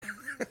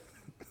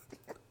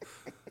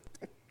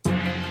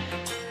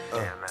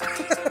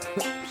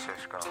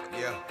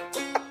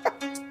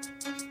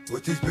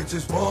What these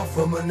bitches want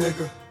from a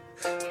nigga.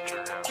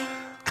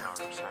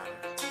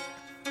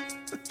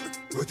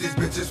 What these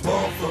bitches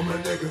want from a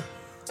nigga.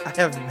 I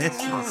have missed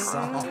this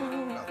song.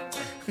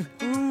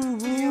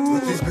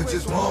 What these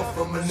bitches want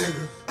from a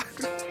nigga.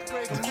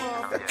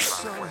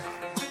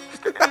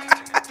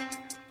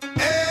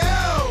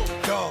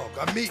 Ew, dog,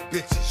 I meet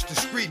bitches,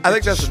 discreet bitches, I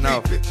think that's street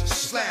enough. bitches,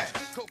 slash,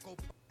 cocoa.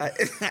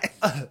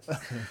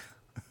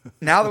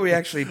 Now that we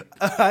actually,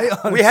 I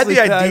honestly, we had the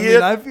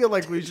idea. I feel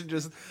like we should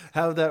just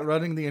have that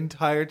running the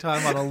entire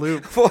time on a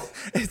loop. Well,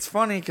 it's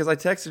funny because I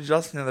texted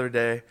Justin the other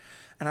day,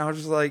 and I was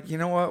just like, you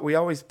know what? We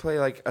always play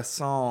like a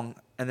song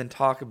and then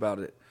talk about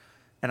it.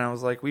 And I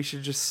was like, we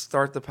should just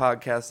start the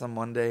podcast on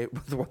Monday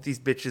with What These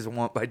Bitches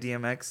Want by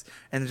DMX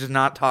and just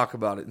not talk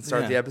about it and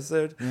start the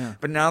episode. Yeah.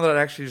 But now that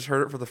I actually just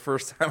heard it for the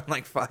first time in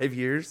like 5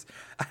 years,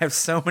 I have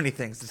so many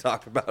things to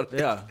talk about.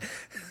 Yeah.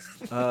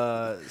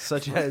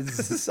 Such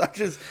as Such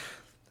as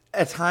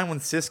a time when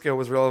Cisco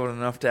was relevant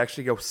enough to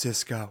actually go,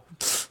 Cisco.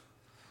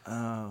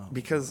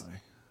 Because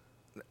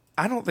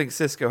I don't think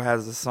Cisco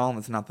has a song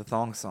that's not the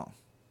thong song.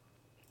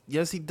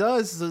 yes, he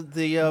does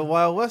the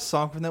Wild West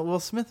song from that Will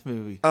Smith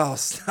movie, Oh,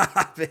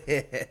 stop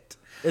it.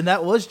 and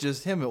that was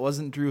just him. It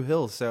wasn't Drew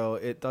Hill, so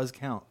it does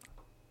count.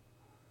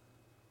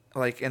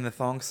 Like in the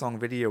thong song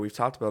video, we've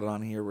talked about it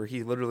on here, where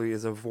he literally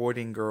is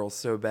avoiding girls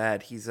so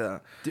bad he's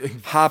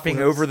Doing hopping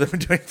flips. over them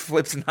and doing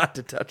flips not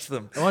to touch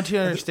them. I want you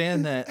to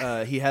understand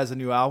that he has a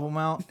new album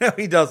out. No,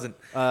 he doesn't.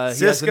 He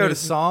has a Cisco new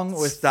doesn't- song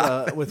with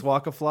Stop. with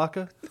Waka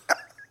Flocka.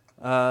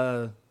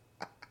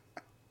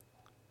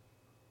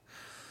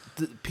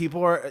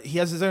 He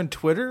has his own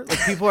Twitter.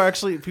 Like people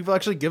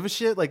actually give a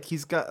shit. Like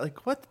he's got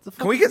like what the fuck?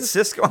 Can we is get this?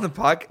 Cisco on the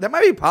podcast? That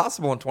might be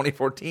possible in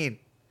 2014.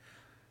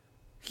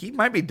 He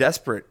might be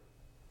desperate.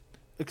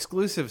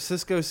 Exclusive?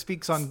 Cisco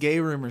speaks on gay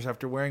rumors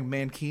after wearing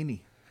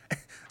mankini.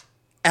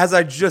 As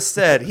I just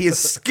said, he is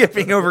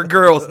skipping over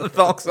girls in the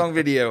thong song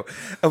video,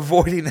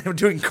 avoiding them,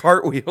 doing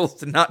cartwheels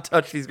to not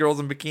touch these girls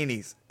in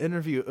bikinis.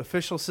 Interview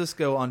official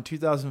Cisco on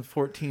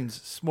 2014's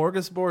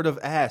smorgasbord of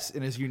ass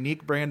in his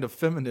unique brand of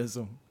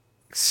feminism.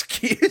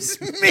 Excuse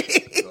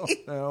me?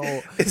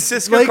 No. Is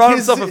Cisco calling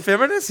himself a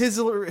feminist? His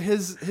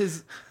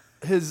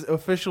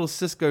official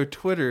Cisco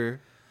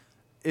Twitter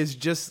is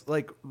just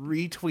like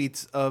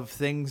retweets of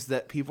things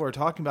that people are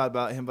talking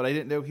about him, but I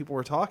didn't know people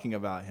were talking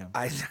about him.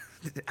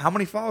 How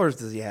many followers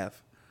does he have?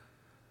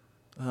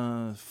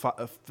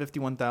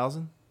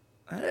 51,000.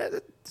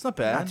 It's not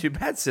bad. Not too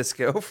bad,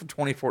 Cisco, for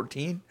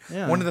 2014.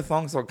 Yeah. When did the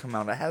thong song come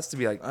out? It has to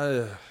be like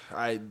I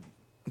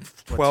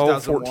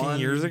 12, 2001? 14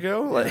 years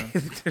ago. Yeah. Like,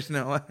 there's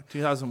no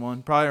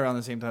 2001, probably around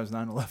the same time as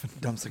 9/11.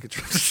 dumps like a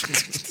truck.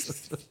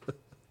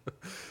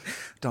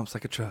 Dumps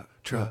like a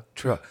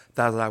truck.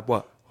 That's like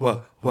what?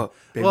 Baby, Well,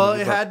 it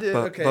what, had to.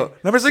 what, Okay, what.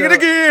 Let me sing it So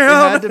again.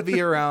 It had to be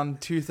around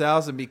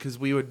 2000 because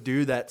we would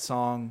do that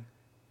song.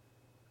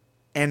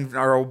 And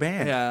our old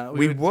band. Yeah,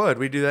 we would.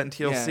 We'd do that in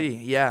TLC.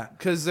 Yeah.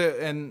 Because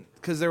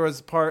there was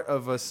part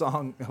of a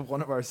song, of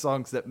one of our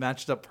songs that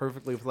matched up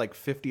perfectly with like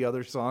 50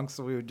 other songs,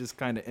 so we would just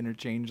kind of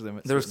interchange them.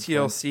 At There was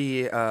certain points.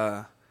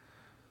 TLC.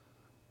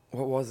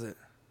 What was it?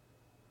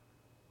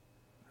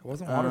 It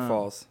wasn't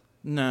Waterfalls.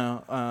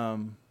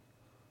 No,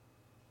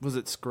 was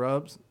it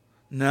Scrubs?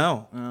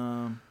 No.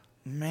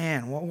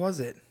 Man, what was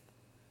it?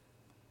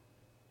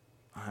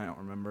 I don't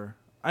remember.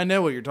 I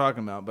know what you're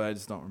talking about, but I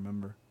just don't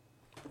remember.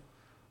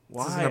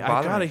 This isn't Why? gonna I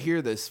bother gotta me.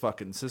 hear this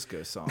fucking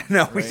Cisco song.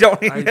 No, we right?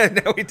 don't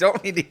need. No, we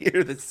don't need to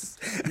hear this.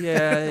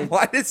 Yeah.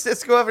 Why did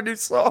Cisco have a new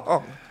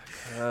song?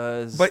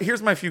 But But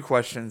here's my few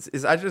questions.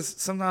 Is I just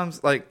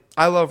sometimes like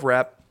I love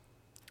rap.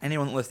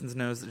 Anyone that listens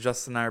knows that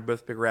Justin and I are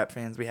both big rap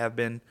fans. We have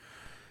been.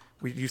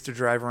 We used to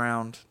drive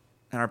around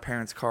in our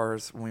parents'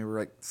 cars when we were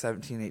like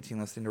 17, 18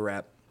 listening to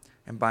rap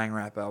and buying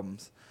rap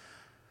albums.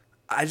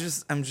 I'm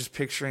just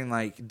picturing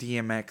like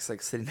DMX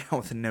like sitting down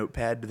with a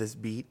notepad to this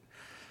beat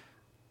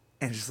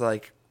and just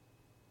like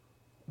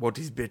what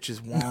these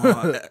bitches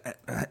want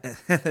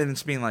and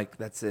just being like,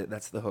 that's it,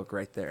 that's the hook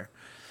right there.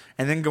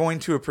 And then going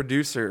to a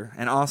producer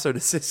and also to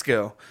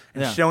Cisco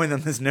and Yeah. showing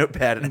them this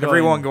notepad and And going,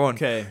 everyone going,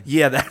 okay.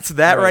 yeah, that's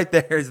that Right. right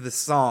there is the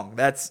song.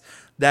 That's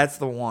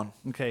the one.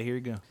 okay, here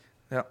you go.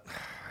 Yep.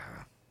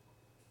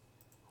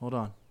 Hold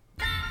on.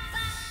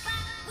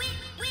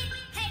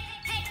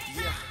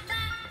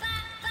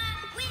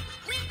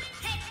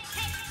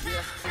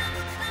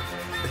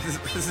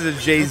 This is a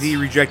Jay-Z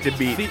rejected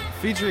beat.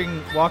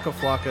 Featuring Waka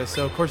Flocka,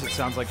 so of course it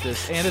sounds like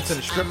this, and it's in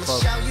a strip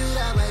club.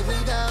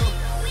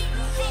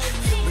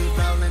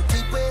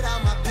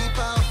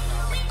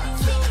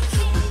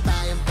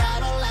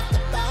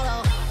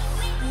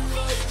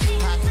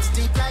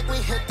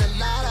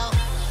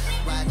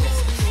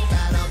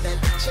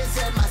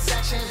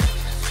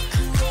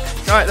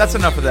 All right, that's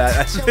enough of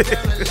that.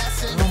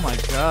 Oh my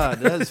god,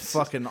 that is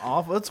fucking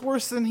awful. That's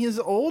worse than his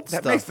old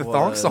That stuff. makes the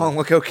thong was. song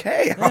look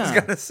okay. I was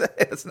Yeah. gonna say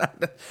it's not.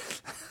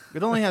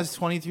 It only has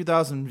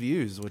 22,000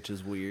 views, which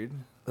is weird.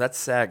 That's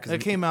sad It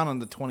because came out on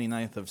the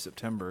 29th of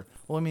September.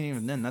 Well, I mean,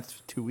 even then,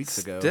 that's 2 weeks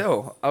ago.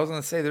 still, I was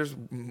gonna say there's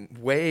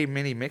way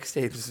many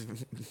mixtapes,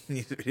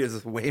 music videos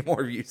with way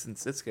more views than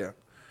Cisco.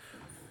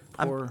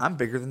 I'm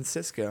bigger than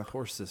Cisco.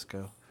 Poor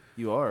Cisco.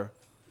 You are.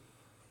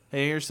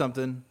 Hey, here's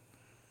something.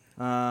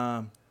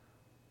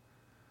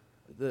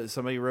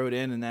 Somebody wrote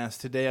in and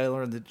asked, today I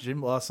learned that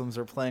Jim Blossoms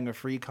are playing a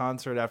free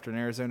concert after an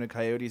Arizona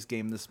Coyotes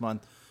game this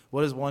month.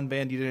 What is one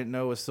band you didn't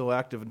know was still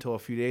active until a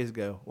few days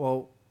ago?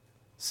 Well,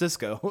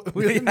 Cisco.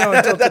 We didn't know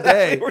until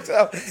today.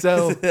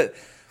 So,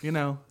 you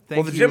know,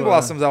 well, the Jim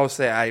Blossoms, I will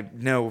say, I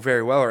know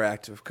very well are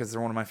active because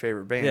they're one of my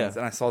favorite bands,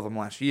 and I saw them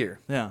last year.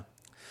 Yeah.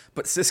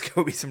 But Cisco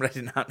would be somebody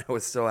I did not know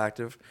was still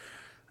active.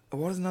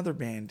 What was another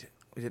band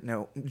we didn't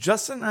know?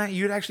 Justin and I,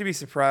 you'd actually be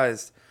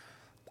surprised.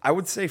 I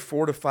would say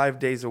 4 to 5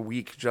 days a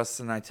week,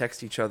 Justin and I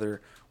text each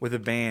other with a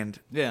band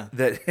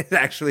that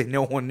actually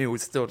no one knew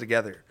was still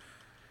together.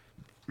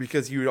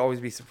 Because you would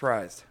always be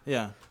surprised.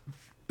 Yeah.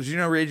 Did you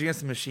know Rage Against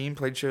the Machine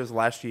played shows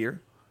last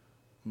year?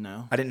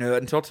 No. I didn't know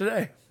that until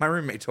today. My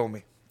roommate told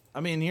me. I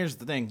mean, here's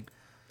the thing.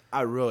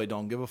 I really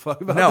don't give a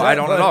fuck about that. No, I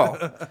don't at all.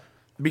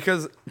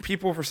 Because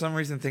people, for some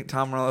reason, think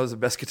Tom Morello is the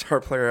best guitar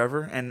player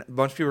ever. And a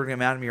bunch of people are going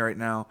to get mad at me right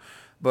now.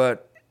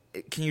 But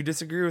can you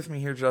disagree with me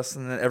here,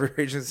 Justin, that every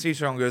Rage Against the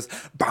Machine song goes,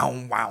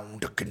 bow, wow,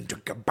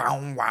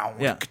 bow, wow,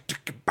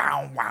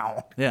 bow,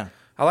 wow. Yeah.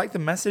 I like the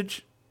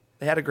message.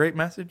 They had a great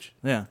message.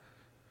 Yeah.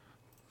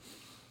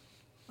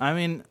 I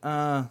mean,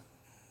 let's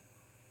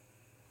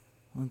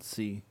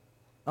see.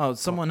 Oh,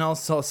 someone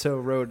else also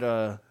wrote,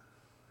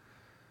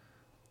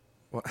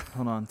 What?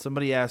 Hold on.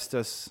 Somebody asked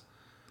us.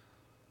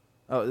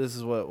 Oh, this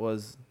is what it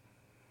was.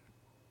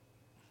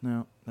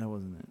 No, that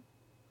wasn't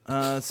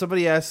it.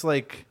 Somebody asked,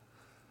 like,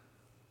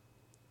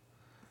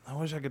 I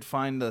wish I could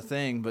find the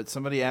thing, but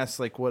somebody asked,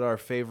 like, what our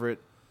favorite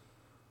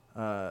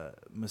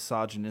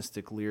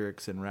misogynistic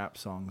lyrics in rap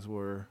songs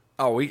were.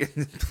 Oh, we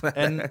can.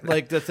 And,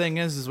 like, the thing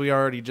is we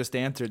already just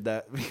answered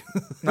that.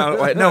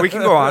 No, we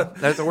can go on.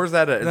 Where's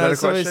that at? Is that a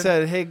somebody question?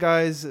 said, hey,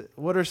 guys,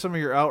 what are some of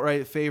your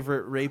outright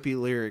favorite rapey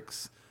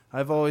lyrics?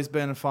 I've always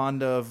been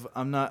fond of,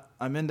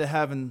 I'm into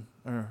having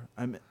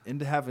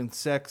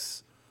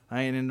sex.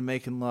 I ain't into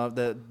making love.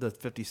 The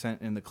 50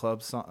 Cent in the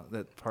Club song,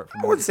 that part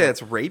from I wouldn't say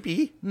that's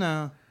rapey.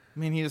 No. I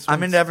mean, he just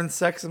I'm into having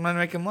sex and I'm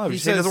making love. He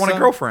He doesn't says want a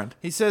girlfriend.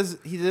 He says,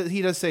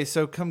 he does say,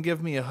 so come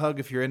give me a hug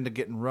if you're into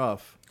getting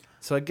rough.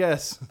 So I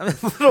guess I mean,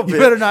 a little bit. you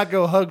better not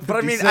go hug 50 But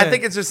I mean, Cent. I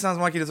think it just sounds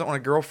like he doesn't want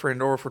a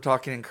girlfriend, or if we're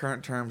talking in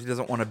current terms, he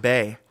doesn't want a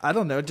bae. I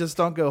don't know. Just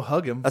don't go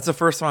hug him. That's the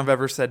first time I've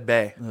ever said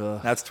bae. Ugh.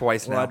 That's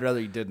twice Well, now. I'd rather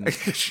you didn't.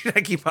 Should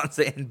I keep on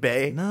saying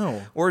bae?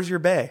 No. Where's your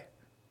bae?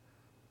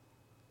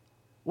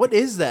 What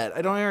is that?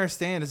 I don't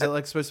understand. Is it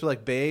like supposed to be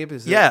like babe?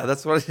 Is Yeah,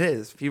 that's what it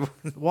is. People,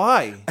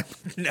 Why?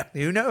 no,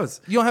 who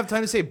knows? You don't have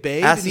time to say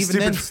babe Ask and the even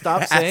then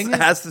stop saying it?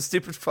 Ask the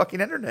stupid fucking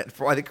internet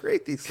for why they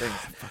create these things.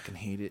 I fucking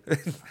hate it.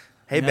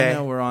 Hey, I bae.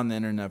 know we're on the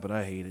internet, but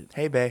I hate it.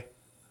 Hey, bae.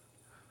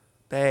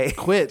 Bae.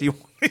 Quit. Do you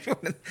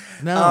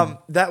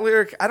No. that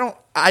lyric,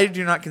 I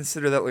do not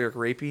consider that lyric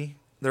rapey.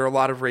 There are a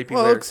lot of rapey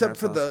Well, lyrics. except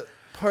for the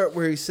part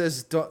where he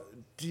says, "Don't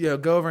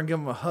go over and give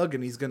him a hug,"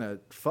 and he's gonna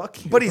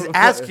fuck you. But he's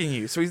asking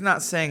you, so he's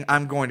not saying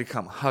I'm going to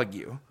come hug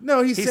you.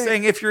 No, He's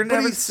saying if you're but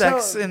having he's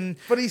sex tell- and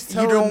but he's you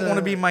telling don't the- want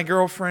to be my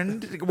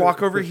girlfriend,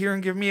 walk over here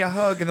and give me a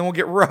hug, and then we'll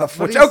get rough.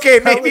 but Which he's okay,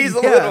 telling- maybe he's a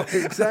yeah,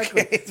 little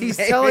exactly. okay, He's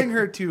maybe. telling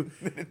her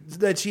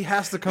that she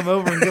has to come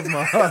over and give him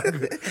a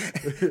hug.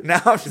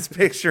 Now I'm just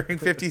picturing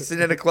 50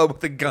 Cent in a club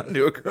with a gun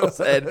to a girl's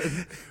head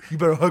You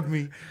better hug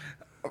me.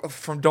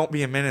 from "Don't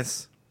Be a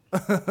Menace,"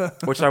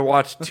 which I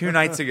watched 2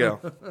 nights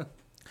ago.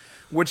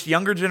 Which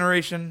younger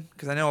generation?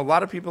 Because I know a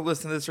lot of people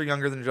listening to this are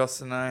younger than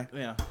Justin and I.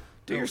 Yeah.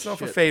 Do Oh,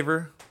 yourself a shit.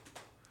 favor.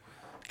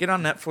 Get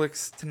on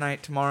Netflix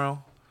tonight,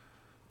 tomorrow,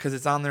 because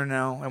it's on there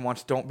now, and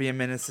watch "Don't Be a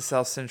Menace" to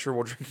South Central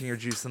while drinking your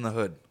juice in the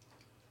hood.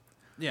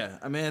 Yeah,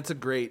 I mean, it's a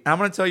great. I'm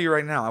going to tell you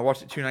right now, I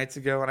watched it 2 nights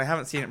ago, and I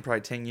haven't seen it in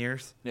probably 10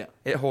 years. Yeah,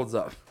 It holds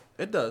up.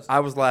 it does. I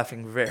was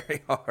laughing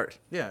very hard.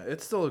 Yeah,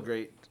 it's still a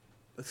great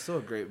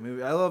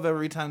movie. I love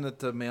every time that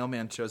the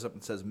mailman shows up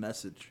and says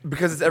 "message."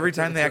 Because it's every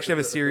time they actually have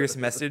a serious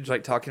message,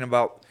 like talking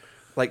about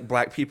like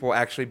black people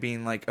actually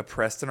being like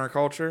oppressed in our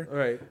culture.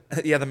 Right.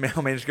 Yeah, the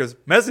mailman just goes,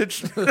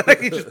 "Message."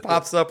 Like, he just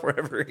pops up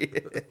wherever he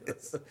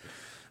is.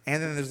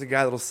 And then there's a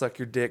guy that'll suck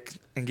your dick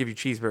and give you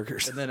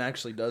cheeseburgers. And then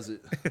actually does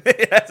it.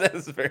 Yes,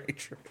 that's very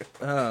true.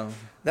 Oh.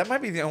 That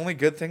might be the only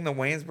good thing the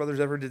Wayans brothers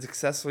ever did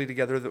successfully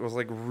together that was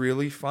like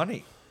really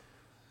funny.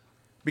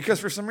 Because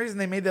for some reason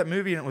they made that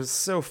movie and it was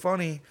so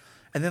funny.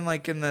 And then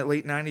like in the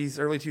late 90s,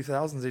 early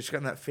 2000s, they just got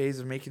in that phase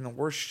of making the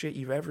worst shit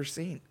you've ever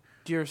seen.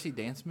 Do you ever see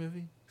Dance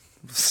Movie?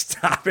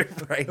 Stop it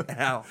right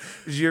now.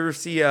 Did you ever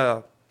see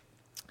what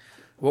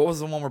was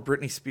the one where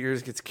Britney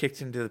Spears gets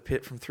kicked into the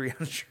pit from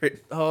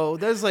 300? Oh,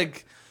 there's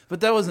like, but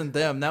that wasn't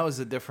them. That was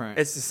a different.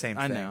 It's the same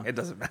I thing. know. It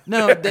doesn't matter.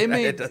 No, they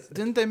made. It doesn't.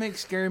 Didn't they make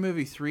Scary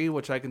Movie 3,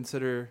 which I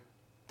consider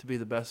to be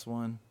the best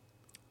one?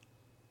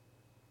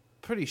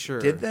 Pretty sure.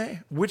 Did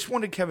they? Which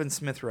one did Kevin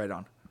Smith write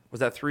on? Was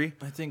that 3?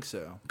 I think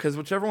so. Because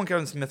whichever one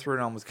Kevin Smith wrote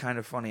on was kind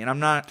of funny, and I'm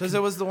not Because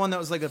it was the one that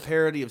was like a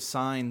parody of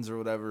Signs or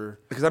whatever.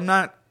 because I'm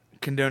not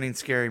condoning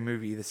Scary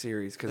Movie the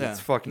series because Yeah, it's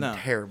fucking no.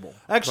 terrible.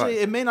 Actually,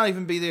 But it may not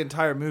even be the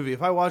entire movie.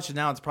 If I watch it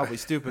now, it's probably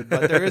stupid.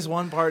 But there is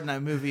one part in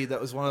that movie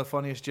that was one of the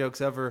funniest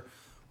jokes ever,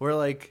 where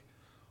like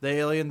the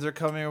aliens are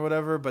coming or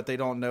whatever, but they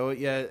don't know it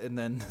yet, and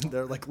then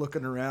they're like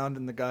looking around,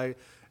 and the guy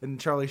and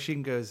Charlie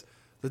Sheen goes,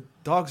 "The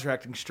dogs are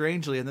acting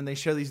strangely," and then they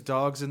show these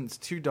dogs, and it's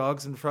 2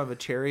 dogs in front of a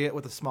chariot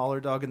with a smaller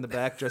dog in the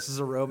back, dressed as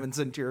a Roman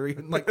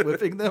centurion, like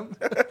whipping them.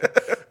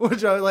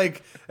 Which I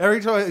like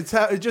every time.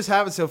 It just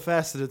happens so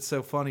fast that it's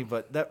so funny.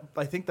 But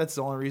I think that's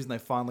the only reason I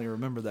fondly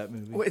remember that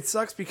movie. Well, it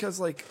sucks because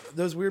like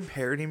those weird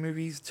parody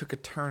movies took a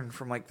turn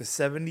from like the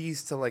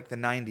 70s to like the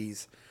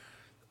 90s.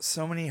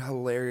 So many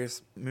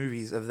hilarious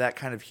movies of that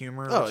kind of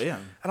humor. Oh, which, yeah.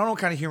 I don't know what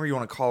kind of humor you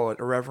want to call it.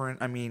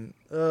 Irreverent. I mean,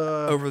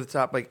 over the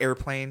top, like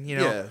Airplane. You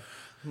know, Yeah,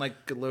 like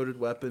a Loaded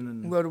Weapon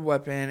and Loaded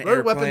Weapon. Loaded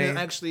Airplane. Weapon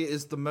actually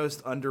is the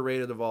most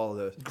underrated of all of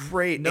those.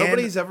 Great.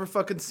 Nobody's And ever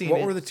fucking seen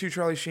what it. were the 2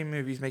 Charlie Sheen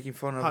movies making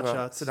fun of Hot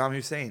Shots. Saddam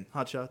Hussein?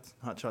 Hot Shots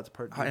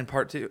Part 2. In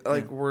part 2,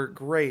 like were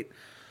great.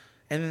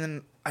 And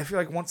then I feel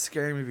like once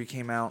Scary Movie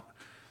came out,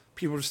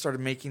 people just started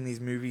making these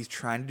movies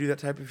trying to do that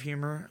type of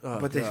humor,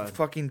 but they God.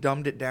 fucking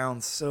dumbed it down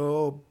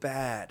so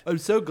bad. I'm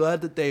so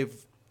glad that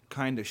they've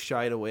kind of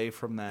shied away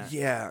from that.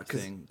 Yeah,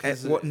 thing.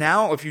 because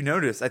now if you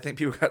notice, I think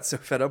people got so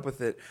fed up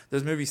with it.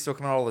 Those movies still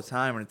come out all the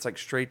time, and it's like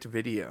straight to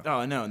video. Oh,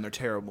 I know, and they're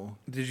terrible.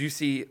 Did you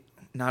see?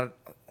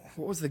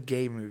 What was the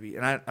gay movie?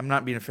 And I'm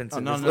not being offensive.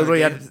 Oh, not It's another,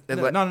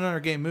 literally not another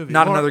gay movie.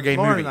 Not another gay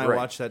Lauren movie, and I right.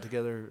 watched that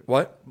together.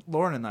 What?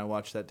 Lauren and I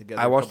watched that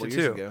together. I watched a couple it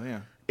years too. Ago. Yeah.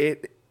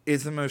 It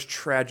is the most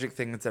tragic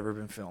thing that's ever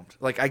been filmed.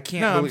 Like I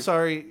can't. No, believe, I'm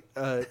sorry.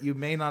 You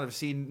may not have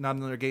seen Not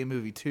Another Gay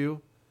Movie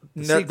 2.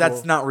 The No, that's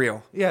sequel. not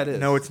real. Yeah, it is.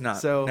 No, it's not.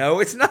 So no,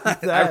 it's not. I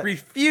that-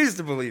 refuse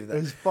to believe It that.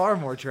 was far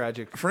more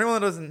tragic. For anyone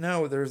that doesn't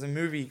know, there's a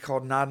movie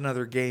called Not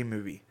Another Gay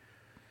Movie.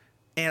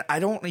 And I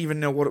don't even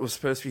know what it was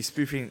supposed to be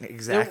spoofing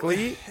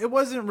exactly. It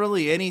wasn't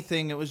really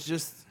anything. It was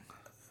just,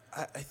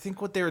 I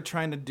think what they were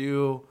trying to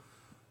do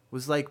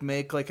was like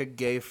make like a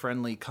gay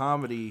friendly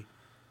comedy,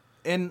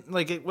 and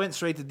like it went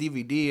straight to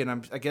DVD,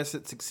 and I guess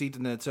it succeeded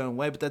in its own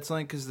way. But that's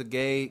only because the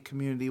gay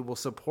community will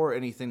support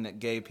anything that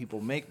gay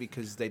people make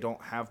because they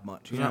don't have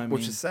much, you know what I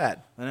Which mean? is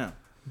sad. I know,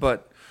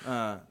 But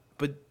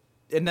but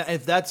and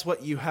if that's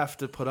what you have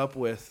to put up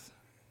with,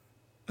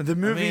 the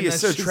movie is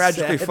that's so just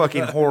tragically sad.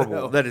 fucking I horrible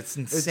know. that it's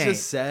It's insane.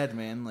 just sad,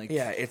 man. Like,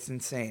 Yeah, it's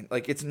insane.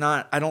 Like it's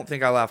not. I don't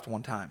think I laughed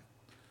one time.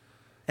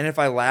 And if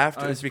I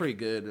laughed, it was it's pretty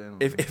good. I don't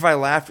know. if I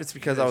laughed, it's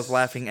because I was Yes.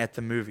 laughing at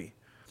the movie.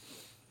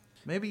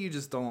 Maybe you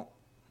just don't.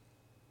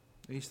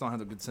 You just don't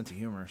have a good sense of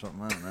humor or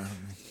something. I don't know.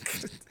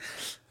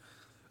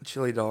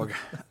 Chili dog.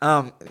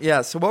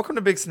 Yeah, so welcome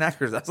to Big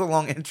Snackers. That's a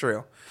long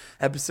intro.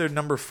 Episode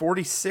number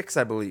 46,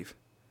 I believe.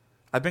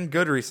 I've been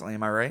good recently,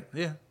 am I right?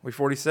 Yeah, We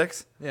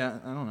 46? yeah.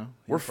 I don't know.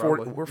 We're You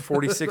probably. we're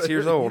 46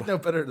 years old. You know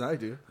better than I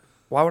do.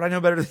 Why would I know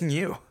better than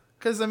you?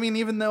 Because I mean,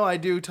 even though I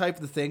do type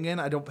the thing in,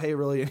 I don't pay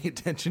really any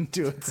attention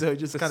to it. So I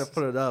just kind of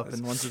put it up,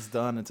 and once it's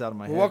done, it's out of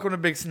my head. Welcome to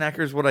Big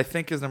Snackers, what I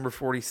think is number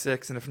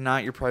 46, and if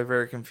not, you're probably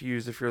very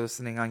confused if you're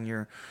listening on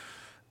your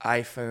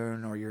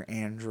iPhone or your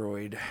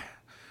Android.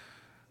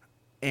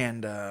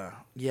 And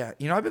yeah,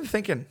 I've been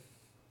thinking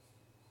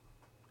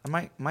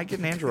I might get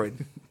an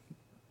Android.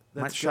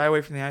 Might That's shy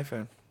away from the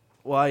iPhone.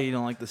 Why you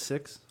don't like the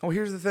 6? Oh,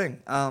 here's the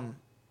thing. I've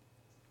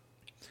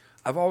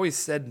always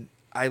said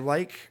I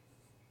like,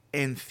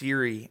 in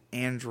theory,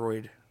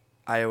 Android,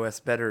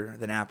 iOS better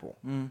than Apple.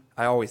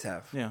 I always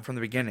have, Yeah. from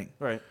the beginning.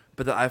 Right,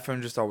 But the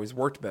iPhone just always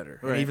worked better.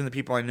 Right. And even the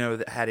people I know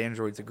that had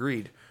Androids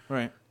agreed.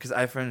 right. Because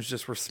iPhones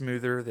just were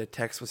smoother, the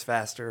text was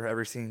faster,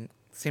 everything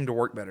seemed to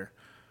work better.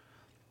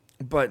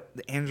 But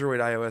the Android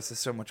iOS is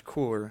so much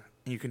cooler,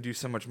 and you can do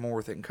so much more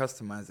with it and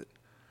customize it.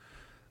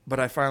 But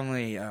I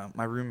finally,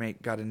 my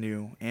roommate got a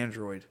new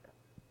Android,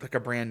 like a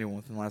brand new one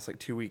within the last like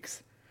 2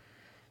 weeks.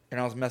 And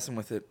I was messing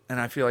with it, and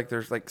I feel like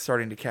there's like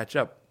starting to catch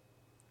up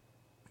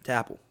to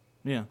Apple.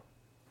 Yeah.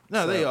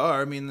 No, So- they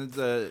are. I mean,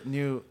 the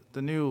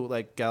new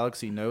like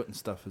Galaxy Note and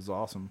stuff is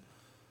awesome.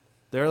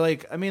 They're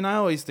like, I mean, I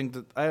always thought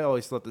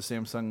the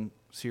Samsung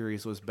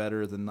series was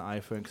better than the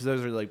iPhone because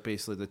those are like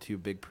basically the two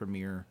big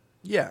premier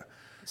Yeah.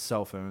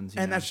 cell phones.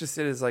 And that's just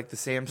it, is like the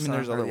Samsung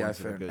there's or other the ones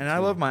that are iPhone. good, And I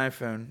too. love my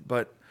iPhone,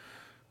 but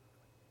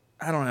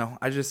I don't know.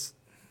 I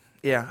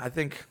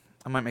think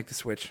I might make the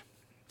switch.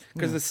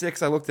 Because the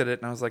 6, I looked at it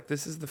and I was like,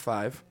 this is the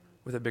 5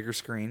 with a bigger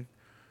screen.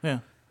 yeah.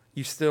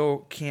 You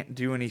still can't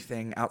do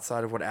anything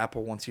outside of what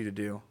Apple wants you to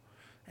do.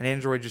 And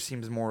Android just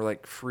seems more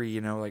like free,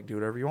 like do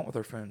whatever you want with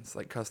our phones,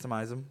 like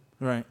customize them.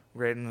 Right.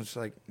 Right? And it's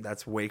like,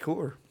 that's way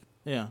cooler.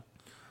 Yeah.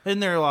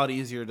 And they're a lot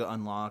easier to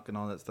unlock and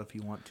all that stuff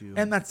you want to.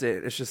 And that's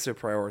it. It's just so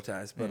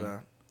prioritized. But Yeah.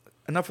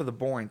 enough of the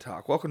boring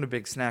talk. Welcome to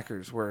Big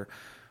Snackers, where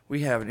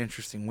we have an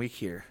interesting week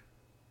here.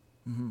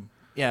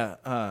 yeah.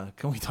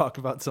 Can we talk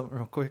about something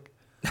real quick?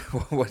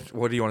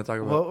 What do you want to talk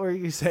about? What were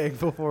you saying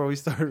before we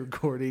started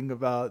recording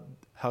about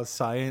how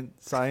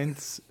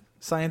science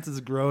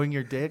is growing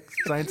your dick?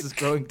 Science is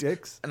growing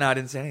dicks? No, I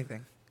didn't say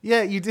anything.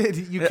 Yeah, you did.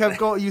 You kept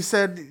going. You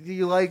said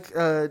you like.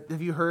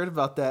 Have you heard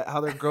about that?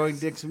 How they're growing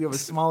dicks. If you have a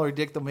smaller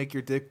dick, they'll make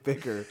your dick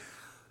bigger.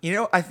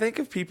 I think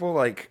of people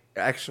like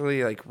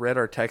actually like read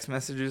our text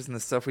messages and the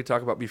stuff we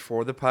talk about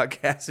before the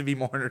podcast, it'd be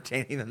more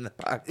entertaining than the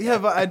podcast. Yeah,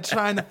 but I'm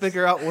trying to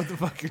figure out what the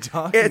fuck you're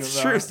talking about. It's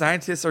true.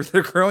 Scientists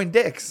they're growing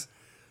dicks.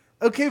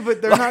 Okay,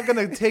 but they're not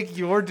going to take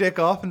your dick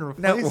off and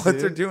replace No, it. what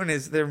they're doing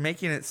is they're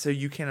making it so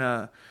you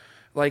can,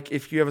 like,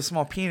 if you have a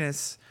small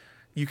penis,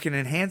 you can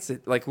enhance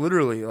it. Like,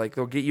 literally, like,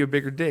 they'll get you a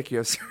bigger dick. You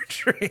have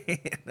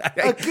surgery.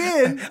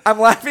 Again. I'm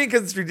laughing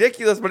because it's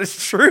ridiculous, but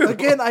it's true.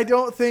 Again, I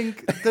don't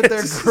think that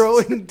they're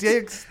growing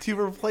dicks to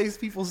replace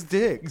people's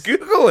dicks.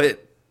 Google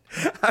it.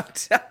 I'm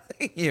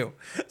telling you.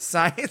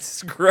 Science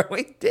is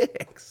growing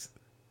dicks.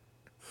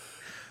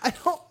 I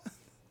don't...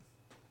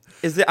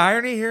 Is the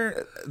irony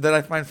here that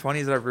I find funny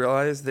is that I've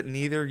realized that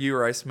neither you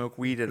or I smoke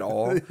weed at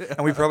all,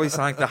 and we probably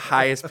sound like the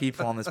highest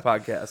people on this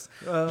podcast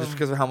just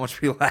because of how much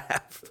we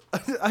laugh.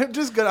 I'm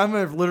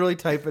gonna literally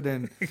type it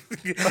in.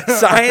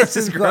 Science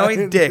is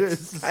growing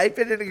dicks. Type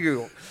it into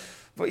Google.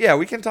 But yeah,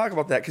 we can talk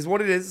about that because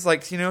what it is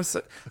like, you know,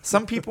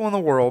 some people in the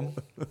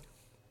world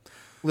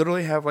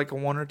literally have like a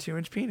 1 or 2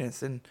 inch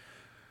penis, and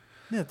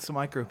Yeah, it's a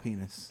micro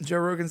penis. Joe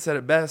Rogan said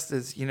it best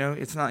is, you know,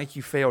 it's not like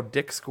you failed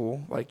dick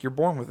school. Like, you're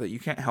born with it. You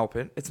can't help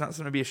it. It's not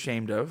something to be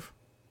ashamed of.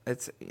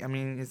 It's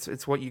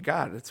what you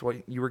got. It's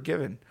what you were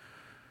given.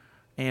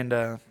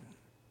 And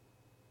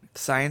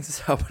science is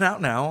helping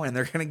out now, and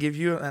they're going to give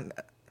you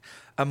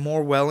a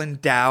more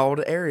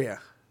well-endowed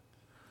area.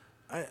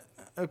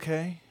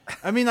 Okay.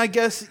 I mean, I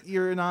guess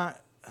you're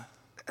not...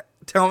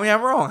 Tell me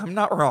I'm wrong. I'm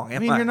not wrong.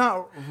 You're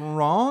not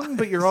wrong,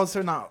 but you're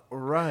also not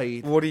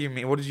right. What do you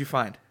mean? What did you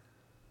find?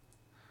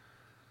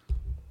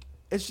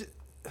 It's just,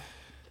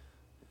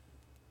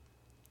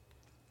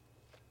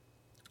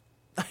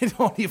 I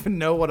don't even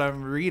know what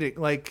I'm reading.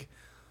 Like,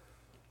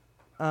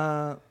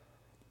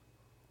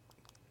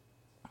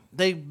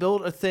 they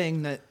built a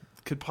thing that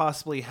could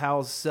possibly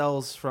house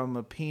cells from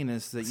a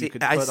penis that you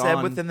could put on. I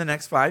said within the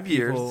next 5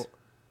 years. People.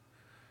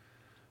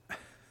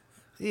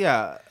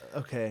 Yeah.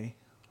 Okay.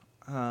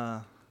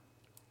 Oh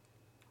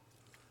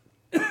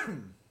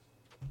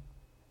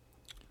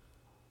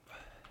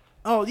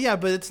yeah,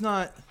 but it's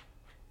not.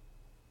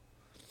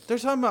 They're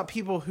talking about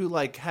people who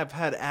like have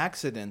had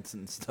accidents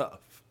and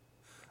stuff,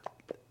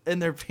 and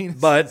their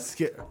penises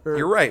get hurt.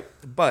 You're right.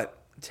 But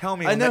tell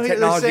me, I know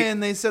technology... they're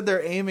saying they said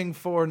they're aiming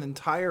for an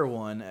entire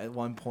one at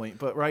one point,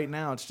 but right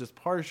now it's just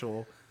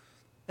partial.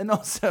 And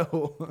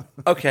also,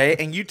 okay,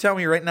 and you tell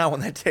me right now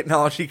when that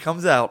technology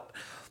comes out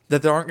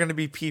that there aren't going to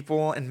be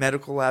people in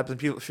medical labs and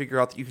people that figure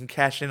out that you can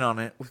cash in on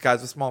it with guys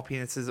with small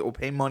penises that will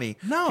pay money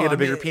to get a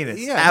bigger penis.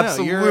 Yeah,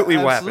 absolutely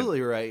you're what absolutely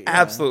happened. right. Yeah.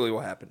 Absolutely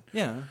what happened.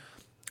 Yeah.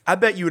 I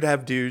bet you would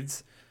have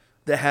dudes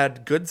that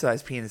had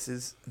good-sized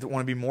penises that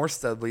want to be more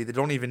studly that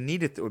don't even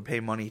need it that would pay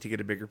money to get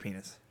a bigger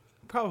penis.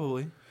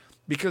 Probably.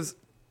 Because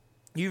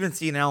you even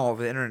see now all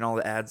the internet and all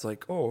the ads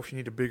like, oh, if you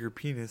need a bigger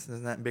penis,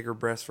 isn't that bigger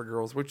breasts for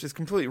girls? Which is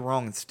completely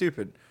wrong and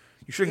stupid.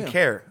 You shouldn't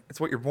care. It's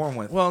what you're born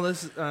with. Well,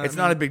 it's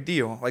not a big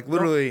deal. Like,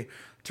 literally,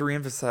 to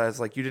reemphasize,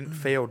 like, you didn't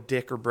fail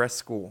dick or breast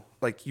school.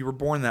 Like, you were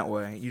born that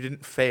way. You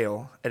didn't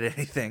fail at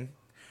anything.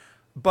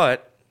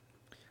 But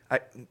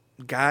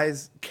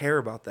guys care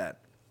about that.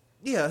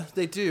 Yeah,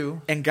 they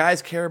do. And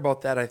guys care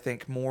about that, I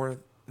think, more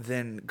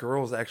than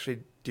girls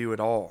actually do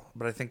at all.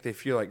 But I think they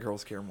feel like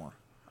girls care more.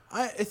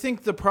 I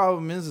think the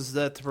problem is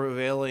that the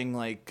prevailing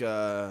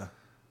the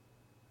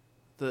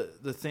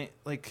thing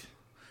like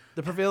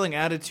the prevailing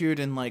attitude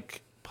in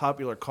like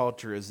popular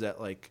culture is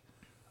that like,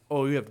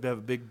 oh, you have to have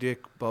a big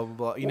dick, blah blah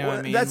blah. You know what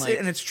I mean? That's like, it,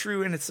 and it's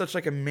true, and it's such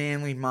like a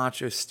manly,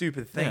 macho,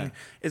 stupid thing. Yeah.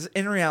 Is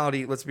in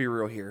reality, let's be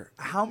real here.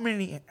 How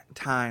many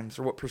times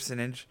or what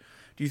percentage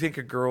do you think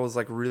a girl has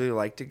like really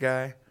liked a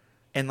guy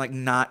and like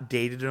not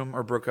dated him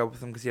or broke up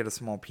with him because he had a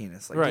small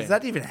penis? Like, does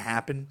that even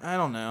happen? I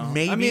don't know.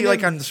 Maybe I mean,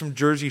 like on some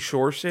Jersey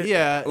Shore shit.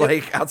 Yeah,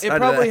 like outside. It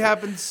probably of that.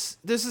 happens.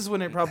 This is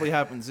when it probably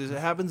happens. Is it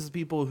happens to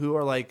people who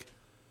are like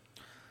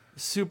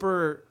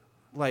super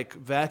like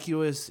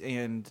vacuous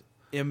and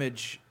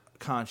image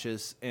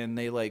conscious, and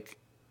they like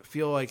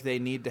feel like they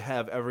need to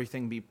have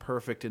everything be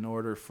perfect in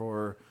order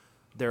for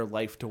their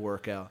life to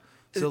work out.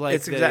 So like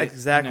it's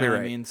exactly you know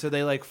right. what I mean, so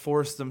they like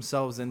force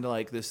themselves into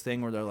like this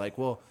thing where they're like,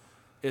 well,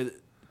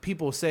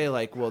 people say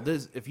like, well,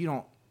 this if you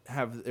don't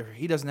have, if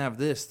he doesn't have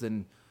this,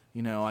 then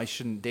you know I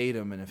shouldn't date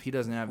him, and if he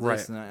doesn't have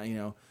this, then you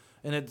know.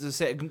 And it the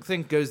same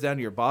thing goes down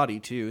to your body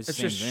too. It's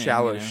just thing,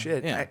 shallow you know?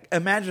 shit. Yeah.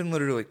 Imagine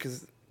literally,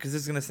 because this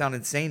is going to sound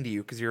insane to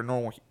you because you're a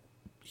normal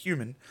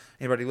human.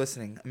 Anybody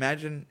listening,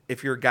 imagine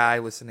if you're a guy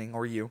listening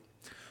or you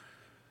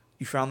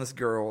found this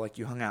girl, like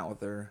you hung out with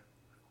her,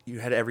 you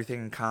had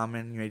everything in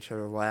common, you made each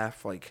other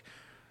laugh, like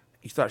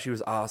you thought she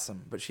was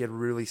awesome, but she had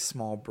really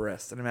small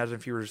breasts. And imagine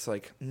if you were just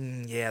like,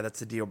 yeah,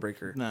 that's a deal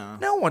breaker.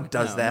 No one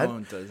does that. No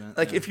one doesn't.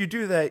 Like if you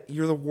do that,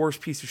 you're the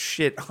worst piece of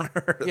shit on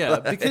earth. Yeah,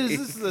 because this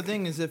is the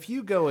thing: is if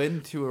you go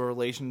into a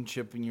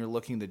relationship and you're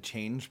looking to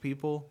change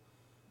people,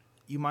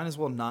 you might as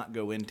well not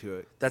go into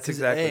it. That's 'Cause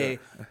exactly A,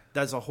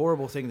 that's a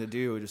horrible thing to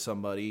do to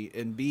somebody,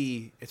 and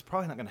B, it's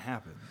probably not going to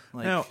happen.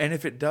 Like, no, and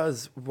if it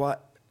does,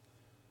 what?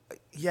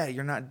 Yeah,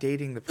 you're not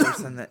dating the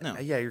person that. No.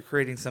 Yeah, you're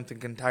creating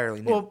something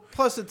entirely new. well,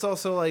 plus it's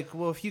also like,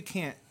 well, if you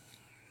can't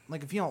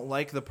like if you don't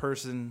like the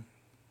person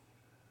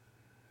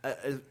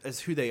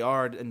as who they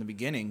are in the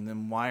beginning,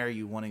 then why are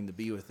you wanting to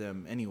be with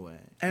them anyway?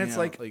 And You it's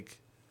know, like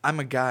I'm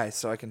a guy,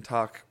 so I can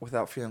talk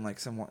without feeling like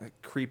some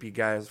creepy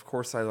guys. Of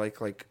course, I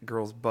like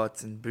girls'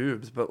 butts and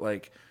boobs, but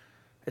like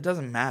it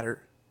doesn't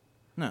matter.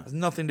 no, It has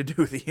nothing to do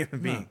with a human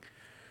being.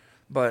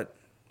 But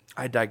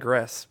I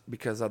digress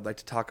because I'd like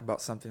to talk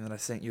about something that I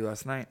sent you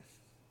last night.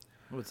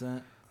 what's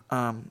that?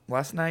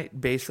 Last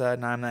night, Bayside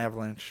and I and the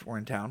Avalanche were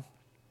in town.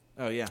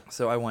 Oh yeah,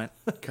 So I went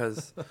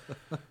because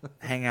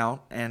hang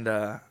out, and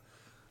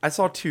I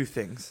saw two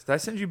things. Did I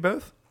send you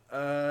both?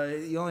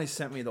 you only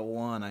sent me the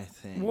one, I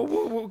think.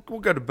 We'll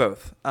go to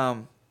both.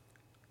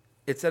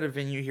 It's at a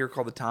venue here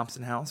called the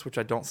Thompson House, which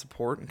I don't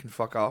support and can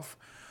fuck off.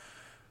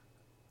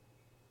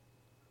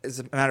 As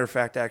a matter of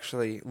fact,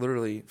 actually,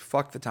 literally,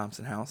 fuck the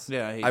Thompson House.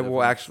 Yeah, I hate I that will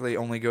place. actually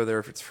only go there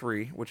if it's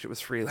free, which it was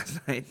free last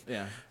night.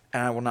 Yeah,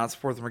 And I will not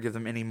support them or give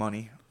them any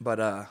money.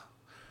 But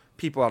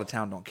people out of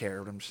town don't care.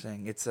 What I'm just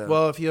saying, it's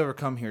well, if you ever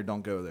come here,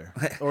 don't go there.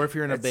 Or if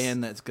you're in a It's-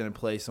 band that's going to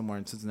play somewhere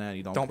in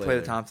Cincinnati, don't play the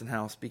there. Thompson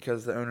House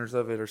because the owners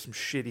of it are some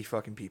shitty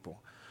fucking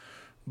people.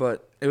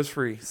 But it was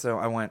free, so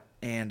I went,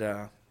 and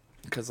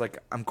because like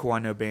I'm cool, I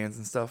know bands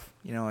and stuff.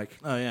 You know, like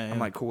Oh yeah, I'm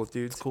like cool with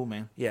dudes. it's cool,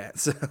 man. Yeah,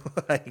 so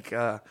like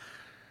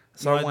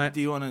so I went.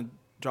 Do you want to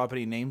drop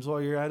any names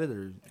while you're at it,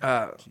 or?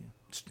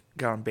 Just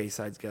got on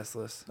Bayside's guest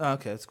list. Oh,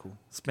 okay, that's cool.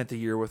 Spent the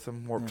year with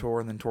them, Warped Yeah. Tour,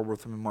 and then toured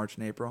with them in March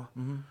and April.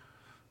 Mm-hmm.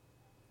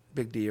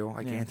 Big deal.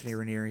 Like Yeah, Anthony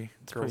Ranieri,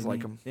 girls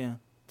like him. Yeah,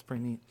 it's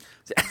pretty neat.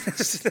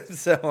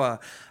 So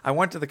I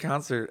went to the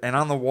concert, and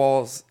on the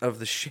walls of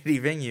the shitty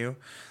venue,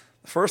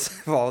 first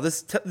of all,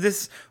 this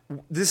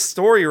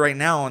story right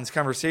now in this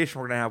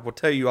conversation we're gonna have will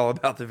tell you all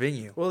about the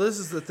venue. Well, this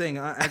is the thing.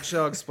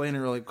 I'll explain it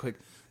really quick.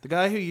 The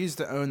guy who used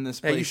to own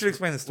this Yeah, place, you should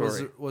explain the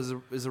story.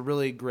 is a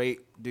really great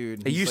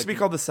dude. It used to be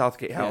called the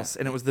Southgate House,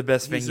 and it was the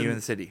best He's venue an- in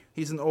the city.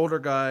 He's an older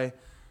guy,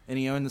 and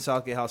he owned the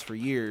Southgate House for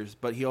years,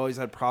 but he always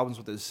had problems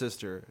with his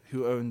sister,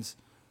 who owns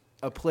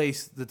a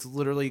place that's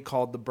literally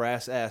called the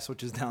Brass Ass,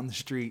 which is down the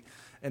street,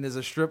 and is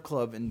a strip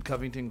club in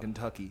Covington,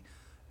 Kentucky.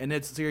 And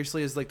it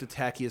seriously is like the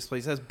tackiest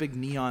place. It has big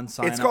neon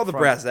sign. It's out called the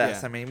front. Brass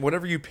Ass. Yeah. I mean,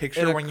 whatever you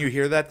picture And when you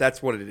hear that,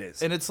 that's what it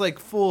is. And it's like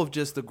full of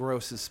just the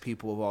grossest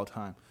people of all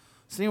time.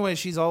 So anyway,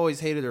 she's always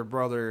hated her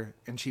brother,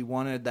 and she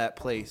wanted that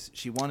place.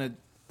 She wanted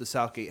the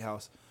Southgate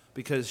House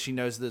because she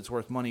knows that it's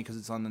worth money because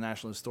it's on the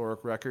National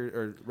Historic Record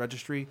or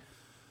Registry.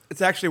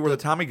 It's actually where the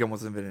Tommy gun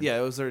was invented. Yeah,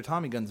 it was their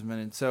Tommy guns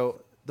invented.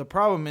 So the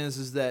problem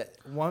is that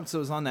once it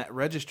was on that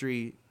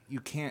registry, you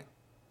can't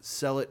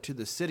sell it to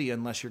the city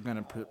unless you're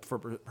going to for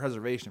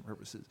preservation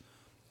purposes.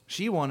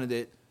 She wanted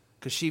it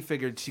because she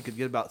figured she could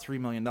get about $3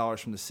 million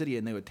from the city,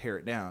 and they would tear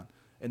it down,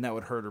 and that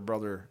would hurt her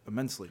brother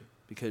immensely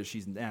because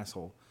she's an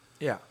asshole.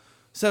 Yeah.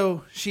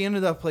 So she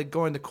ended up like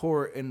going to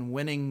court and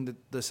winning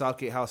the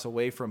Southgate House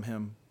away from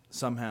him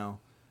somehow,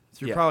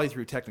 Yeah. probably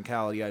through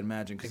technicality, I'd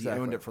imagine, because he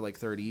Exactly. owned it for like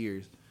 30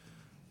 years.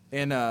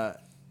 And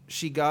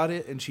she got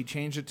it, and she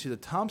changed it to the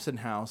Thompson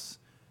House,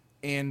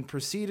 and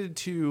proceeded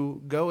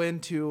to go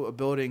into a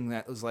building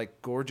that was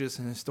like gorgeous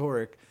and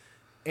historic,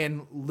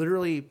 and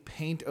literally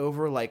paint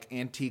over like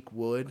antique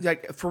wood.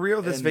 Like for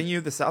real, this And-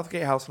 venue, the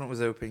Southgate House, when it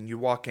was open, you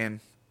walk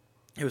in,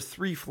 it was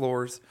 3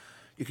 floors.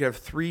 You could have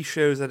 3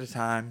 shows at a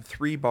time,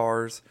 3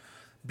 bars,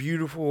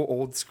 beautiful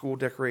old school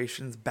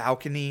decorations,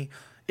 balcony.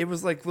 It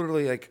was like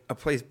literally like a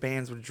place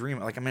bands would dream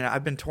of. Like, I mean,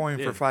 I've been touring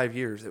Yeah. for 5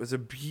 years. It was a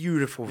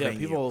beautiful Yeah,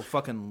 venue. people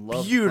fucking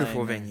love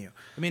Beautiful playing there. venue.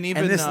 I mean,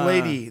 even and this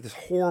lady, this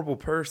horrible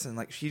person,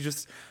 like she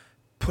just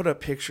put up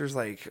pictures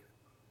like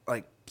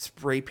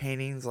spray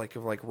paintings like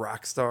of like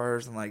rock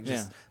stars and like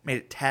just Yeah. made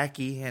it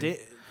tacky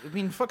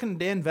and fucking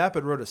Dan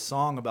Vapid wrote a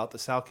song about the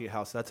Southgate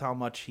House. That's how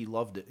much he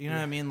loved it. You know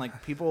what I mean?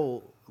 Like,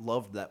 people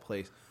loved that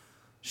place.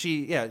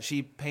 She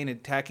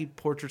painted tacky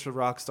portraits of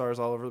rock stars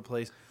all over the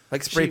place.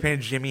 like spray She-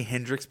 painted Jimi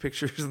Hendrix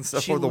pictures and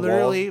stuff She over the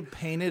literally walls.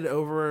 painted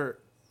over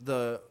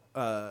the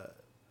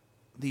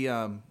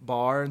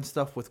bar and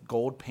stuff with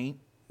gold paint.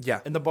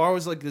 Yeah. And the bar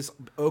was like this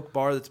oak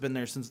bar that's been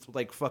there since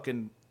like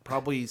fucking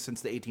probably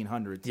since the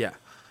 1800s. Yeah.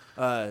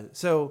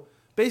 So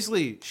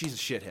basically, she's a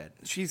shithead.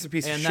 She's a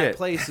piece And of that shit.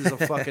 place is a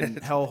fucking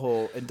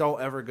hellhole, and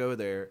don't ever go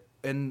there.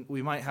 And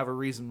we might have a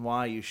reason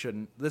why you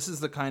shouldn't. This is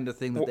the kind of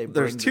thing that Well, they bring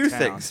there's to 2 town.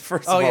 things.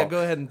 First oh of yeah, all,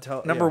 go ahead and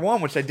tell. Number yeah.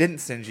 1, which I didn't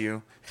send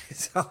you,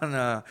 is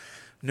on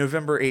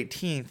November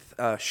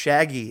 18th.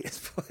 Shaggy is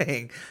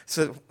playing.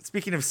 So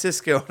speaking of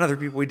Cisco and other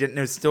people we didn't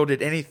know still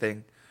did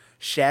anything,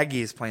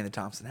 Shaggy is playing the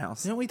Thompson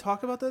House. Didn't we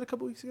talk about that a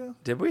couple weeks ago?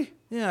 Did we?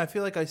 Yeah, I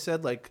feel like I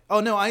said like, oh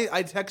no, I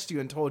texted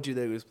you and told you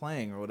that he was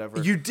playing or whatever.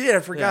 You did. I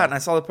forgot. Yeah. And I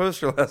saw the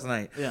poster last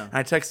night. Yeah. And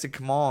I texted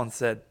Kamal and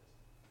said,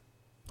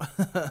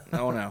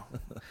 oh no.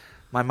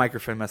 My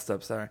microphone messed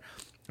up. Sorry.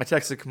 I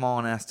texted Kamal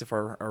and asked if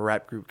our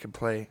rap group could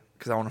play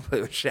because I want to play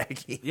with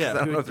Shaggy. 'Cause Yeah, I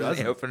don't who know if there's any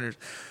doesn't? openers.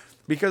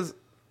 Because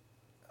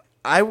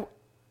I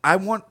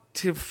want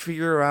to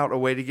figure out a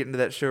way to get into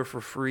that show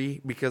for free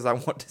because I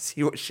want to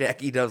see what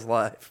Shaggy does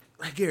live.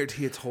 I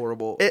guarantee it's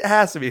horrible. It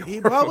has to be he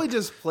horrible. probably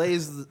just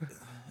plays.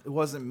 It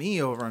wasn't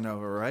me over and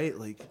over, right?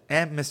 Like,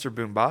 And Mr.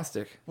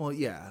 Boombastic. well,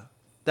 yeah,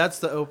 that's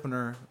the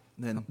opener.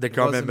 Then They it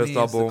come in wasn't me,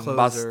 Mr. it's the closer.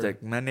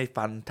 Bombastic, many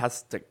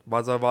fantastic,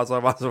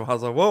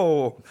 wazza,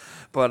 whoa.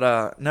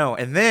 But no,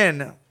 and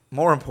then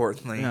more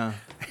importantly, Yeah.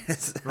 Ryan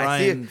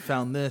Ryan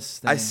found this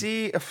thing. I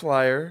see a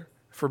flyer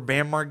for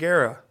Bam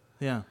Margera.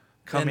 Yeah.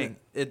 Coming.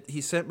 And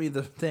he sent me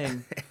the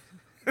thing.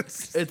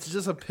 It's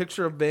just a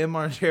picture of Bam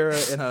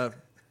Margera in a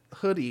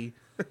hoodie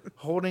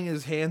holding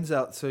his hands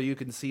out so you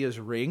can see his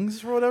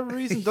rings for whatever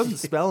reason. It doesn't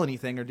spell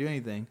anything or do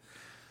anything.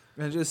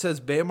 And it just says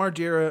Bam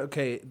Margera.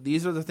 Okay,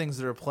 these are the things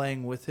that are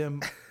playing with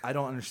him. I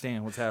don't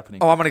understand what's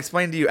happening. Oh, I'm gonna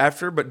explain to you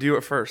after, but do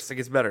it first. It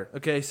gets better.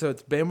 Okay, so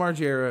it's Bam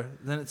Margera.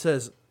 Then it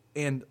says,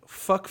 and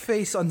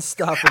Fuckface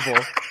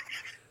Unstoppable,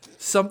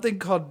 something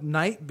called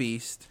Night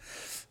Beast,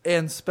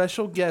 and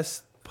special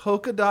guest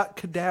Polka Dot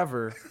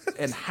Cadaver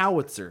and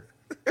Howitzer.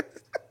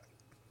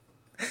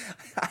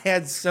 I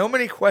had so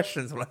many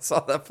questions when I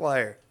saw that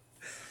flyer.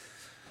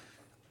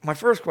 My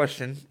first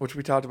question, which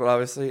we talked about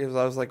obviously, is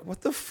I was like,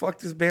 what the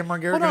fuck is Bam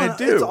Margera Hold gonna on,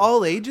 do? it's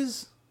all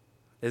ages?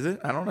 Is it?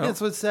 I don't know. That's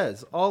what it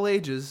says. All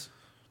ages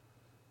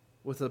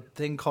with a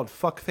thing called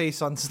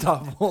Fuckface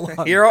Unstoppable.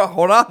 Here,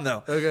 hold on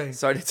though. Okay.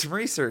 So I did some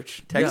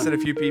research. Texted Yeah. a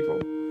few people.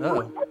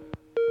 Oh.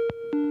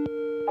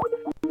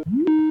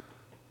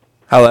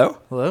 Hello,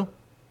 Hello?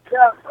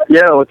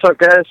 Yeah, what's up,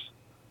 guys?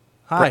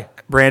 Hi.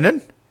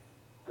 Brandon.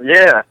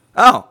 Yeah.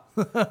 Oh,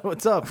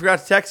 What's I up? forgot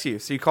to text you,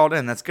 so you called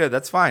in. That's good.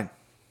 That's fine.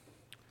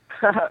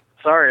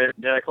 Sorry,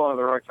 did I call at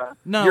the wrong time?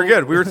 No. You're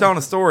good. We were telling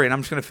a story, and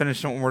I'm just gonna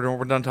finish it when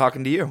we're done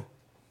talking to you.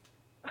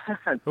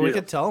 But we Deal.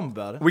 could tell him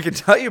about it. We can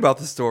tell you about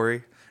the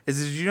story. Did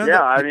you know? Yeah,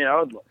 that, I mean,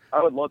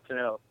 I would love to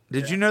know.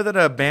 Did you know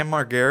that Bam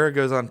Margera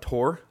goes on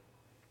tour?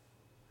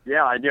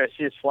 Yeah, I do. I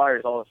see his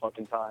flyers all the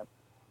fucking time.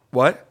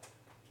 What?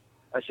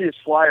 I see his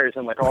flyers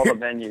in like all the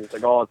venues,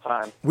 like all the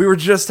time. We were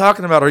just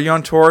talking about. Are you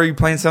on tour? Are you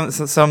playing some of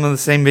the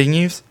same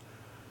venues?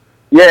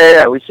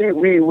 Yeah.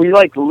 We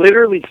like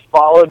literally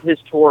followed his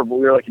tour, but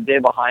we were like a day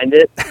behind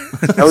it,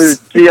 and we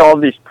would see all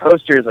these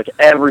posters like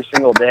every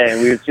single day,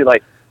 and we would see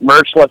like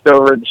merch left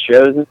over at the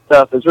shows and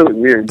stuff. It's really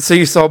weird. So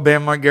you saw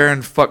Bam Margera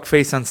and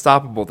Fuckface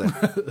Unstoppable then?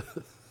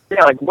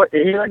 Yeah, like what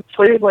he like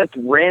plays like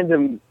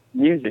random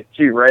music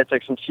too, right? It's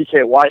like some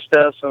CKY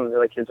stuff, some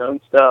like his own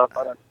stuff.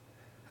 I don't.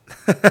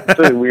 It's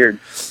really weird.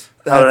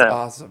 I don't That's know.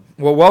 awesome.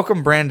 Well,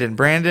 welcome, Brandon.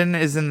 Brandon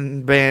is in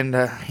the band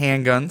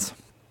Handguns.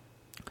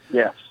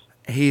 Yes.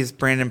 He's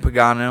Brandon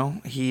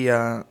Pagano. He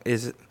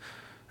is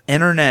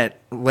internet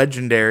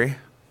legendary.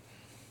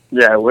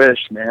 Yeah, I wish,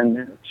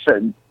 man.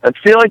 I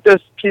feel like those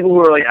people who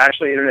are like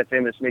actually internet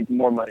famous make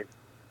more money.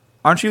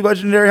 Aren't you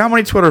legendary? How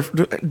many Twitter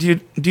do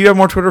you have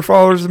more Twitter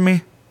followers than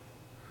me?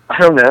 I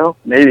don't know,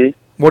 maybe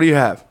What do you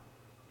have?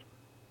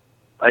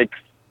 like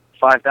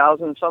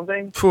 5,000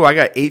 something. Phew, I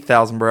got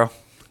 8,000, bro.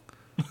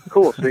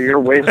 Cool. So you're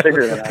way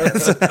bigger than I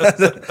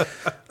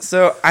am.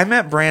 So I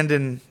met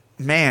Brandon.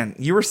 Man,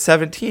 you were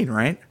 17,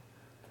 right?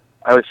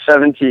 I was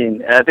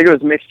 17, and I think it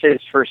was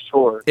Mixtape's first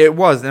tour. It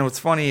was, and what's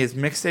funny is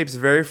Mixtape's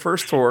very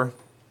first tour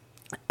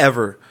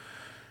ever.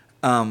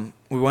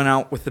 We went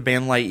out with the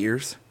band Light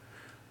Years.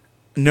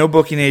 No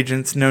booking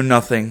agents, no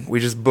nothing. We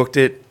just booked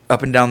it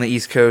up and down the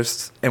East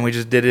Coast, and we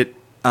just did it.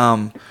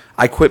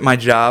 I quit my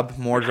job.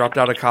 Moore dropped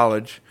out of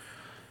college,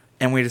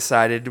 and we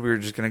decided we were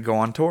just going to go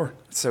on tour.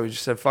 So we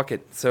just said, fuck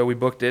it. So we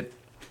booked it,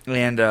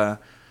 and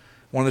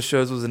one of the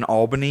shows was in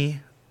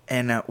Albany.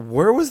 And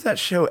where was that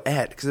show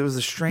at? Because it was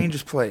the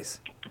strangest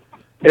place.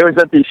 It was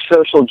at the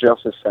Social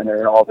Justice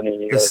Center in Albany,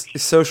 New The York.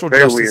 Social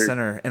Very Justice weird.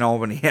 Center in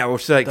Albany. Yeah,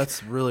 which is like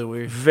That's really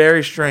weird.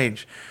 very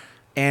strange.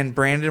 And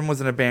Brandon was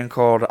in a band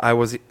called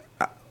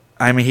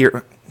I'm a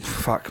Hero.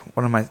 Fuck,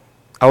 what am I?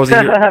 I was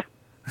a hero.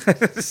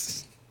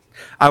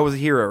 I was a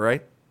hero,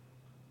 right?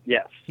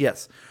 Yes.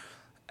 Yes,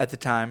 at the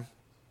time.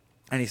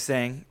 And he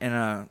sang,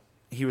 and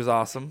he was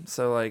awesome.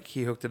 So like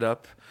he hooked it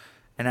up,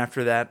 and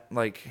after that,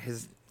 like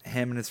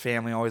him and his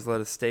family always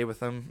let us stay with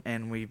him,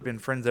 and we've been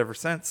friends ever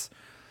since.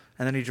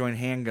 And then he joined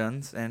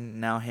Handguns, and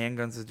now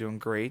Handguns is doing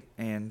great,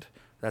 and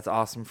that's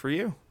awesome for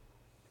you.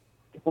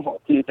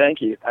 Dude,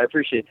 thank you. I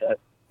appreciate that.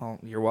 Well,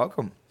 you're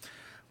welcome.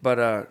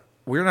 But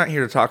we're not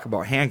here to talk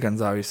about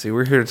Handguns, obviously.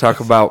 We're here to talk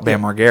about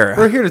Bam Margera.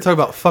 We're here to talk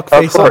about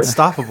Fuckface course.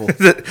 Unstoppable.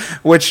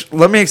 Which,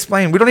 let me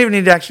explain. We don't even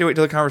need to actually wait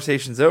till the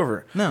conversation's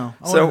over. No.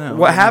 I So wanna know.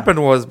 what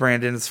happened was,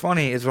 Brandon, it's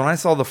funny, is when I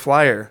saw the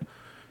flyer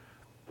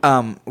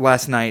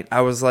last night,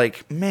 I was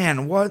like,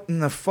 man, what in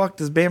the fuck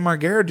does Bam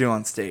Margera do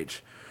on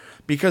stage?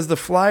 Because the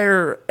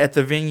flyer at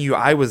the venue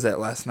I was at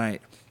last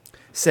night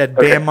said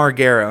Bam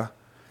Margera.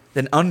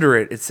 Then under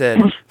it, it said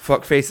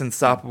Fuckface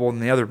Unstoppable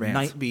and the other bands.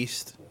 Night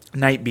Beast,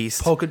 Night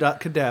Beast. Polka Dot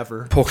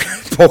Cadaver,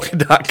 Polka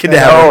Dot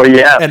Cadaver. Oh,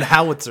 yeah. and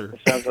Howitzer.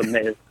 Sounds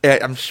amazing. Yeah,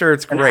 I'm sure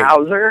it's And great.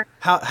 Hauser?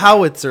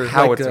 Howitzer.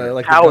 Howitzer.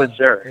 Like the gun.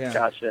 Howitzer. Yeah.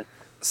 Gotcha.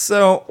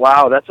 So,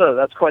 Wow, that's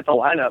quite the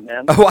lineup,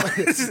 man.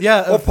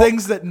 Yeah, Well, of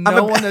things that I'm no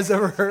a- one has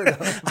ever heard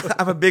of.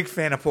 I'm a big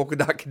fan of Polka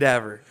Dot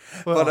Cadaver.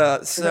 Well,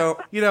 But so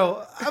You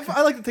know,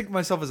 I like to think of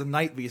myself as a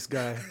Night Beast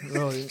guy.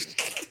 Really.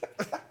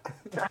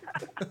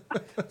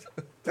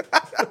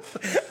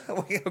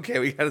 okay,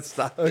 we gotta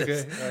stop. Okay,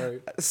 This. all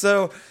right.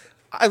 So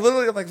I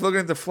literally am like looking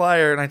at the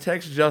flyer, and I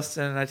text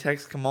Justin, and I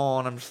text Kamal,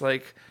 and I'm just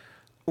like,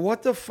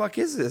 what the fuck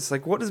is this?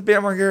 Like, what does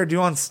Bam Margera do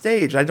on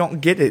stage? I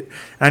don't get it.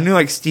 And I knew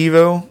like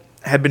Steve-O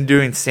had been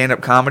doing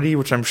stand-up comedy,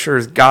 which I'm sure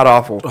is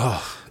god-awful.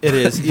 It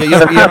is. Yeah, you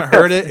haven't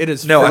heard it? It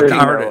is. No, I've fucking-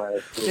 not heard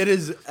it. It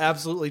is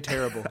absolutely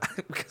terrible.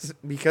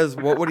 because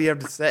what would he have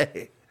to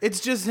say? It's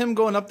just him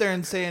going up there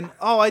and saying,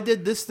 "Oh, I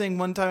did this thing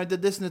one time. I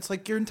did this," and it's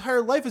like your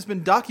entire life has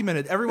been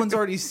documented. Everyone's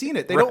already seen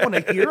it. They don't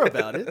want to hear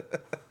about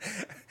it.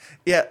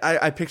 Yeah,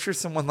 I picture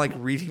someone like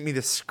reading me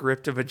the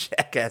script of a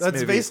Jackass That's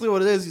movie. basically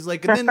what it is. He's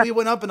like, and then we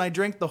went up and I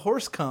drank the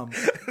horse cum,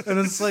 and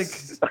it's like,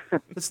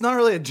 it's not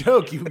really a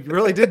joke. You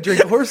really did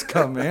drink horse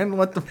cum, man.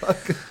 What the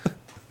fuck?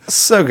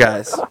 So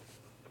guys,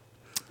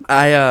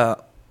 I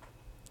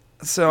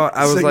was So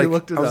you like,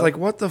 looked it I was up. like,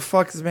 what the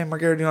fuck is Bam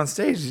Margera doing on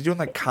stage? Is he doing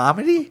like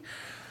comedy?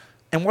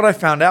 And what I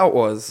found out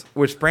was,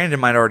 which Brandon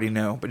might already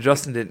know, but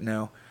Justin didn't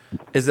know,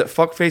 is that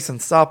Fuckface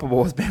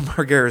Unstoppable is Bam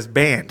Margera's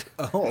band.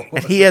 Oh.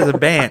 And he has a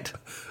band.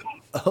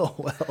 Oh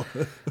well.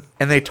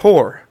 And they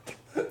tour.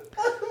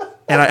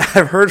 And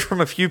I've heard from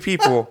a few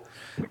people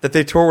that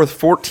they tour with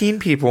 14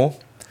 people,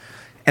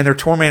 and their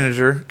tour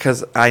manager,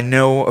 because I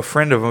know a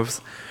friend of us,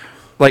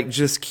 like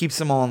just keeps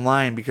them all in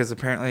line because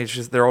apparently it's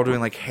just they're all doing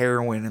like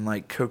heroin and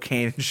like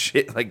cocaine and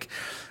shit like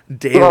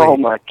daily. Oh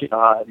my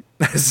god.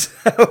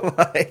 So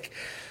like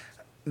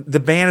the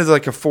band is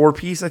like a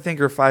 4-piece, I think,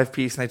 or a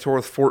 5-piece, and they tour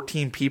with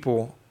 14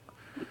 people.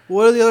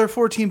 What do the other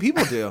 14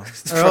 people do? Or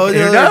Who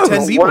the other knows?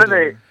 10 people What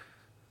are do? they?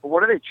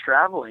 What are they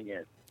traveling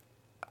in?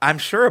 I'm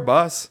sure a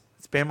bus.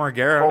 It's Bam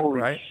Margera, Holy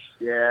right?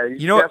 Yeah,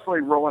 he's You know what-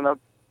 definitely rolling up.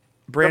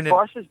 Brandon, The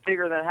bus is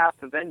bigger than half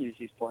the venues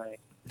he's playing.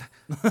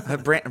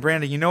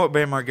 Brandon, you know what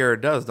Bam Margera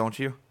does, don't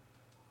you?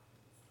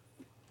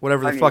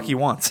 Whatever the I fuck mean- he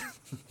wants.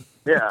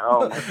 Yeah.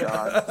 Oh my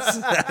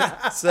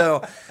god.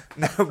 So,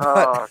 no, but,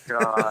 Oh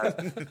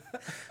god.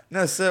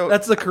 no, so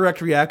That's the correct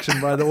reaction,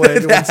 by the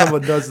way, when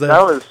someone does that.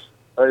 That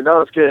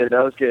was good.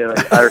 That was good.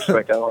 I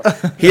respect that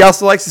one. he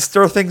also likes to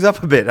stir things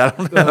up a bit. I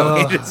don't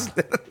know. He just,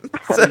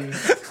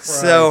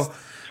 so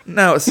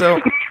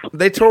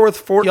they tour with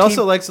 14. He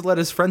also likes to let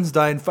his friends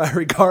die in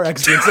fiery car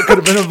accidents that could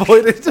have been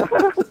avoided.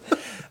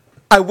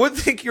 I would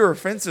think you were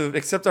offensive,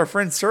 except our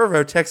friend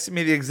Servo texted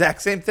me the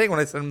exact same thing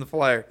when I sent him the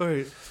flyer.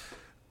 Wait.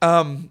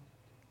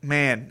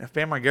 Man, if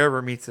Bam Margera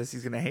ever meets us,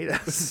 he's going to hate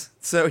us.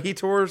 So he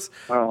tours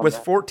Oh, with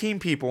man. 14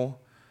 people.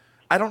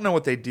 I don't know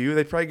what they do.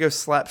 They probably go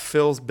slap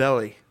Phil's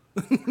belly.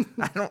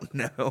 I don't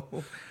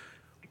know.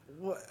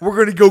 We're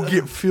going to go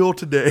get Phil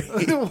today.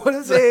 What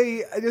is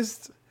I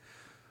just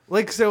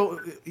like so.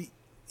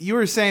 You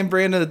were saying,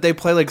 Brandon, that they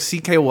play like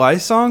CKY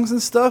songs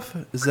and stuff.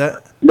 Is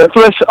that? That's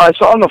what I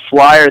saw on the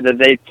flyer, that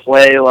they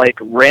play like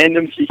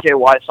random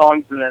CKY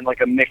songs and then like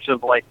a mix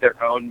of like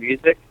their own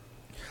music.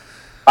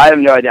 I have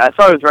no idea. I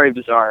thought it was very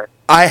bizarre.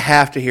 I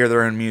have to hear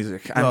their own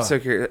music. I'm Oh. so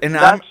curious. And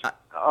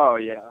Oh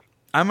yeah.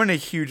 I'm in a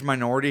huge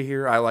minority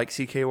here. I like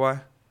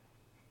CKY.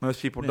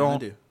 Most people don't. I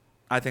do.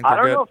 I think I they're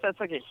don't good. know if that's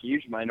like a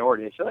huge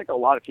minority. I feel like a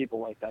lot of people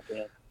like that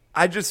band.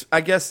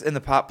 I guess in the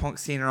pop punk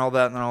scene and all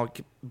that, and then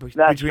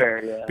That's between,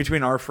 fair, yeah.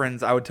 between our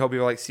friends, I would tell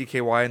people like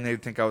CKY, and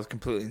they'd think I was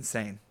completely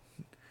insane.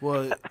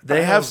 Well,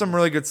 They have some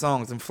really good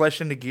songs, and Flesh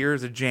into Gear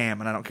is a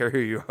jam, and I don't care who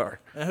you are.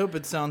 I hope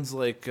it sounds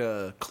like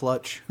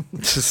Clutch.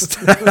 Just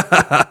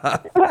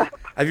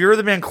have you heard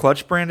the band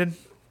Clutch, Brandon?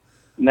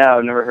 No,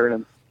 I've never heard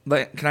him.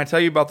 Like, can I tell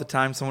you about the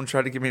time someone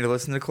tried to get me to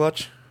listen to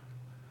Clutch?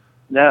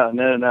 No.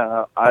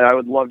 I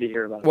would love to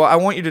hear about it. Well, I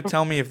want you to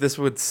tell me if this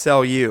would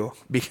sell you,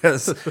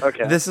 because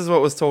Okay. this is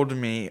what was told to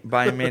me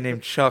by a man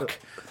named Chuck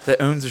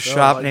that owns a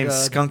shop my named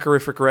God.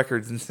 Skunkerific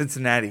Records in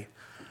Cincinnati.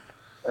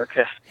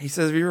 Okay. He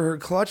says, have you ever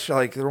heard Clutch?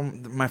 Like, they're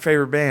my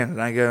favorite band.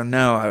 And I go,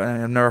 no,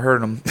 I've never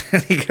heard them.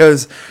 And he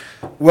goes,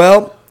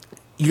 well,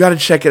 you got to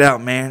check it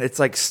out, man. It's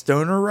like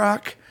stoner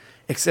rock,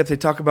 except they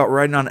talk about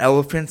riding on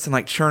elephants and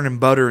like churning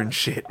butter and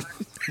shit.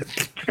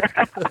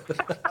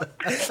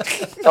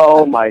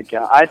 Oh my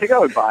god. I think I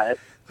would buy it.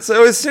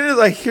 So as soon as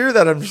I hear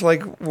that, I'm just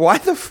like, why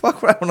the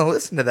fuck would I want to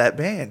listen to that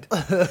band?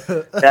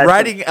 That's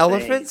Riding insane.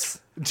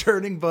 elephants?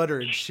 Churning butter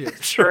and shit.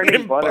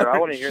 Churning butter. I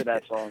want to and hear shit.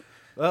 that song.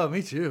 Oh,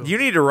 me too. You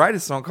need to write a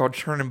song called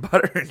Churning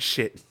Butter and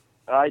Shit.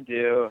 I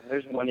do.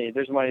 There's money.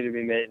 There's money to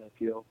be made in the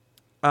field.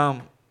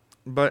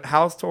 But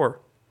how's tour?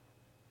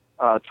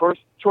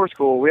 Tour's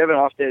cool. We have an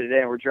off day today,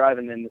 and we're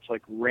driving in this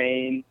like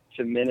rain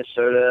to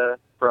Minnesota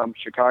from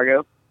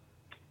Chicago.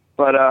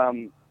 But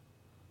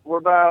we're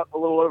about a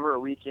little over a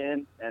week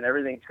in, and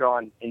everything's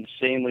gone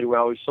insanely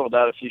well. We sold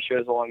out a few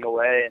shows along the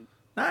way, and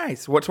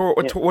Nice. What tour?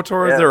 What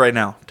tour Yeah. is there right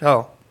now?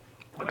 Tell.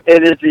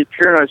 it is the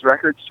Pure Noise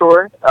Records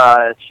tour.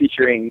 It's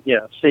featuring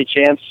state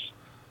champs,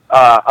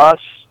 us,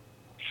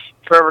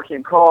 Forever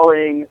Came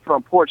Calling,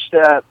 From Porch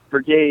Step,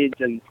 Brigades,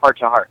 and Heart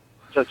to Heart.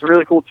 So it's a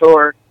really cool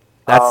tour.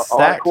 That's a lot of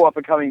stacked. cool up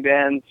and coming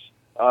bands,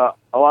 a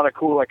lot of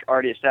cool like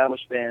already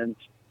established bands,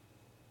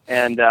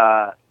 and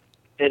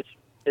it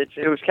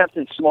was kept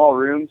in small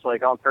rooms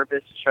like on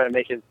purpose to try to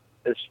make it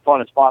as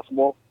fun as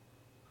possible.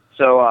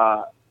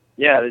 So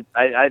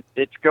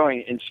it's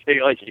going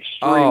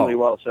extremely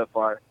well so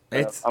far.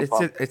 I'm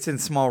pumped. It's in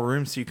small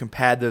rooms, so you can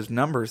pad those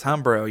numbers, huh,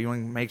 bro? You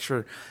want to make sure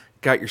you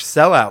got your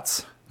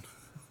sellouts.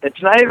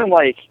 It's not even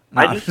like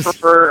Nah. I just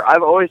prefer.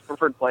 I've always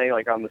preferred playing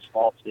like on the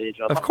small stage.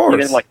 Of course.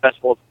 even like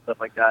festivals and stuff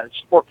like that. It's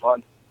just more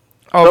fun.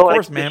 Oh, But, of like,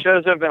 course, the man.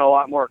 shows have been a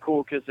lot more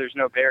cool because there's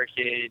no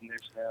barricade and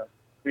there's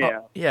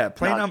no, Yeah,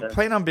 playing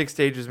nonsense. on big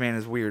stages, man,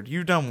 is weird.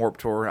 You've done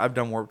Warped Tour. I've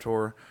done Warped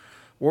Tour.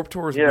 Warped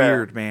Tour is Yeah.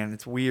 weird, man.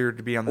 It's weird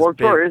to be on this Warped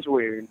big. Tour is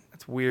weird.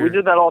 It's weird. We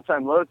did that All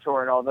Time Low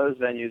tour, and all those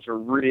venues were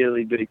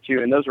really big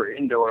too, and those were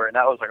indoor, and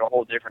that was like a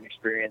whole different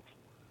experience.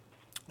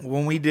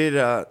 When we did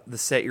the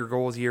Set Your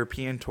Goals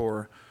European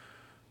tour,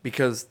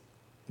 because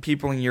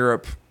people in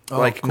Europe,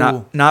 like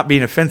cool. not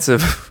being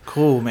offensive,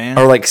 Cool, man.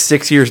 are like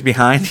 6 years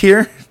behind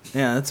here.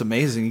 Yeah, that's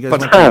amazing. You guys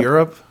But- went to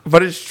Europe?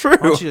 But it's true. Why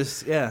don't you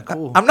just, yeah,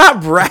 cool. I'm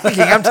not bragging.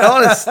 I'm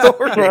telling a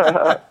story.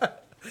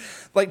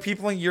 Like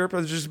people in Europe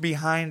are just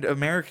behind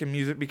American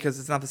music because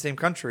it's not the same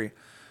country.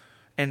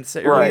 And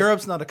Set Your Right.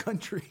 Europe's not a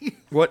country.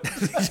 What?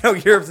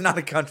 Europe's not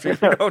a country.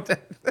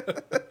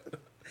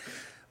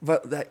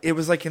 But it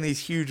was like in these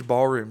huge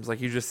ballrooms,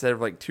 like you just said,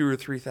 of like 2,000 or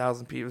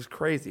 3,000 people. It was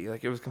crazy.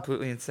 Like it was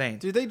completely insane.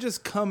 Do they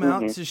just come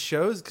out to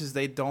shows because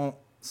they don't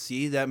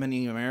see that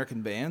many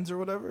American bands or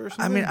whatever? Or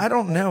something? I mean, I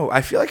don't know. I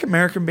feel like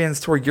American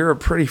bands tour Europe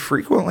pretty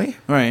frequently.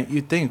 Right,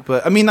 you'd think.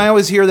 But, I mean, I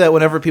always hear that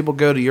whenever people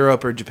go to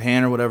Europe or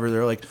Japan or whatever,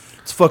 they're like,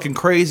 it's fucking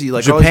crazy.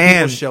 Like, all these Japan.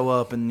 people show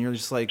up and you're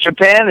just like,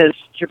 Japan's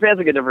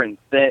like a different.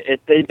 They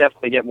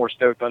definitely get more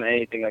stoked on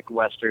anything like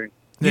Western.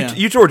 yeah.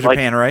 You toured Like-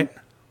 Japan, right?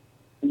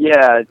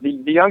 Yeah, the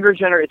younger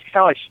generation, it's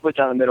kind of like split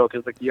down the middle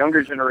because like the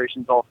younger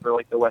generation's all for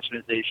like the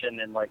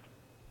Westernization and like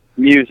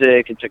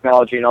music and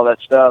technology and all that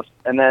stuff,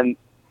 and then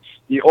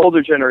the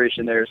older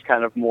generation there is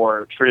kind of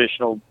more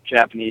traditional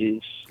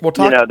Japanese. Well,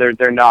 talk-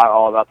 they're not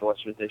all about the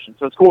Westernization,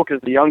 so it's cool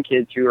because the young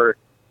kids who are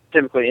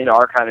typically into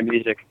our kind of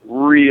music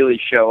really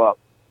show up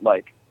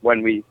like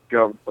when we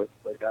go over places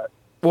like that.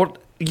 Well,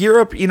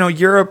 Europe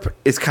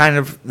is kind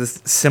of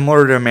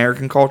similar to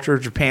American culture.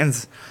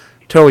 Japan's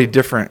totally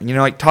different.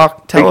 Like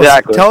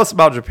tell us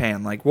about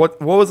Japan. Like what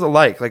was it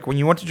like? Like when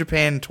you went to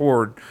Japan and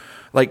toured,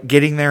 like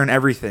getting there and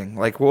everything.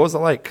 Like what was it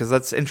like? Because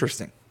that's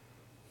interesting.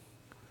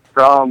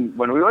 From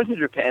when we went to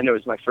Japan, it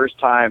was my first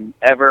time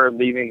ever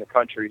leaving the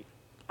country.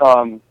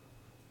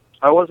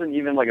 I wasn't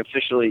even like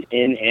officially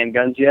in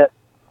Handguns yet,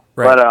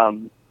 Right. but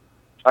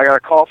I got a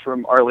call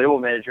from our label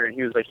manager, and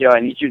he was like, "Yo, I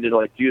need you to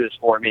like do this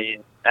for me."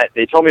 And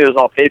they told me it was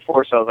all paid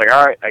for, so I was like,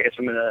 "All right, I guess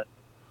I'm gonna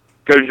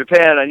go to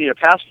Japan. I need a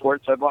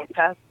passport." So I bought a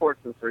passport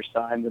for the first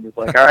time, and was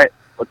like, "All right,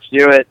 let's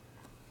do it."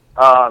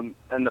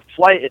 And the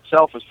flight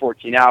itself was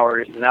 14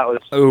 hours, and that was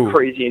Ooh.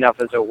 crazy enough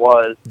as it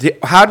was.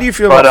 How do you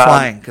feel But, about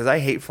flying? Because I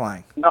hate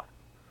flying.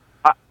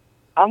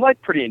 I'm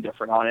like pretty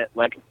indifferent on it.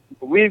 Like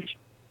we've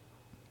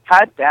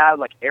had bad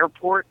like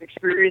airport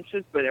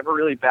experiences, but never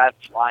really bad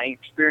flying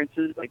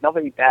experiences. Like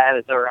nothing bad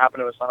has ever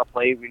happened to us on a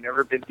plane. We've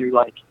never been through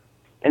like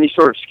any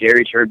sort of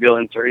scary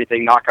turbulence or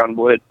anything. Knock on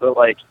wood. But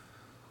like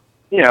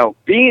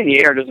being in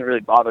the air doesn't really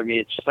bother me.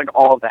 It's just like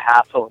all of the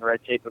hassle and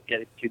red tape of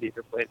getting to the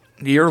airplane.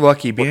 You're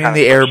lucky. Being in kind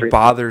the of air frustrating?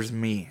 bothers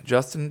me.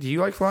 Justin, do you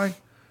like flying?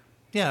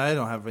 Yeah, I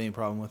don't have any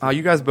problem with it. Oh,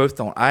 you guys both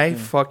don't. I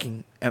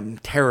fucking am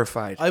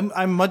terrified.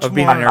 I'm much Of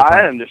being more. an airplane.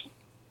 I understand.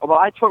 Well,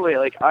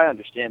 I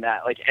understand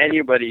that. Like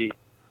anybody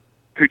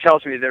who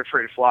tells me they're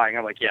afraid of flying,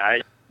 I'm like, yeah,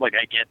 I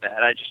get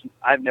that.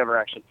 I've never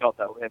actually felt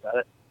that way about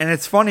it. And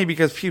it's funny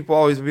because people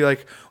always be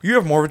like, you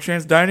have more of a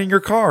chance dying in your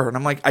car. And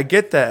I'm like, I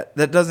get that.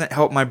 That doesn't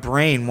help my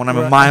brain when I'm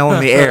a mile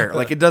in the air.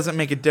 Like, it doesn't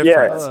make a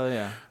difference.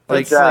 Yeah.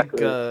 Like- It's like,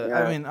 Exactly,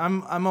 yeah. I mean,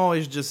 I'm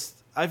always just,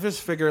 I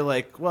just figure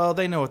like, well,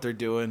 they know what they're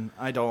doing.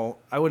 I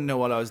wouldn't know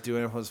what I was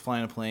doing if I was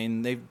flying a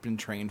plane. They've been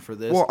trained for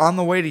this. Well, on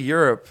the way to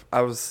Europe,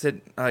 I was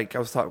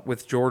talking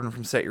with Jordan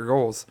from Set Your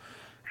Goals,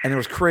 and there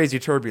was crazy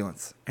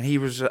turbulence. And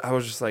I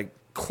was just like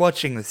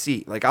clutching the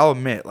seat. Like, I'll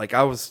admit, like,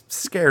 I was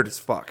scared as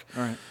fuck.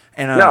 All right.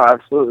 And, No,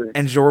 absolutely.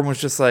 And Jordan was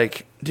just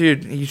like,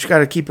 dude, you just got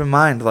to keep in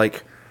mind,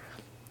 like,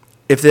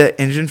 if the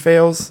engine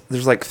fails,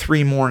 there's like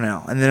 3 more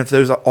now. And then if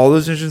all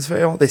those engines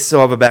fail, they still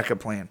have a backup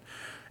plan.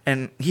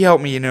 And he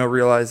helped me,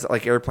 realize that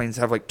like airplanes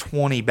have like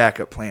 20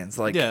 backup plans.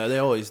 Like, Yeah, they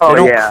always they do. Oh,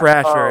 don't yeah.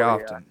 crash Oh, very yeah.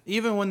 often.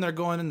 Even when they're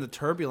going into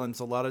turbulence,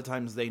 a lot of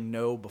times they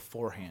know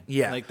beforehand.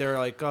 Yeah. Like they're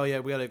like, oh yeah,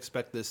 we got to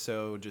expect this.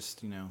 So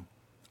just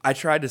I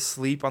tried to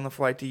sleep on the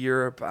flight to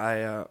Europe.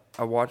 I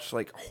watched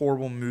like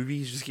horrible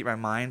movies just to keep my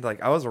mind.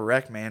 Like, I was a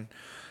wreck, man.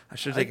 I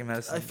should have taken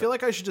medicine. I feel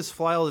like I should just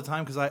fly all the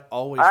time because I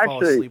always fall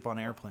Actually- asleep on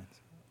airplanes.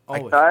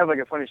 Always. I have a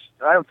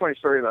funny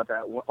story about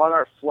that. On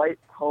our flight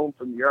home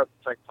from Europe,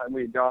 the second time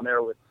we had gone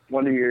there with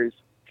one of yours,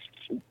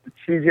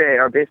 CJ,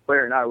 our bass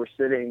player, and I were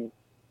sitting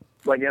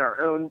like in our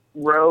own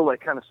row,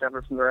 like kind of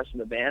separate from the rest of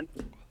the band.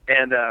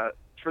 And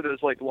for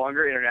those like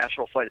longer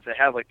international flights, they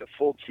have like the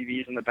full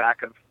TVs in the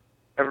back of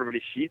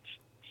everybody's seats.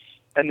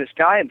 And this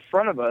guy in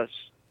front of us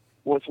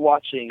was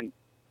watching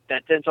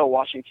that Denzel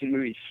Washington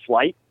movie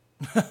Flight,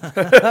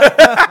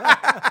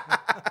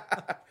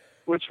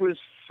 which was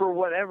for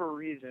whatever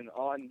reason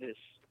on this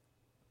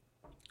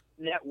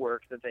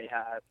network that they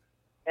had.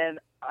 And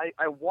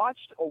I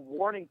watched a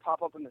warning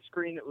pop up on the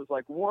screen that was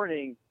like,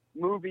 warning,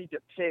 movie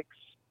depicts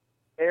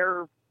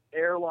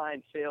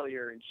airline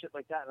failure and shit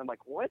like that. And I'm like,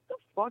 what the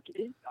fuck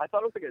is? I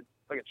thought it was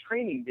like a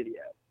training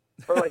video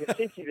or like a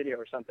safety video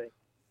or something.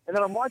 And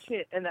then I'm watching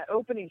it, and that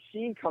opening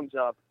scene comes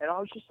up, and I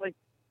was just like,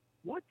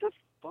 what the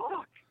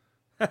fuck?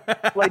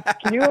 Like,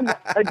 can you imagine?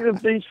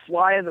 Like, he's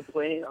flying the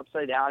plane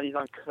upside down. He's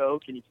on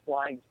coke, and he's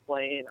flying his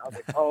plane. I was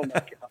like, oh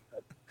my god.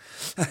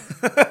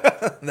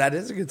 That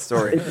is a good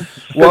story.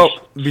 Well,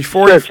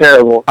 before So you,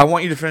 terrible. I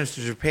want you to finish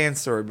the Japan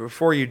story. But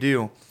before you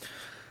do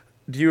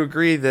you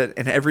agree that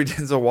in every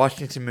Denzel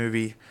Washington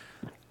movie,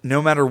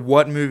 no matter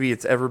what movie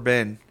it's ever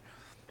been,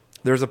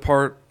 there's a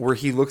part where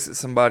he looks at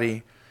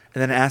somebody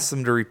and then asks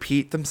them to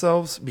repeat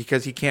themselves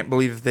because he can't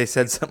believe if they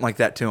said something like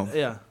that to him?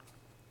 Yeah.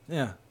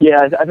 Yeah.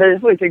 Yeah, I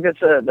definitely think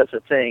that's a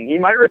thing. He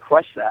might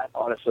request that,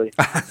 honestly.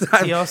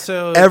 He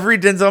also Every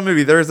Denzel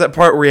movie, there's that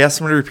part where he asks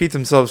them to repeat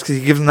themselves because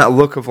he gives them that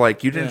look of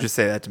like, you didn't just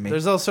say that to me.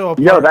 there's also a part,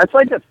 Yo,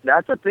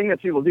 that's a thing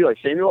that people do. Like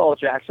Samuel L.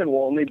 Jackson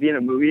will only be in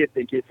a movie if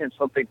they give him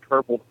something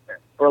purple to wear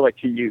or like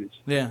to use.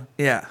 yeah.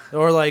 Yeah.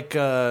 Or like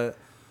well,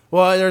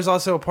 there's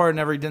also a part in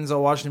every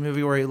Denzel Washington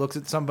movie where he looks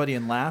at somebody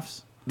and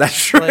laughs.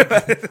 That's true.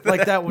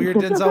 Like that weird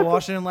Denzel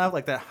Washington laugh,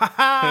 like that ha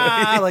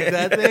ha, like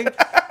that thing.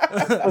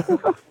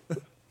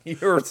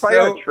 You're It's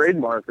probably a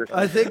trademark or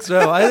something. I think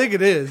so. I think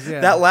it is.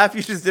 Yeah. That laugh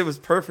you just did was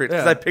perfect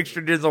because Yeah. I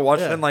pictured Denzel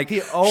Washington Yeah. like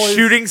He always-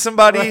 shooting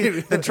somebody,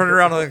 Right. then turning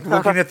around and like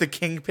looking at the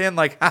kingpin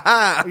like, ha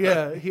ha.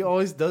 Yeah, he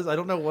always does. I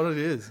don't know what it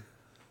is.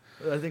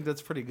 I think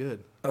that's pretty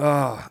good.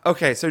 Oh,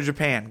 okay, so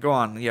Japan, go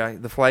on. Yeah,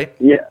 the flight.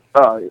 Yeah.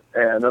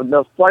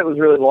 The flight was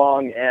really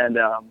long, and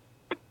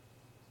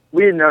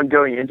we had known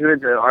going into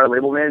it that our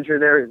label manager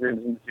there, his name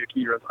is Mizuki,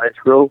 he runs Ice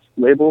Grove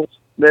labels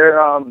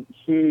there.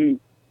 He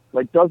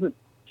like doesn't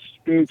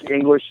speak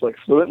English like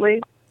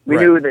fluently. We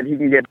Right. knew that he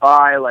can get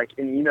by like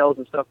in emails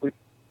and stuff. We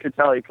could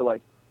tell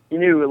he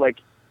knew like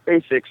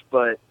basics,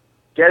 but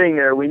getting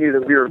there, we knew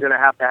that we were going to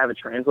have a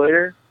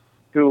translator.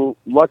 Who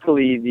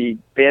luckily the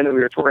band that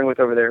we were touring with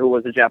over there, who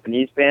was a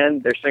Japanese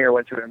band, their singer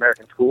went to an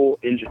American school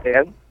in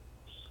Japan.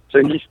 So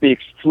he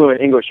speaks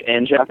fluent English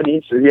and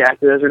Japanese, so he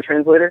acted as our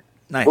translator.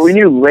 Nice. But we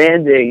knew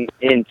landing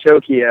in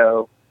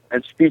Tokyo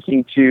and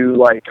speaking to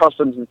like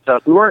customs and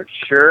stuff, we weren't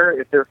sure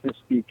if they were going to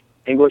speak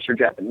English or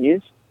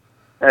Japanese.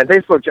 And if they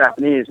spoke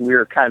Japanese, we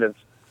were kind of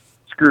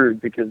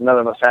screwed because none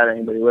of us had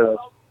anybody with us.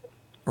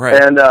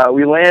 Right. And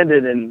we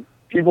landed, and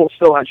people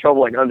still had trouble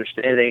like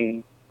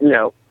understanding,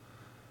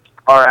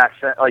 our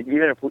accent. Like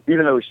even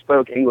though we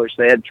spoke English,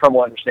 they had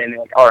trouble understanding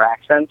like our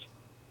accents.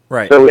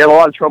 Right. So we had a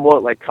lot of trouble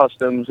at like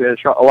customs. We had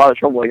a lot of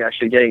trouble like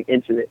actually getting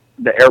into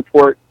the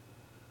airport.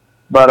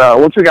 But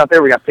once we got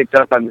there, we got picked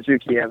up by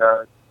Mizuki and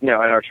our and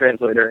our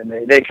translator, and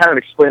they kind of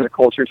explained the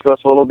culture to us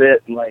a little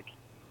bit, and like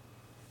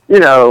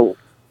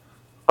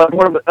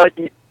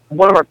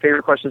one of our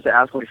favorite questions to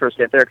ask when we first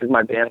get there, because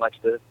my band likes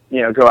to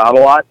go out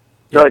a lot.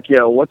 They're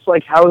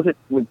like, how is it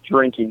with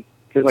drinking?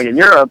 Because like in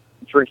Europe,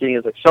 drinking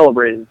is like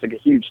celebrated. It's like a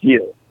huge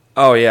deal.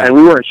 Oh yeah. And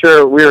we weren't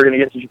sure we were going to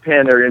get to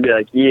Japan. They were going to be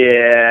like,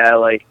 yeah,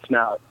 like it's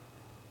not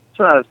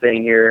a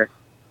thing here.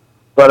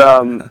 But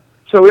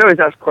so we always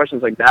ask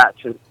questions like that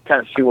to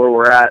kind of see where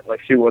we're at, like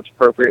see what's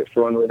appropriate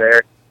for when we're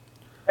there.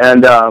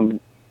 And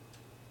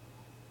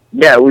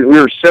we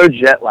were so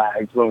jet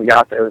lagged when we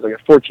got there. It was like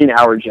a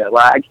 14-hour jet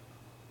lag.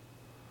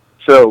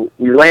 So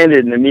we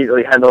landed and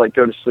immediately had to like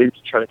go to sleep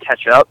to try to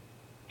catch up.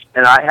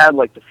 And I had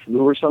like the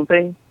flu or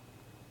something,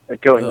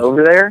 like going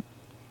over there.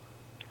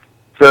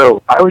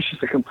 So I was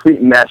just a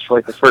complete mess for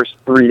like the first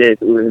 3 days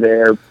that we were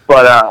there.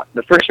 But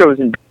the first show was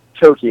in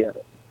Tokyo,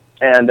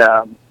 and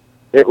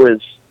it was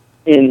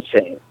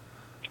insane.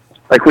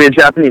 Like we had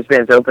Japanese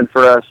bands open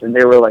for us, and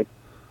they were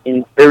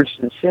just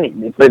insane.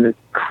 They played the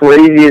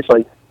craziest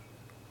like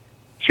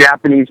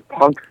Japanese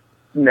punk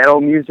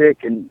metal music,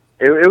 and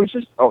it was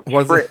just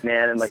trip,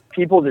 man. And like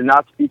people did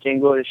not speak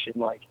English, and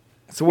like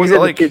So was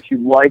even it like the kids who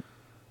liked.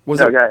 was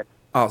No, it? go ahead.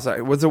 Oh,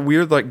 sorry. Was it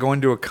weird like going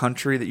to a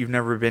country that you've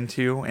never been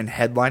to and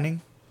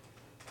headlining?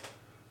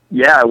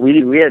 Yeah,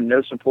 we had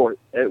no support.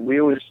 We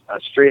was a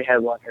straight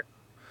headliner.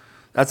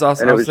 That's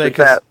awesome. And I it was was saying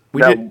just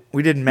because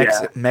we did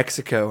yeah.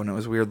 Mexico, and it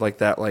was weird like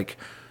that. Like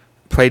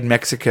played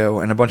Mexico,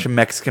 and a bunch of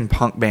Mexican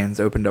punk bands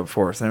opened up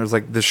for us, and it was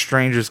like the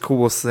strangest,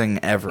 coolest thing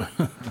ever.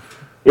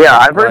 Yeah,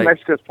 I've heard Like-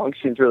 Mexico's punk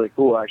scene's really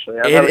cool. Actually,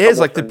 I've had It a is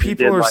couple like the friends who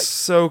people did, are like-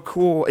 so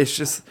cool. It's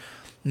just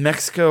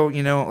Mexico,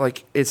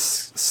 like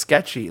it's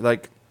sketchy.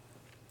 Like,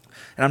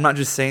 and I'm not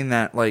just saying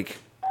that. Like,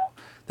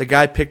 the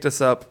guy picked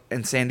us up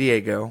in San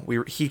Diego.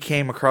 He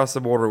came across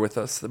the border with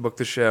us to book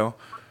the show,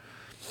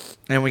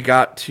 and we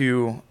got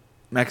to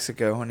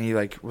Mexico, and he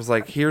was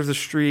like, "Here's the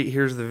street.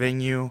 Here's the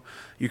venue.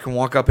 You can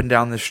walk up and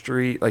down the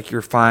street. Like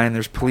you're fine.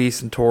 There's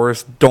police and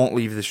tourists. Don't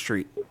leave the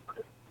street."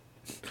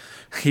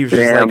 He was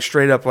just Damn. like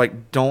straight up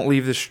like, "Don't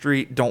leave the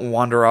street. Don't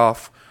wander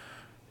off,"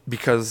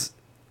 because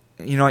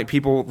like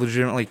people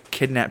legitimately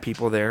kidnap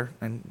people there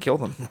and kill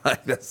them.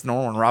 Like that's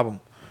normal and rob them.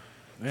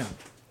 Yeah.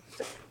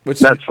 Which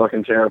That's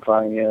fucking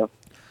terrifying. Yeah.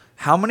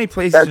 how many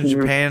places That's in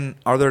Japan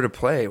are there to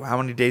play? How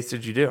many dates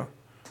did you do?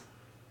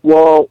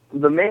 Well,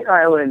 the main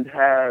island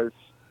has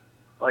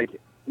like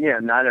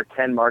 9 or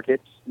 10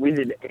 markets. We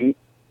did 8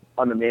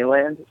 on the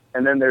mainland,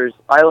 and then there's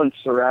islands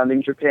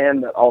surrounding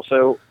Japan that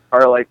also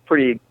are like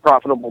pretty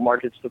profitable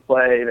markets to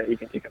play that you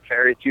can take a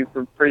ferry to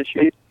for pretty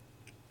cheap.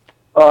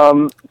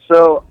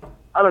 So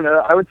I don't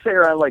know. I would say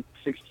around like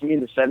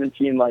 16 to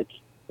 17, like,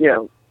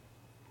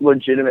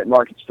 legitimate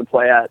markets to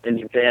play at in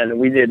Japan. And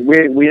we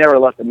never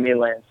left the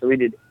mainland. So we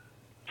did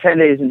 10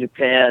 days in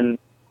Japan,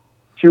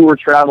 2 were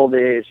travel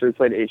days. So we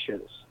played 8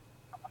 shows.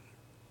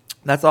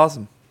 That's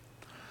awesome.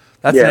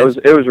 It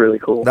was really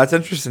cool. That's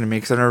interesting to me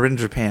because I've never been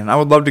to Japan. I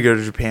would love to go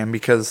to Japan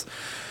because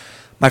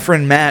my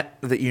friend Matt,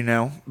 that you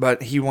know,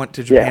 but he went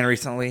to Japan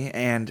recently,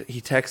 and he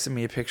texted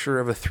me a picture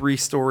of a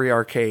 3-story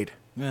arcade.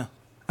 Yeah.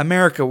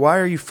 America, why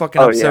are you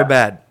fucking up so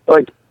bad?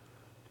 Like,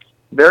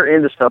 they're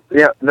into stuff.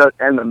 Yeah,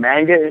 and the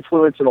manga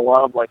influence and a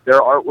lot of, like, their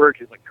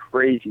artwork is, like,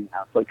 crazy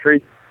now. It's, like,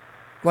 crazy.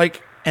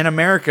 Like, in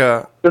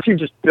America... Especially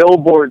just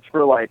billboards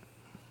for, like,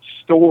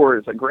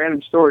 stores, like,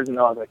 random stores and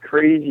all, like,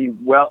 crazy,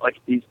 like,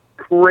 these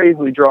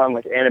crazily drawn,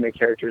 like, anime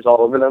characters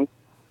all over them.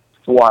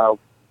 It's wild.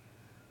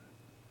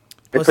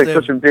 It's, like,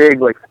 such a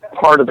big, like,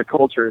 part of the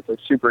culture. It's, like,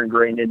 super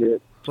ingrained into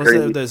it. Plus, they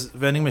have those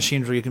vending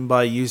machines where you can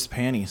buy used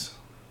panties.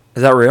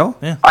 Is that real?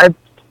 Yeah.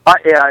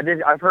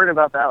 I've heard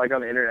about that, like,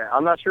 on the internet.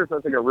 I'm not sure if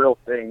that's, like, a real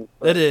thing.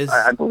 It is.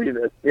 I believe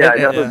it. Yeah, I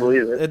definitely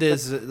believe it. It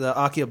is. The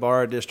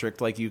Akihabara district,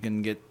 like, you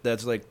can get,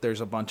 that's, like, there's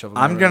a bunch of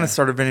them. I'm going to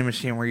start a vending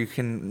machine where you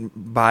can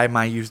buy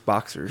my used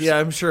boxers. Yeah,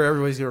 I'm sure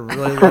everybody's going to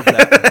really love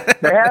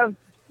that.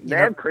 They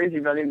have crazy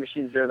vending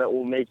machines there that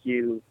will make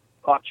you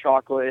hot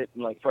chocolate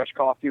and, like, fresh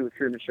coffee with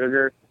cream and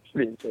sugar. It's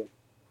pretty insane.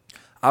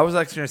 I was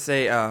actually going to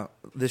say,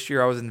 this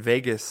year I was in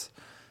Vegas.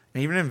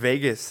 And even in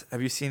Vegas,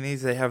 have you seen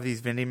these? They have these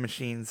vending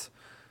machines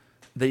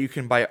that you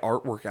can buy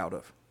artwork out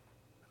of.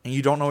 And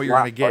you don't know what you're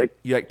going to get.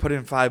 You like put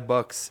in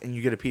 $5 and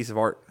you get a piece of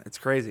art. It's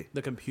crazy.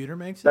 The computer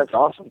makes it? That's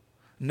awesome.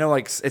 No,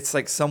 like it's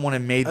like someone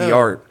had made the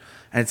art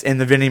and it's in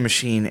the vending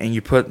machine and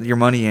you put your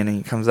money in and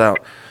it comes out.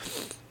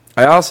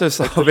 I also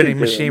saw a vending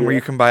machine where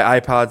you can buy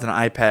iPods and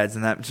iPads,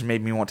 and that just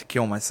made me want to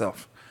kill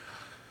myself.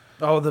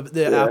 Oh,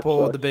 the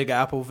Apple, the big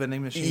Apple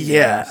vending machine.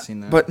 Yeah, I've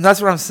seen that. But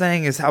that's what I'm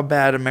saying is how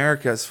bad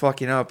America is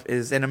fucking up.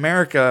 Is in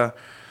America,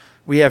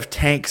 we have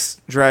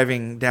tanks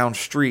driving down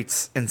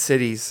streets in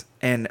cities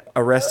and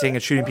arresting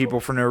and shooting people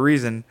for no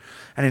reason.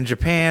 And in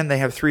Japan, they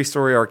have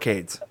 3-story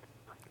arcades.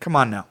 Come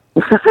on now.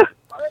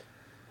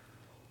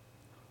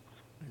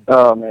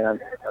 Oh, man.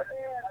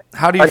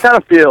 How do you... I kind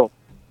of feel...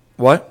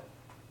 What?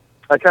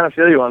 I kind of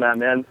feel you on that,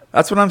 man.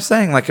 That's what I'm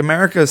saying. Like,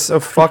 America is so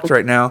fucked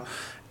right now.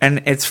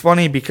 And it's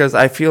funny because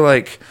I feel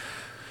like,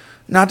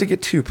 not to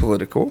get too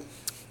political,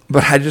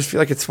 but I just feel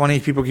like it's funny.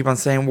 People keep on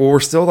saying, well,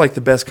 we're still like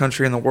the best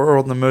country in the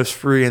world, and the most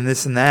free, and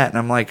this and that. And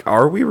I'm like,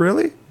 are we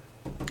really?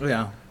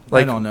 Yeah.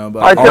 Like, I don't know.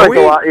 But I feel like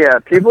a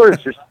lot, people are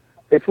just,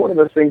 it's one of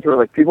those things where,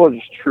 like, people are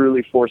just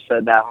truly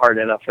force-fed that hard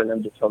enough for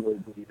them to totally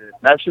believe it.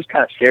 That's just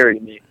kind of scary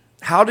to me.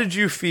 How did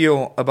you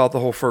feel about the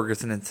whole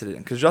Ferguson incident?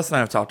 Because Justin and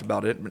I have talked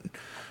about it. But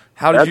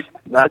how did you?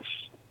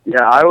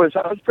 I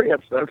was pretty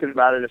outspoken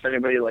about it. If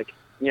anybody, like,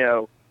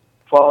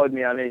 followed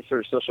me on any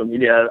sort of social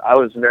media, I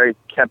was very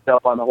kept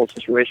up on the whole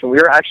situation. We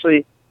were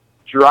actually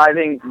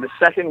driving the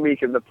second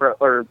week of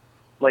the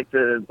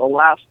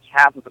last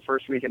half of the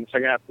first week and the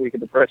second half of the week of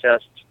the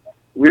protests.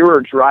 We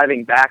were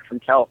driving back from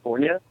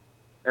California,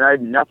 and I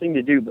had nothing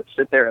to do but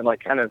sit there and,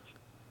 like, kind of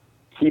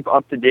keep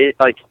up to date,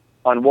 like,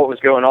 on what was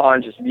going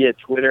on just via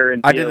Twitter.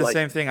 And I did the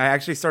same thing. I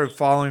actually started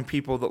following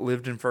people that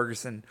lived in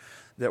Ferguson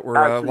that were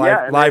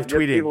live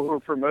tweeting. People who were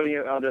promoting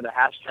it under the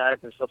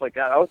hashtag and stuff like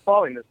that. I was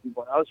following those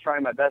people. I was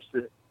trying my best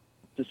to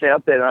stay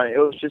updated on it. It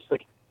was just,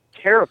 like,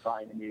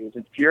 terrifying to me. It was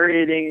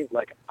infuriating.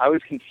 Like, I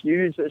was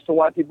confused as to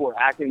why people were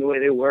acting the way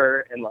they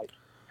were, and, like,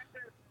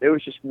 it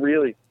was just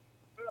really...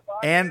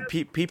 And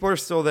people are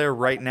still there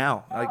right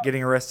now, like,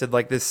 getting arrested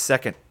like this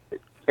second.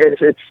 I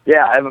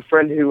have a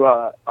friend who,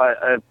 a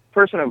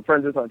person I'm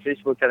friends with on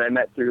Facebook that I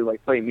met through,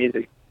 like, playing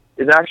music,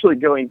 is actually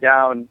going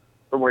down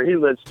from where he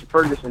lives to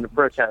Ferguson to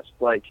protest,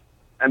 like,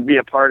 and be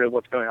a part of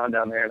what's going on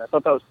down there. And I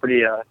thought that was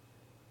pretty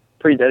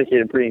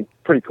dedicated,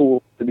 pretty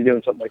cool to be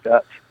doing something like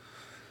that.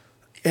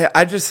 Yeah,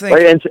 I just think...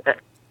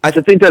 And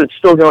to think that it's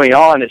still going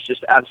on is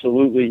just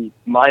absolutely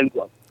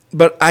mind-blowing.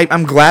 But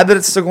I'm glad that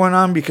it's still going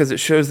on because it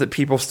shows that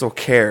people still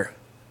care.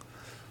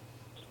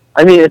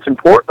 I mean, it's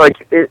important.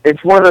 Like,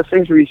 it's one of those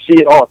things where you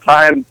see it all the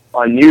time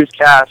on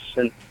newscasts,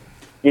 and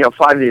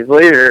 5 days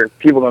later,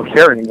 people don't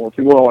care anymore.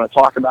 People don't want to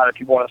talk about it.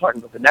 People want to talk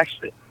about the next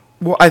thing.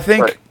 Well, I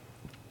think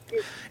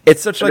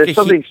it's such like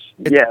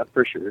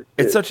for sure.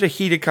 It's such a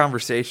heated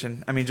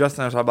conversation. I mean,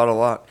 Justin and I talk about it a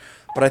lot,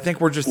 but I think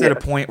we're just at a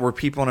point where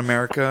people in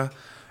America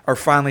are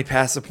finally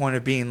past the point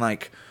of being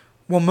like,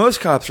 well, most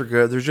cops are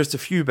good. There's just a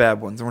few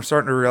bad ones, and we're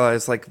starting to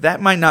realize like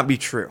that might not be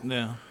true.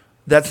 Yeah.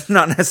 That's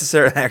not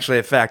necessarily actually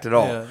a fact at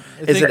all.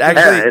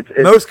 Yeah.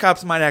 Most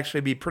cops might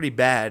actually be pretty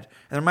bad,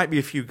 and there might be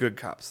a few good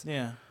cops.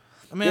 Yeah.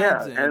 I mean,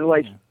 and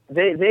like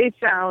they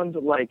found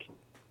like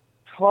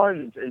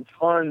tons and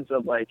tons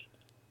of like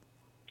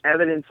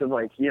evidence of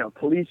like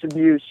police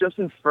abuse just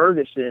in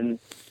Ferguson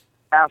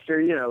after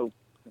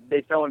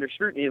they fell under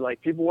scrutiny,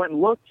 like people went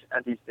and looked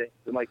at these things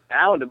and like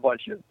found a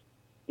bunch of,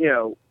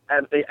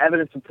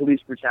 evidence of police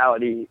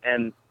brutality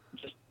and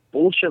just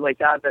bullshit like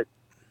that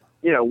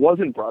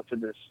wasn't brought to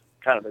this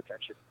kind of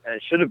attention, and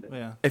it should have been.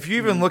 Yeah. If you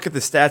even look at the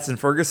stats in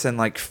Ferguson,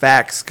 like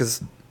facts,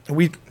 because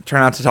we try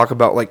not to talk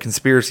about like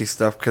conspiracy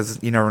stuff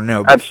because you never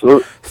know. But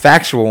Absolutely.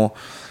 factual.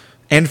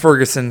 In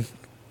Ferguson,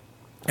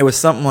 it was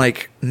something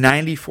like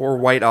 94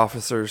 white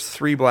officers,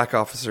 3 black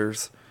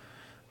officers,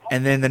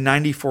 and then the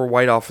 94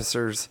 white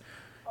officers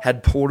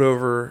had pulled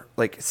over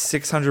like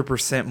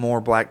 600%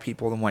 more black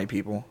people than white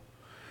people,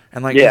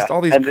 and like just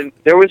all these. And then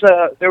there was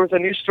a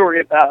news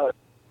story about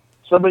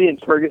somebody in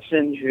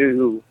Ferguson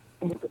who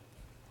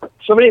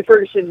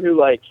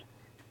like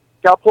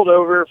got pulled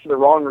over for the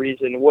wrong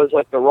reason, was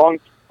like the wrong,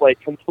 like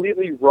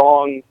completely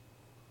wrong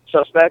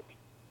suspect,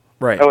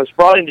 right, and was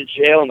brought into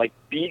jail and like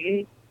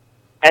beaten,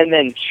 and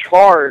then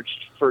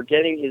charged for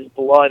getting his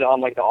blood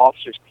on like the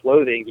officer's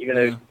clothing, even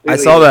though I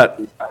saw that.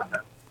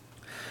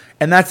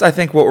 And that's, I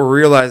think, what we're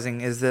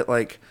realizing is that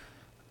like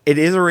it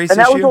is a race and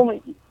that issue. was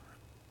only,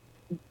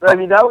 I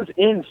mean, that was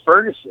in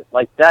Ferguson.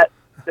 Like that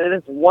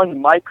is one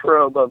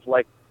microbe of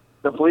like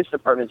the police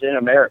departments in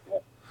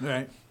America.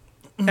 Right.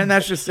 And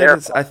that's just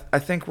it. I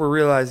think we're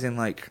realizing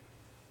like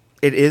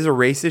it is a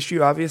race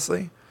issue,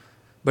 obviously,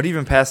 but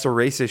even past a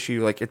race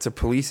issue, like it's a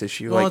police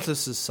issue. Well, like it's a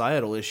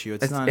societal issue.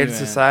 It's not. It's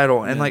even,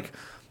 societal, and like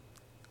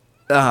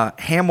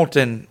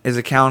Hamilton is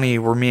a county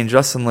where me and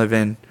Justin live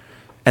in,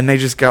 and they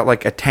just got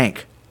like a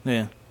tank.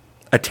 Yeah.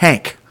 A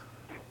tank.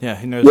 Yeah.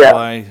 Who knows Yeah.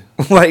 why?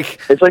 Like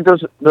It's like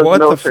those What the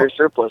military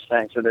surplus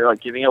tanks that they're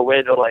like giving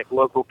away to like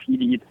local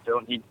PD that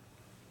don't need.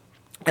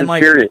 And,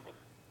 like, period.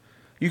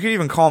 you could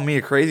even call me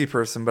a crazy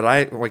person, but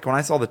I like when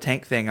I saw the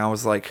tank thing, I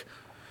was like,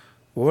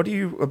 "What are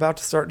you about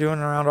to start doing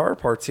around our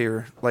parts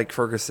here, like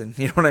Ferguson?"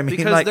 You know what I mean?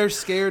 Because like, they're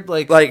scared.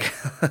 Like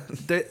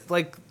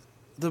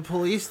the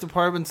police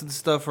departments and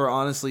stuff are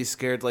honestly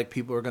scared. Like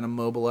people are going to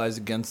mobilize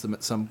against them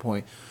at some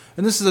point.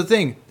 And this is the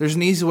thing. There's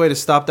an easy way to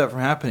stop that from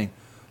happening.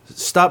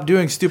 Stop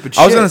doing stupid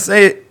shit. I was gonna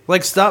say,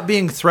 like, stop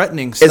being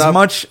threatening. as Stop,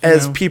 much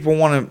as people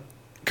want to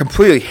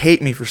completely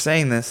hate me for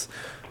saying this,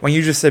 when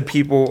you just said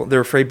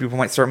they're afraid people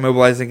might start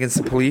mobilizing against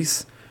the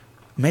police,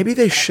 maybe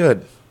they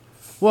should.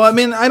 Well, I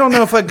mean, I don't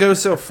know if I'd go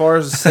so far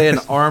as to say an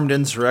armed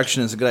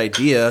insurrection is a good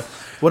idea.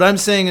 What I'm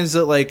saying is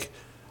that, like,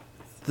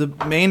 the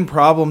main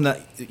problem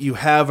that you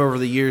have over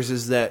the years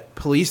is that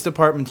police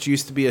departments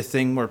used to be a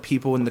thing where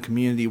people in the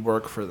community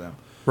work for them.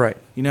 Right.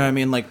 You know what I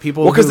mean? Like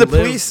people. Well, because who the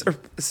police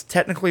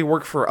technically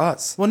work for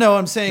us. Well, no,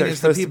 I'm saying They're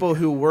is the supposed to- people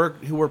who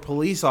were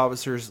police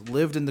officers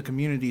lived in the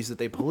communities that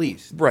they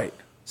policed. Right.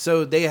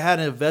 So they had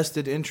a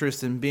vested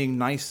interest in being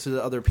nice to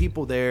the other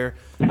people there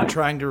and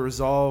trying to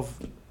resolve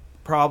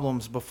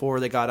problems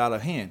before they got out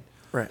of hand.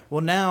 Right.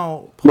 Well,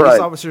 now police Right.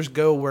 officers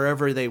go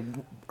wherever they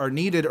are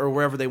needed or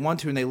wherever they want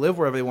to, and they live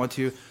wherever they want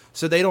to.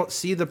 So they don't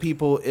see the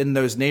people in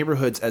those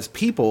neighborhoods as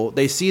people;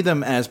 they see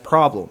them as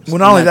problems. Well,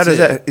 not only And that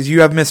that's is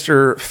you have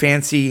Mr.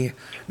 Fancy,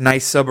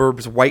 nice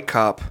suburbs white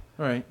cop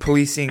right.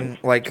 policing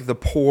like the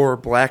poor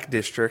black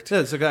district.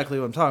 That's exactly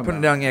what I'm talking Putting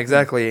about. down, yeah,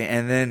 exactly.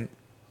 And then,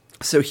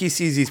 so he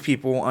sees these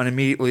people and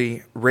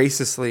immediately,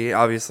 racistly,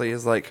 obviously,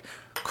 is like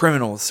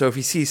criminals. So if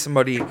he sees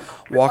somebody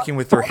walking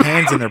with their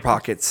hands in their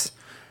pockets,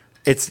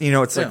 it's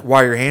like,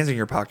 why are your hands in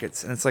your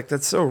pockets? And it's like,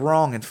 that's so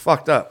wrong and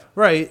fucked up.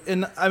 Right,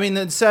 and I mean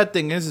the sad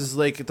thing is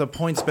like the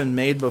point's been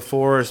made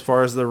before as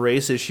far as the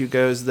race issue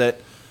goes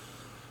that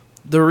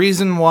the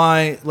reason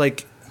why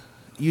like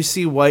you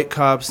see white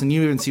cops and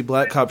you even see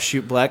black cops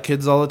shoot black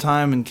kids all the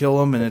time and kill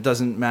them and it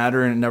doesn't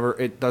matter and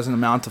it doesn't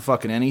amount to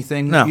fucking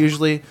anything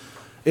usually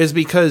is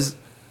because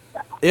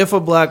if a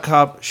black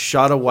cop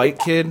shot a white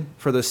kid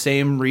for the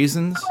same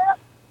reasons,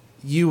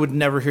 you would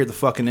never hear the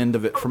fucking end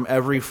of it from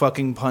every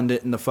fucking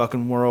pundit in the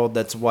fucking world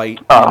that's white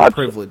and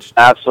privileged.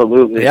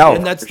 Absolutely. Yeah.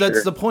 And that's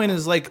the point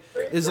is like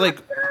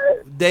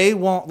they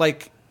won't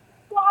like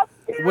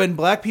when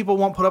black people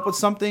won't put up with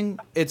something,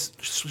 it's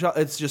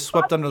just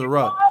swept under the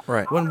rug.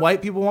 Right. When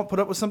white people won't put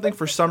up with something,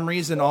 for some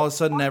reason, all of a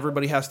sudden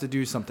everybody has to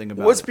do something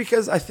about Well, it's it.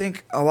 because I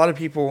think a lot of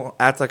people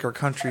act like our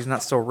country's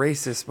not so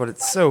racist, but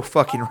it's so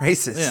fucking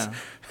racist. Yeah.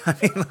 I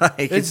mean,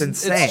 like, it's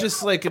insane. It's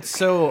just like it's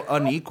so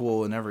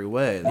unequal in every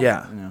way.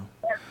 Yeah. You know.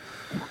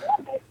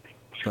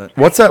 But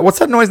What's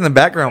that noise in the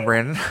background,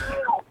 Brandon?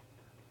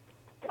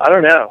 I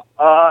don't know.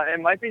 It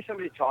might be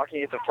somebody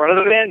talking at the front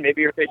of the van.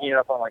 Maybe you're picking it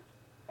up on like.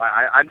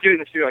 I'm doing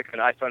this through like an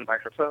iPhone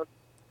microphone.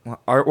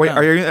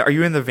 Are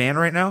you in the van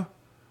right now?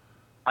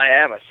 I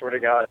am. I swear to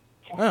God.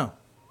 oh,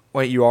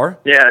 Wait, you are?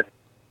 Yeah.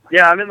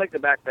 Yeah, I'm in like the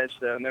back bench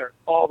though, and they're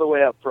all the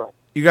way up front.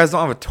 You guys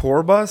don't have a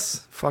tour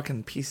bus?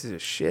 Fucking pieces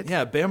of shit.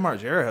 yeah, Bam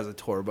Margera has a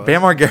tour bus.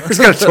 Bam Margera's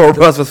got a tour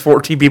bus with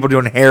 14 people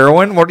doing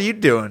heroin. What are you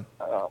doing?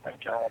 Oh my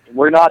God.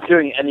 We're not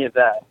doing any of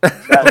that.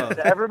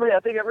 I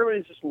think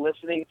everybody's just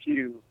listening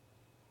to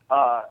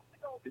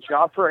The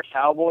Job for a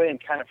Cowboy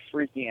and kind of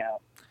freaking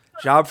out.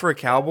 Job for a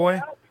cowboy?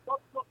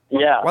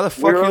 Yeah. Why the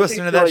fuck are you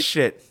listening to that like,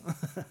 shit?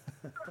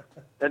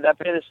 That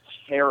band is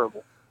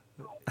terrible.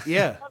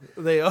 Yeah,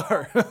 they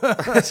are.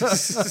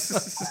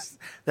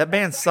 That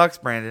band sucks,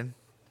 Brandon.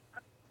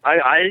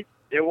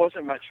 It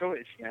wasn't my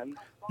choice, man.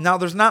 Now,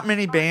 there's not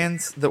many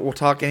bands that will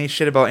talk any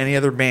shit about any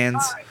other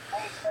bands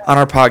on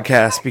our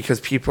podcast because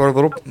people are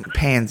little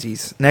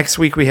pansies. Next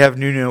week we have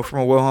Nuno from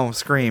A Wilhelm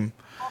Scream,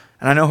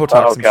 and I know he'll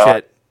talk some God.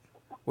 shit,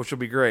 which will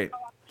be great.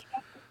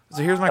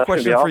 So here's my That's gonna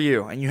question be for awesome.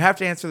 you, and you have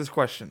to answer this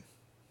question.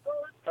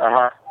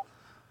 Uh-huh.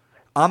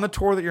 On the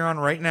tour that you're on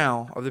right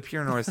now, of the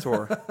Pure Noise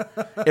tour,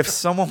 if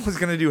someone was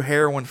going to do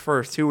Heroin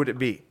first, who would it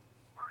be?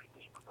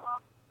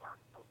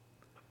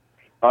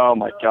 Oh,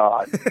 my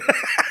God.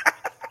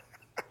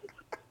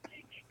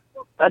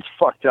 That's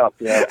fucked up,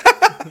 yeah.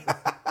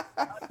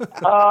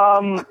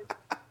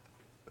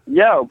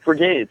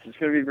 Brigades. It's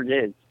going to be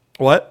Brigades.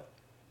 What?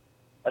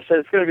 I said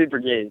it's going to be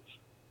Brigades.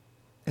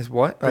 Is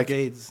what?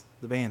 Brigades,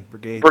 the band,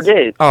 Brigades.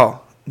 Brigades.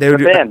 Oh, they The would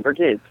do band,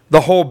 Brigades.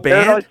 the whole They're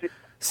band? always-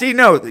 See,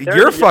 no,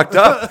 you're fucked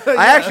up.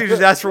 I actually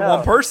just asked for No.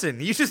 one person.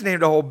 You just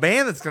named a whole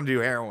band that's going to do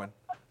Heroin.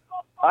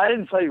 I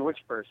didn't tell you which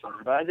person,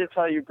 but I did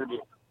tell you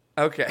Brigades.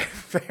 Okay,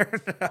 fair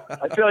enough.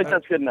 I feel like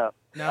that's good enough.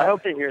 No. I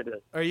hope they hear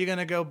this. Are you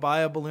gonna go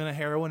buy a balloon of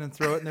heroin and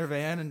throw it in their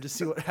van and just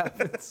see what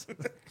happens?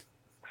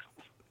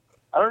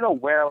 I don't know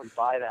where I would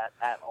buy that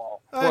at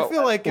all. I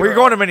feel like We're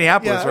going to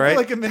Minneapolis, yeah, I right? feel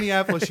like in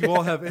Minneapolis you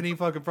won't have any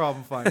fucking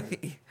problem finding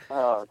it.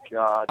 Oh,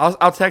 God.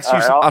 I'll text you.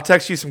 All right, I'll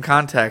text you some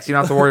contacts. You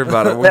don't have to worry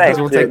about it. Thanks,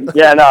 We'll dude.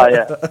 Yeah,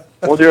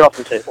 we'll do it off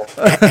the table.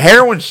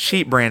 Heroin's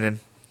cheap, Brandon.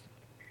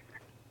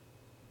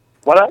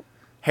 What?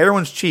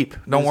 Heroin's cheap.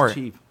 Don't It's worry.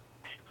 cheap.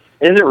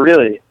 Is it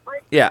really?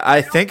 Yeah,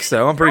 I think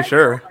so. I'm pretty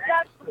sure.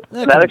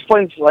 That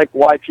explains like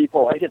why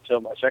people like it so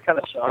much. That kind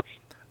of sucks.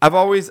 I've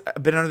always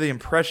been under the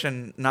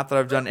impression, not that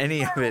I've done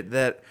any of it,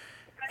 that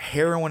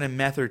heroin and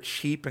meth are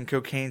cheap and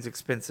cocaine's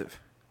expensive.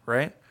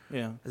 Right?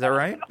 Yeah, Is that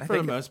right? for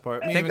the most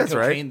part. I mean, think even that's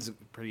right. cocaine's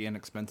pretty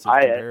inexpensive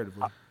I-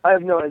 comparatively. I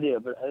have no idea,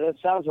 but that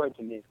sounds right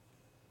to me.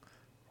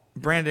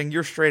 Brandon,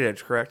 you're straight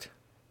edge, correct?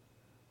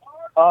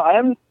 I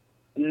am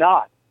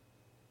not.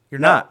 You're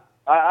not.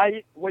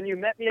 I when you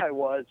met me, I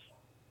was,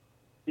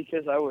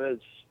 because I was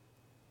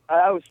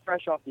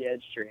fresh off the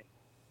edge train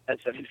at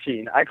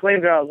 17. I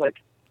claimed when I was like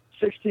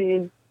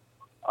 16.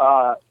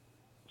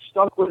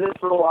 Stuck with it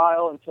for a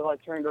while until I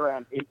turned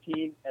around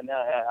 18, and then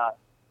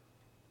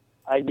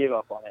I gave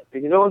up on it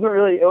because it wasn't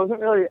really.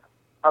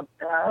 I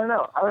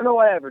don't know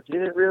why I ever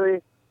did it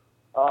really.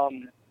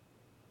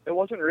 It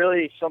wasn't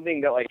really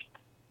something that like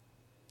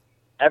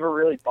ever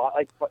really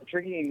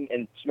drinking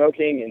and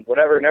smoking and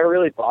whatever never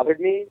really bothered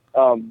me.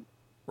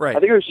 Right. I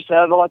think it was just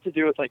had a lot to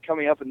do with like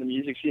coming up in the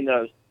music scene that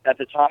was at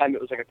the time.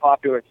 It was like a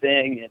popular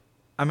thing, and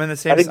I'm in the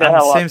same, I think that I'm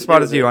had the a lot same to spot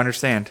do as with you. it. I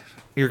understand.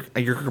 You're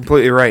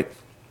completely right.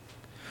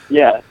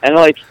 yeah, and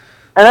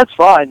that's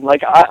fine.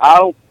 Like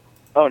I'll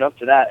own up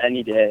to that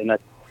any day, and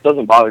that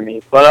doesn't bother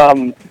me. But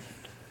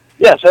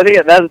yeah, so I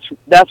think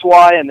that's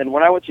why. And then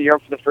when I went to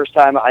Europe for the first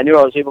time, I knew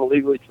I was able to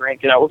legally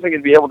drink, and I wasn't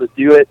going to be able to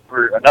do it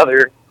for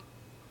another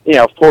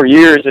 4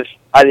 years if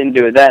I didn't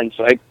do it then.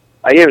 So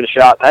I gave it a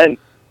shot. I didn't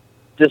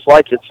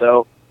dislike it,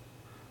 so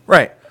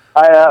Right.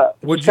 I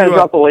Would just kind you, of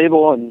dropped the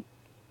label, and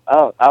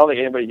I don't think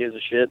anybody gives a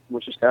shit,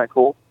 which is kind of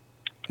cool.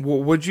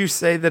 Well, would you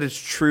say that it's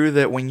true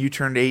that when you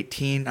turned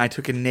 18, I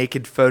took a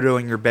naked photo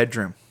in your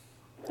bedroom?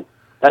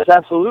 That's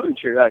absolutely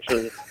true,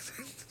 actually.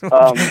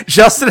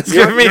 Justin is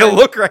you're- giving me a you're-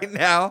 look right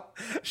now.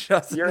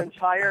 Justin. Your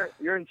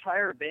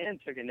entire band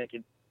took a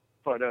naked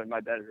photo in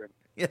my bedroom.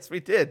 Yes, we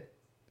did.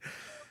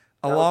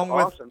 That Along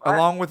was with awesome.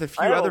 along with a I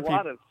few had other a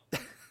lot people. of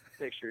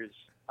pictures.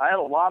 I had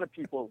a lot of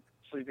people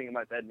sleeping in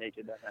my bed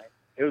naked that night.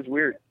 It was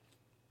weird.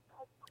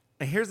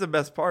 And here's the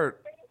best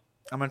part.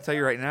 I'm going to tell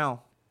you right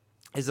now.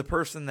 Is the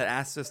person that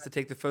asked us to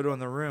take the photo in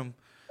the room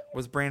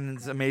was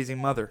Brandon's amazing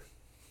mother.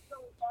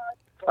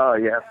 Oh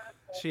yeah.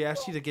 She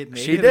asked you to get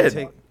naked. She and did.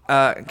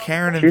 take-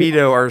 Karen and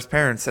Vito are his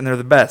parents, and they're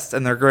the best,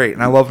 and they're great,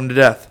 and I love them to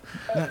death.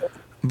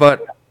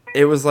 But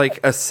it was like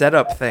a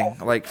setup thing,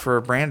 like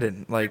for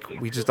Brandon. Like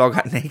we just all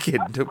got naked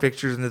and took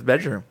pictures in his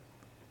bedroom.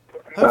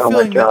 I have a Oh, my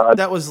feeling God.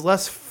 that was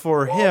less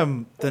for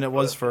him than it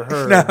was for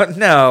her.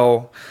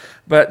 No,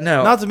 but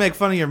no. Not to make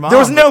fun of your mom. There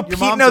was no but your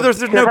pe- mom's no. a-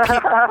 There's no pe-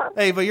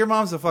 Hey, but your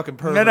mom's a fucking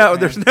pervert. no. man.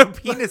 There's no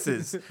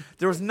penises.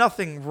 There was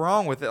nothing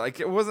wrong with it. Like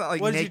it wasn't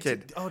like What did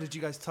naked. did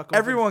you guys tuck them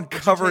Everyone up? Did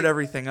you covered take-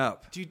 everything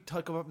up. Did you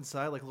tuck them up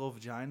inside like little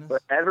vaginas?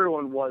 But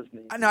everyone was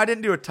me. No, I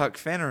didn't do a tuck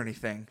fin or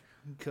anything.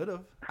 Could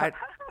have.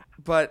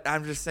 But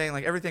I'm just saying,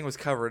 like everything was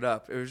covered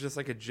up. It was just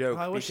like a joke.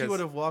 I wish you because- would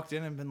have walked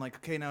in and been like,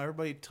 "Okay, now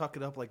everybody tuck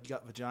it up like you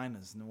got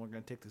vaginas, and then we're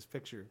gonna take this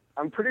picture."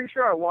 I'm pretty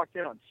sure I walked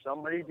in on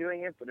somebody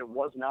doing it, but it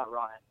was not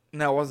Ryan.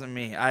 No, it wasn't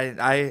me.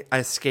 I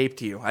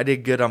escaped you. I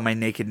did good on my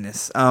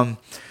nakedness. Why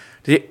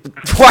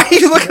are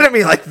you looking at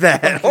me like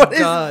that? What is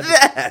God.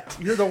 that?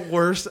 You're the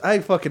worst. I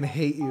fucking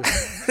hate you.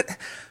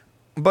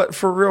 But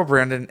for real,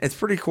 Brandon, it's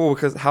pretty cool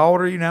because how old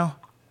are you now?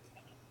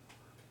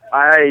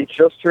 I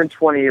just turned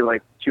 20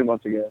 like 2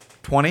 months ago.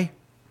 20?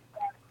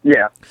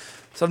 Yeah.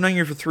 So I've known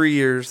you for 3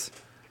 years.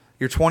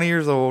 You're 20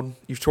 years old.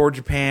 You've toured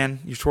Japan.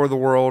 You've toured the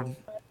world.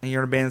 And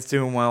you're in a band that's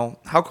doing well.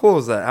 How cool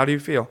is that? How do you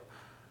feel?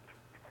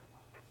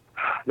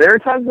 There are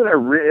times that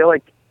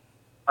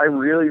I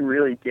really,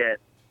 really get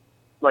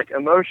like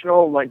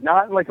emotional, like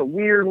not in like a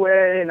weird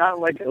way, not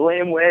in like a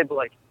lame way, but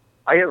like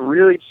I get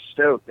really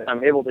stoked that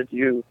I'm able to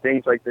do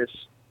things like this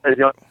as a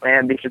young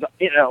man because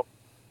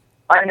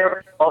I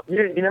never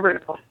you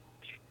never.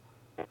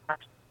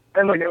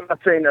 And like I'm not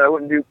saying that I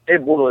wouldn't be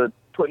able to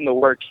put in the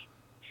work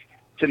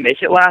to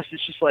make it last.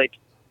 It's just like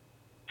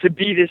to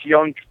be this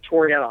young,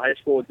 touring out of high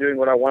school, doing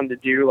what I wanted to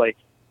do, like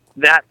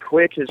that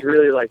quick has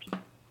really like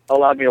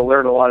allowed me to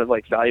learn a lot of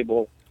like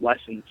valuable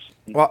lessons.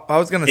 Well, I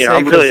was gonna say,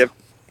 I'm really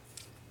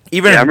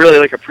I'm really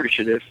like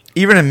appreciative.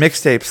 Even in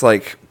mixtapes,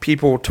 like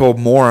people told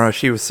Maura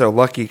she was so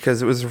lucky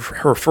because it was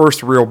her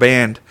first real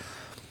band,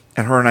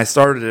 and her and I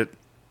started it,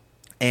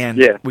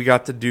 and we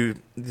got to do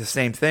the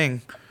same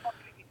thing.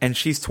 And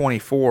she's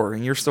 24,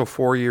 and you're still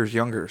 4 years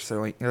younger,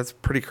 so like that's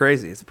pretty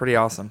crazy. It's pretty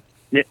awesome.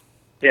 Yeah,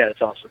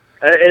 it's awesome.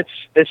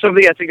 It's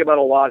something I think about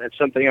a lot. It's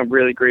something I'm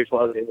really grateful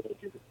I was able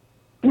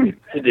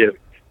to do.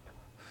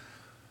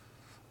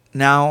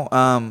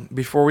 Now,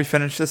 before we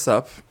finish this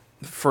up,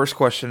 the first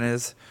question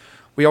is,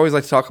 we always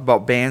like to talk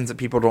about bands that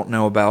people don't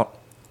know about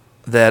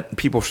that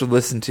people should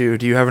listen to.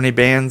 Do you have any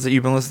bands that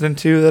you've been listening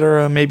to that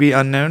are maybe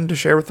unknown to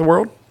share with the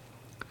world?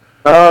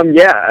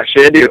 Yeah,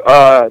 actually I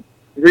do.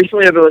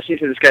 Recently I've been listening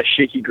to this guy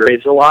Shaky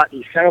Graves a lot.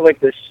 He's kind of like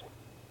this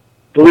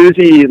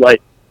bluesy,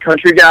 like,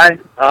 country guy.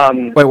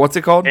 Wait, what's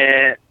it called?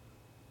 And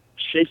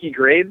Shaky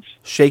Graves.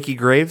 Shaky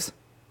Graves?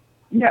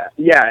 Yeah,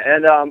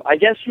 and I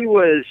guess he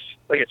was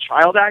like a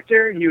child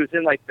actor. He was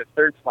in like the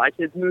third Spy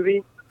Kids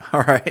movie.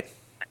 All right.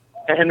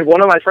 And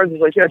one of my friends was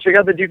like, "Yeah, check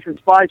out the dude from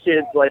Spy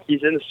Kids. Like,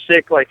 he's in a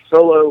sick like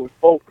solo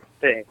folk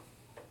thing."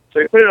 So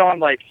he put it on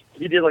like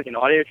he did like an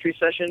audio tree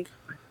session.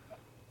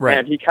 Right.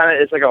 And he kind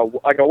of is like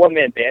a one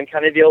man band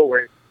kind of deal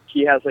where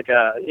he has like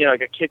a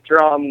like a kick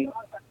drum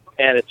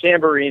and a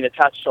tambourine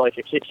attached to like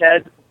a kick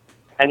head,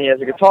 and he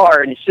has a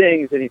guitar and he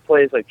sings and he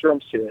plays like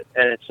drums to it,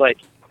 and it's like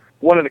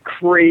one of the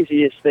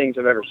craziest things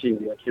I've ever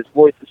seen. Like his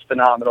voice is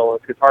phenomenal,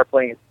 his guitar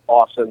playing is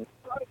awesome,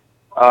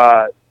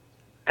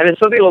 and it's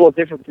something a little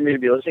different for me to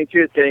be listening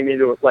to. It's getting me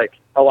into like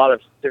a lot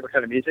of different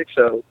kind of music.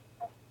 So,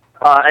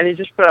 and he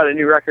just put out a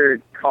new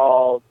record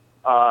called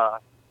The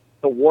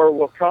War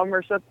Will Come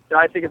or something.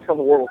 I think it's called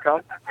The War Will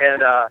Come,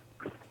 and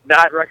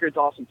that record's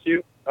awesome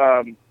too.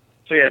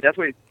 So yeah,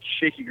 definitely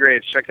Shaky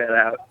Graves. Check that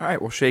out. All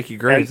right, well, Shaky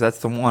Graves, that's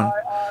the one.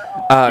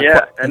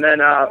 And then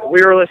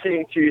we were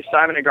listening to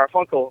Simon and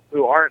Garfunkel,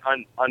 who aren't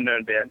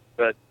unknown band,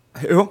 but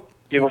Who?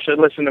 people should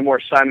listen to more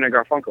Simon and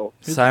Garfunkel.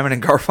 Simon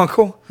and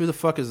Garfunkel? Who the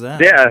fuck is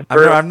that? Yeah,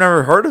 I've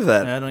never heard of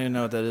that. I don't even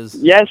know what that is.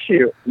 yes,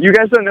 you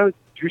guys don't know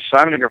who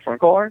Simon and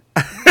Garfunkel are?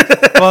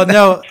 Well,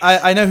 no,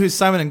 I know who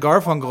Simon and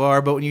Garfunkel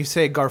are, but when you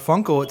say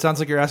Garfunkel, it sounds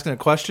like you're asking a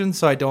question,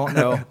 so I don't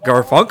know.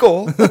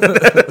 Garfunkel?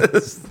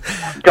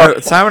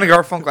 Simon and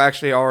Garfunkel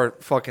actually are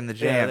fucking the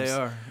jams. Yeah, they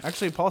are.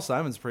 Actually, Paul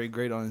Simon's pretty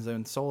great on his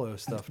own solo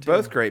stuff, too.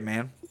 Both great,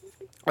 man.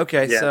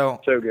 Okay, Yeah, so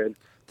good.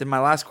 then my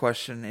last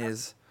question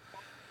is,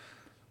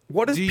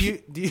 what is Do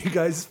you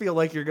guys feel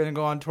like you're going to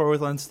go on tour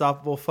with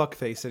Unstoppable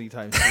Fuckface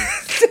anytime soon?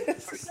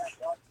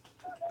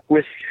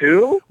 With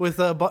who? With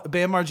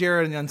Bam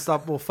Margera and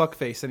Unstoppable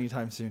Fuckface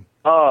anytime soon?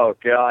 Oh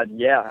God,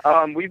 yeah.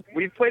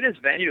 We've played his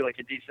venue like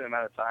a decent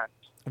amount of times.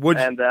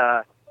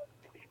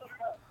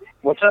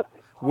 What's up?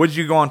 Would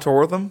you go on tour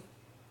with them?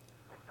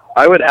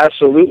 I would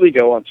absolutely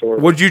go on tour.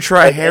 Would you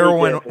try Like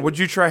heroin? anything. Would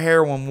you try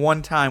heroin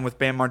one time with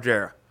Bam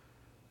Margera?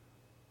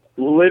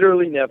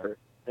 Literally never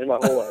in my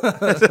whole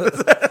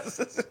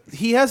life.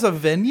 He has a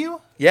venue?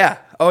 Yeah.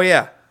 Oh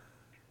yeah.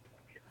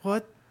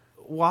 What?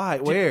 Why?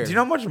 Where? Do you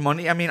know how much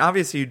money? I mean,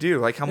 obviously you do.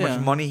 Like how Yeah. much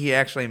money he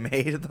actually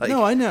made. Like,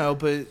 No, I know,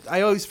 but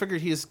I always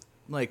figured he just,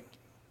 like,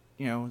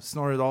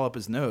 snorted all up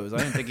his nose. I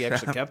didn't think he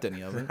actually kept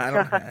any of it. I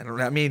don't.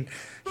 I mean,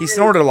 he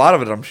snorted a lot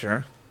of it. I'm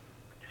sure.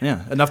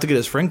 Yeah, enough to get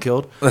his friend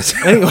killed.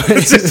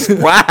 Anyways,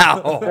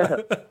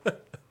 wow.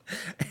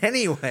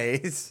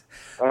 Anyways,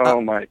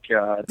 Oh my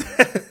God.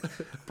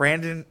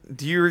 Brandon,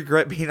 do you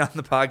regret being on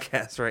the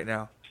podcast right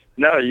now?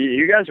 No,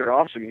 you guys are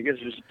awesome. You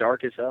guys are just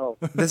dark as hell.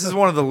 This is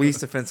one of the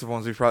least offensive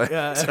ones we've probably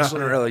Yeah, done.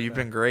 actually. Really, you've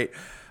been great.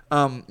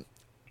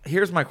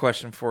 Here's my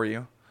question for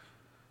you,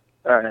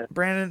 All right.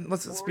 Brandon.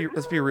 Let's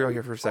be real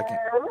here for a second.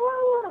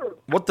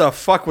 What the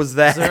fuck was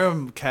that? Is there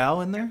a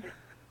cow in there?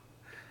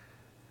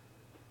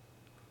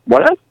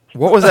 What?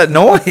 What was that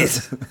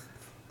noise?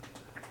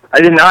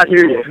 I did not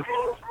hear you.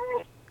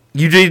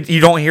 You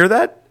don't hear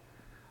that?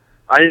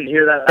 I didn't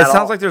hear that. It at sounds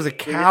all. like there's a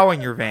cow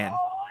in your van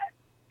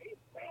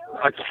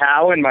A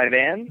cow in my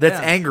van? that's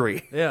Yeah.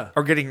 angry. Yeah.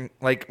 Or getting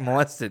like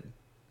molested.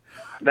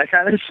 That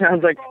kind of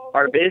sounds like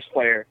our bass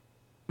player.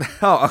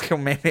 Oh, okay.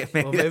 Maybe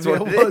Well, that's maybe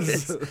what it it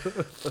was.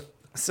 is.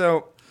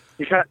 So,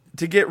 You kind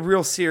to get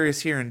real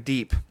serious here and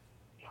deep,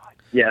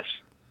 yes.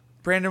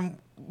 Brandon,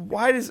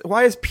 why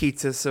is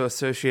pizza so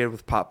associated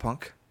with pop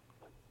punk?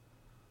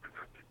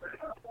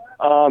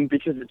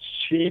 Because it's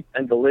cheap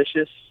and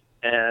delicious,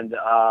 and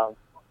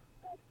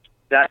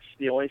that's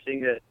the only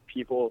thing that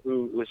people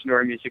who listen to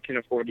our music can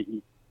afford to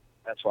eat.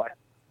 That's why.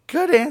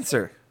 Good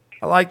answer.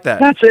 I like that.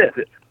 That's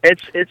it.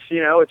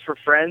 It's for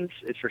friends.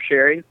 It's for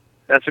sharing.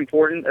 That's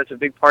important. That's a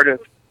big part of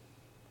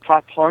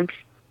pop punk.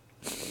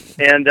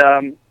 And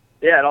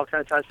yeah, it all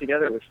kind of ties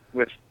together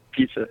with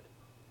pizza.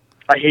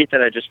 I hate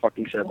that I just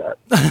fucking said that.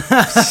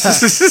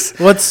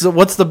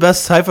 What's the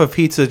best type of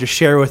pizza to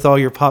share with all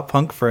your pop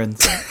punk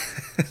friends?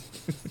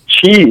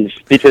 Cheese,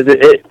 because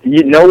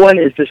no one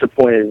is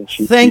disappointed in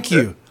cheese. Thank pizza.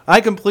 you.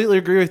 I completely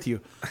agree with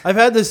you. I've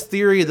had this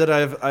theory that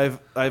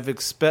I've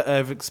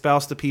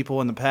espoused to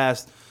people in the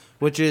past,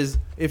 which is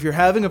if you're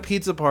having a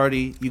pizza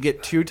party, you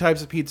get two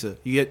types of pizza.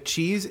 You get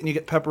cheese and you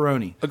get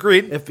pepperoni.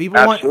 Agreed. If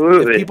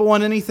people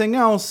want anything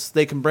else,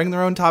 they can bring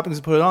their own toppings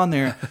and put it on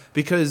there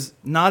because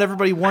not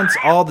everybody wants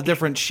all the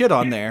different shit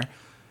on there,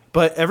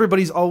 but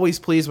everybody's always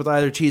pleased with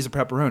either cheese or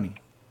pepperoni.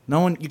 No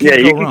one you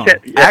can't go wrong.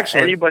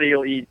 Actually, anybody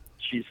will eat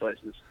cheese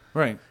slices.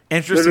 Right.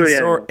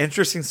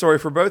 Interesting story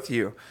for both of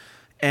you.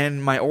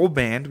 And my old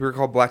band, we were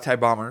called Black Tie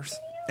Bombers,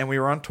 and we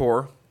were on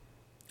tour,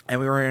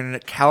 and we were in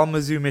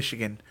Kalamazoo,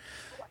 Michigan,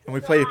 and we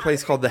played a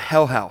place called the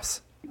Hell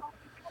House.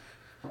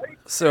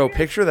 So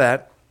picture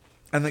that,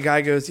 and the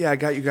guy goes, "Yeah, I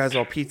got you guys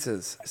all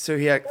pizzas." So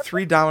he had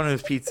 3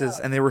 Domino's pizzas,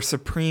 and they were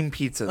supreme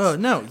pizzas. Oh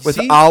no! With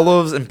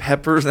olives and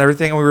peppers and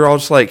everything, and we were all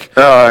just like,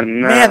 "Oh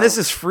no, man, this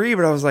is free."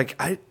 But I was like,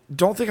 I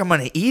don't think I'm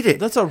gonna eat it.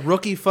 That's a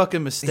rookie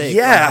fucking mistake.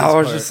 Yeah, I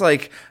was just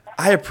like,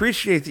 I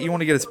appreciate that you want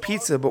to get us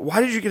pizza, but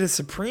why did you get a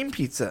supreme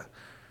pizza?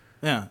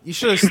 Yeah, you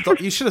should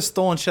have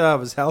stolen shit out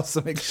of his house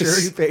to make sure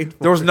he paid for it.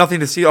 There was nothing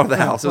to see out of the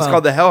house. It was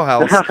called the Hell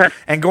House.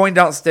 And going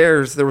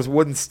downstairs, there was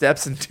wooden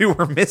steps and 2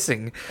 were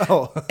missing.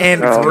 Oh.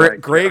 And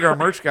Greg, our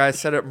merch guy,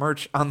 set up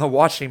merch on the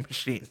washing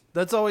machine.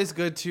 That's always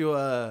good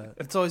to.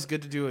 It's always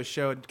good to do a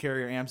show and carry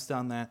your amps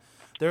down that.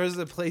 There was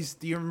a place.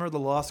 Do you remember the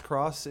Lost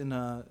Cross in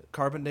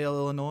Carbondale,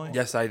 Illinois?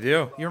 Yes, I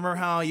do. You remember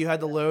how you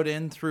had to load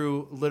in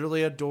through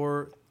literally a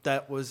door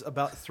that was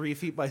about 3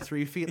 feet by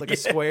 3 feet, like a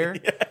square?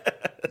 Yeah.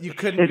 You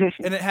couldn't,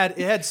 and it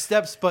had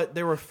steps, but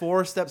there were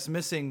 4 steps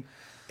missing,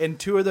 and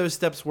 2 of those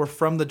steps were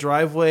from the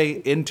driveway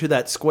into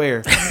that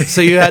square. So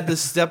you had to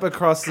step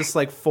across this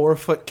like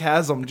 4-foot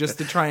chasm just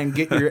to try and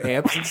get your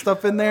amps and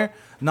stuff in there.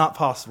 Not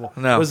possible.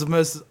 No. It was the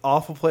most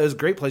awful place. It was a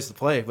great place to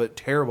play, but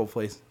terrible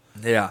place.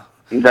 Yeah.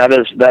 That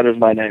is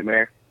my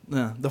nightmare.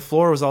 Yeah. The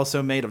floor was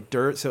also made of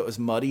dirt, so it was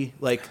muddy.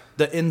 Like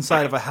the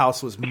inside of a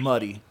house was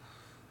muddy.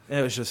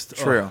 It was just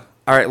true.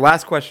 All right,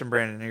 last question,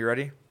 Brandon. Are you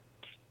ready?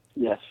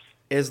 Yes.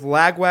 Is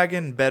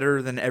Lagwagon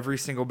better than every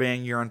single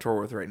band you're on tour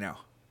with right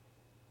now?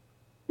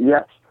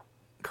 Yes.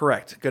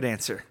 Correct. Good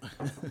answer.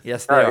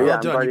 Yes, they are. Yeah, Well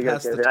I'm done. glad You you guys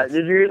passed did the that. test.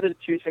 Did you hear the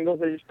 2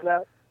 singles they just put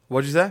out?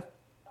 What'd you say?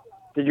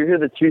 Did you hear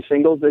the 2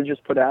 singles they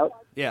just put out?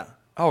 Yeah.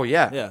 Oh,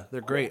 yeah. Yeah, they're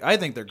great. I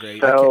think they're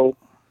great. So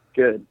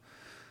good.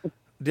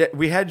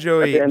 We had At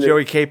the end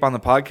Joey Cape on the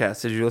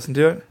podcast. Did you listen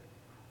to it?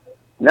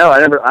 No,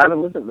 I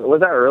haven't listened. Was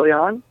that early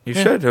on? You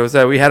should. It was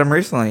we had him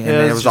recently, and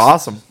it was just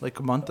awesome. Like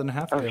a month and a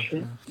half ago.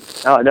 Shit.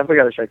 Oh, I definitely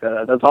got to check that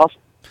out. That's awesome.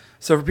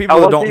 So for people I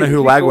that love don't know these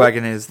who people.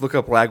 Lagwagon is, look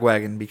up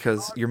Lagwagon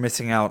because you're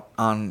missing out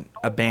on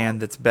a band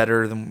that's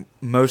better than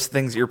most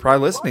things that you're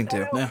probably listening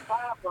to. Yeah.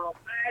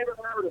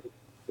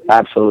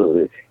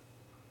 Absolutely.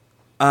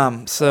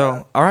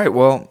 So, all right.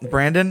 Well,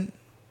 Brandon,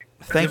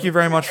 thank you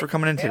very much for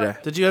coming in today.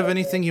 Did you have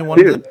anything you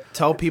wanted Dude. to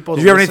tell people?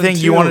 Did you have anything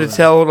you wanted to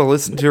tell, to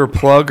listen to, or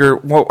plug,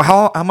 or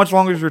how much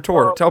longer is your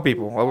tour? Tell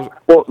people.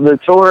 Well, the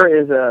tour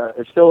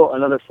is still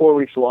another 4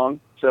 weeks long.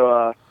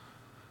 So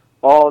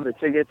all the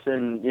tickets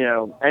and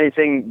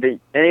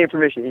any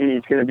information you need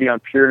is going to be on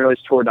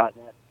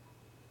PureNoiseTour.net.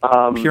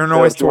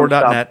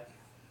 PureNoiseTour.net.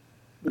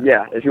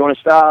 Yeah, if you want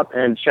to stop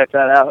and check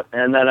that out,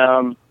 and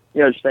then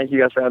just thank you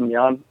guys for having me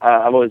on.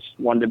 I've always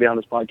wanted to be on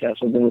this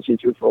podcast. I've been listening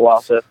to it for a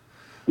while, so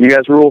you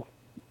guys rule.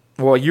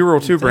 Well, you rule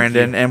too,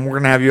 Brandon, and we're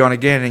gonna have you on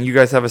again. And you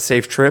guys have a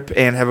safe trip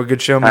and have a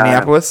good show in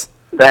Minneapolis.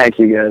 Thank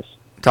you guys.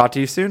 Talk to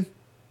you soon.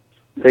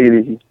 Take it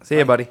easy. See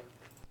ya, buddy.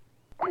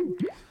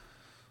 That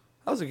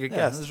was a good Yeah,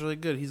 guess. this is really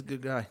good. He's a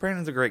good guy.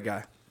 Brandon's a great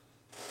guy.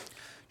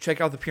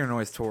 Check out the Pure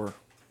Noise tour.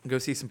 Go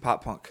see some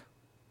pop punk.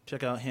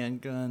 Check out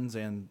Handguns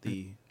and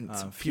the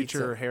some Future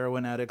pizza.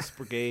 Heroin Addicts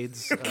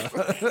Brigades.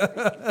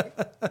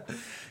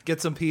 Get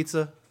some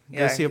pizza. Go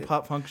Yeah, see a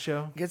pop punk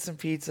show. Get some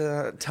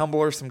pizza,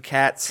 Tumblr, some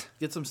cats.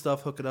 Get some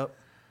stuff. Hook it up.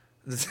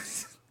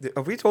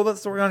 Have we told that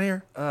story on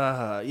here?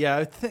 Yeah,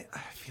 I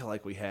feel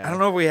like we have. I don't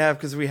know if we have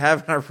because we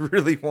haven't. I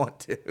really want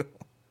to.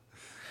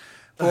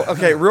 Well,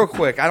 okay, real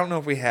quick. I don't know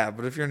if we have,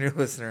 but if you're a new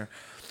listener,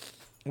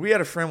 we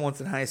had a friend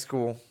once in high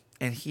school,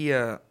 and he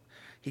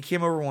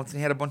came over once and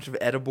he had a bunch of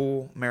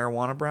edible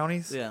marijuana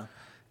brownies. Yeah.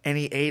 And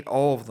he ate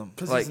all of them.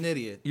 Because Like, he's an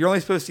idiot. You're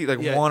only supposed to eat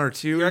like Yeah, one or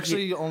two. You're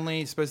actually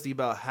only supposed to eat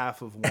about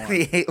half of one. And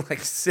he ate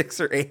like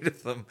 6 or 8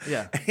 of them.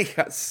 Yeah. And he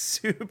got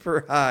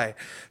super high.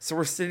 So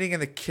we're sitting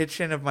in the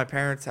kitchen of my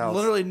parents' house.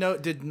 Literally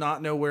did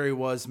not know where he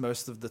was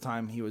most of the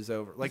time he was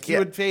over. Like he Yeah.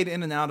 would fade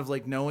in and out of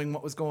like knowing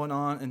what was going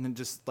on and then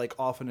just like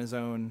off on his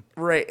own.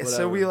 Right.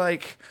 So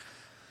Whatever.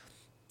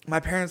 my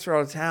parents were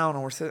out of town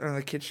and we're sitting in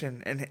the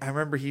kitchen. And I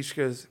remember he just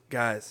goes,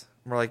 guys.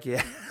 And we're like,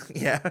 yeah,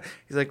 yeah.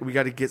 He's like, we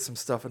got to get some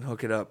stuff and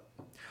hook it up.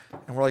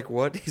 And we're like,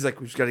 what? He's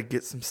like, we just got to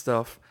get some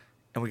stuff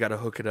and we got to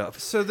hook it up.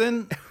 So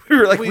then We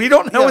were like, we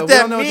don't know what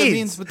that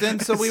means. But then,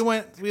 so we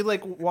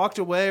like walked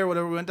away or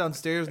whatever. We went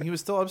downstairs and he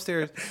was still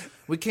upstairs.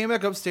 We came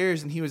back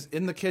upstairs and he was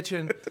in the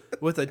kitchen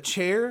with a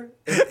chair,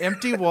 an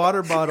empty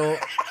water bottle,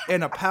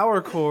 and a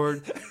power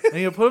cord. And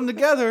he put them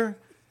together.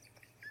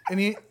 And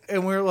we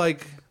were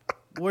like,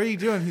 what are you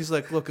doing? He's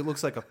like, look, it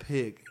looks like a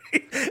pig.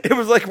 It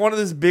was like one of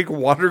those big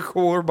water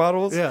cooler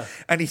bottles. Yeah.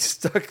 And he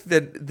stuck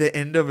the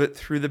end of it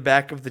through the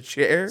back of the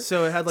chair.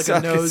 So it had like so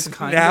a nose, I could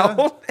kind of.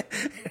 smell.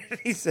 And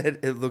he said,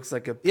 it looks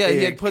like a pig. Yeah,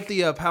 he had put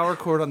the power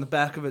cord on the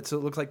back of it so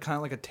it looked like kind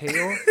of like a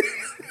tail.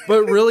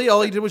 But really,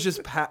 all he did was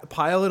just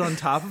pile it on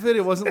top of it.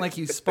 It wasn't like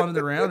he spun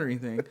it around or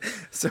anything.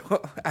 So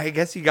I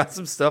guess he got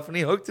some stuff and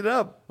he hooked it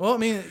up. Well, I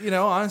mean,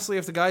 honestly,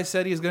 if the guy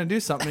said he was going to do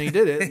something and he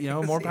did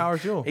it, more power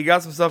to him. He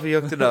got some stuff, he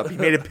hooked it up. He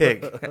made a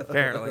pig,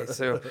 apparently.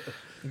 So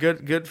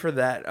good for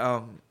that.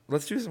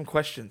 Let's do some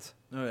questions.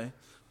 Okay.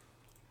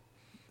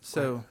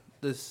 So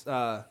this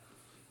the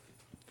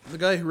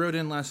guy who wrote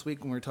in last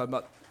week when we were talking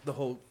about the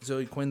whole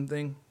Zoe Quinn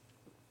thing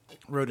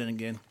wrote in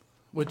again,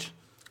 which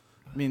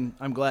I mean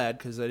I'm glad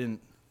because I didn't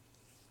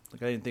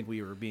think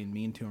we were being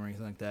mean to him or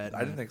anything like that. I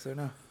didn't think so.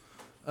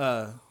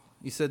 No.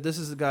 He said this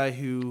is the guy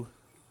who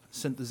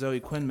sent the Zoe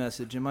Quinn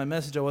message. In my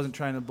message, I wasn't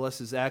trying to bless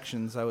his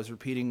actions. I was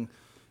repeating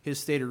his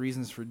stated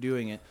reasons for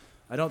doing it.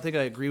 I don't think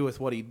I agree with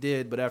what he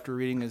did, but after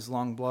reading his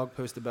long blog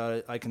post about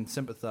it, I can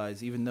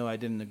sympathize, even though I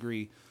didn't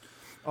agree.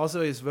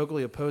 Also, he's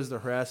vocally opposed to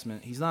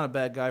harassment. He's not a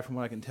bad guy from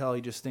what I can tell.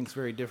 He just thinks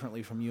very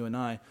differently from you and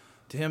I.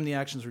 To him, the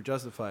actions were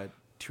justified.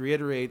 To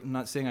reiterate, I'm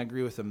not saying I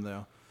agree with him,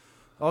 though.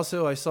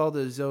 Also, I saw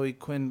the Zoe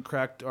Quinn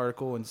cracked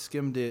article and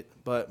skimmed it,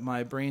 but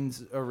my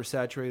brain's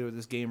oversaturated with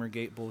this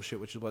Gamergate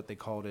bullshit, which is what they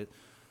called it.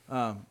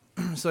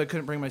 So I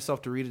couldn't bring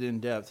myself to read it in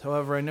depth.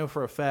 However, I know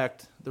for a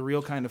fact, the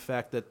real kind of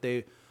fact,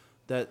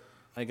 that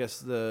I guess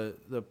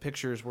the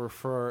pictures were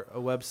for a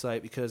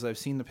website because I've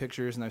seen the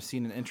pictures and I've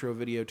seen an intro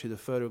video to the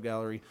photo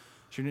gallery.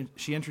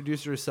 She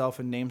introduced herself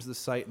and names the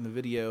site in the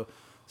video.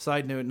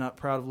 Side note, not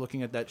proud of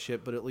looking at that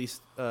shit, but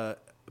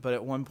but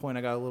at one point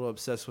I got a little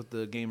obsessed with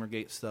the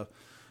Gamergate stuff.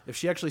 If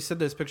she actually said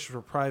those pictures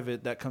were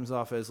private, that comes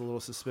off as a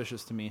little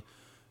suspicious to me.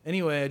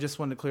 Anyway, I just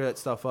wanted to clear that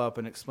stuff up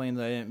and explain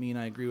that I didn't mean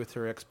I agree with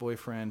her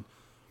ex-boyfriend.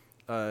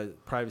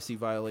 Privacy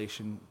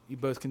violation. You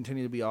both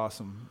continue to be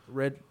awesome.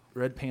 Red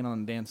paint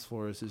on the dance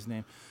floor is his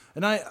name,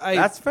 and I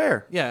That's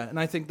fair. Yeah, and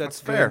I think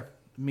that's fair.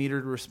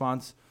 Metered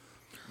response.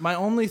 My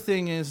only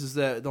thing is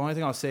that the only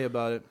thing I'll say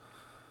about it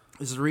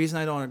is the reason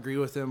I don't agree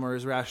with him or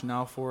his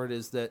rationale for it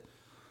is that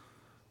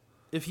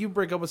if you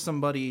break up with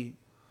somebody,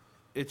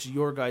 it's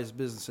your guy's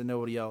business and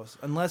nobody else.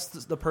 Unless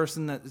the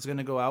person that is going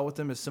to go out with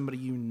them is somebody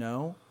you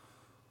know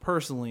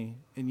personally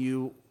and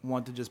you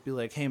want to just be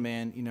like, hey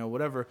man,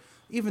 whatever.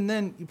 Even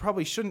then, you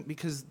probably shouldn't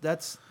because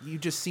you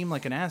just seem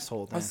like an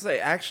asshole. I'll say,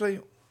 actually,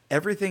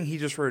 everything he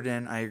just wrote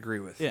in, I agree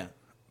with. Yeah.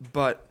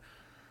 But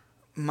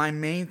my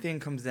main thing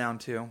comes down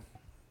to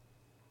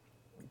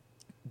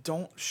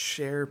don't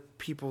share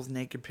people's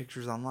naked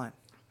pictures online.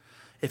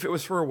 If it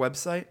was for a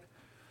website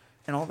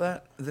and all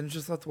that, then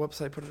just let the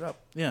website put it up.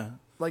 Yeah.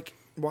 Like,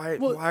 why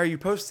are you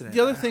posting it? The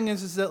other thing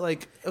is that,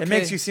 like... Okay, it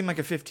makes you seem like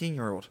a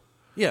 15-year-old.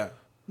 Yeah.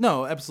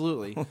 No,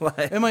 absolutely.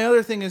 Like- And my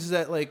other thing is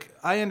that, like,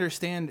 I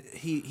understand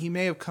he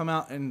may have come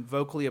out and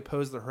vocally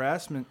opposed the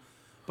harassment,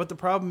 but the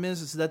problem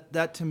is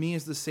that to me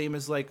is the same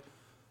as, like,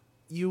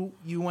 you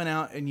went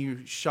out and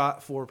you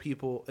shot 4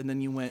 people and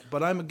then you went,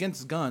 but I'm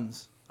against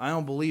guns. I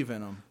don't believe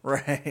in them.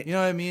 Right. You know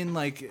what I mean?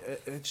 Like,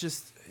 it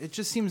just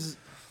seems...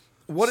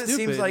 What stupid. it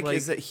seems like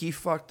is that he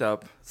fucked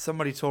up.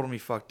 Somebody told him he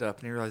fucked up,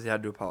 and he realized he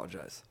had to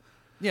apologize.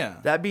 Yeah.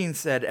 That being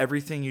said,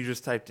 everything you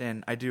just typed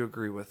in, I do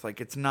agree with.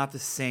 Like, it's not the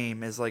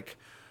same as, like,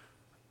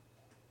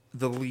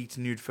 the leaked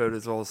nude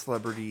photos of all the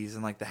celebrities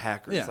and, like, the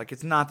hackers. Yeah. Like,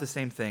 it's not the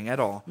same thing at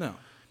all. No.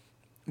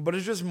 But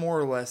it's just more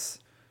or less,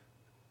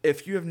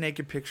 if you have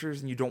naked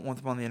pictures and you don't want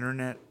them on the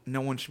internet,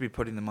 no one should be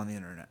putting them on the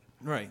internet.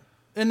 Right.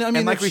 And I mean,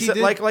 And like if we she said,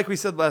 did- like we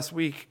said last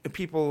week,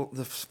 people,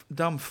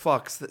 dumb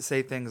fucks that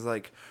say things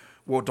like,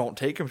 well, don't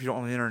take them if you don't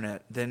want the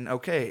internet. Then,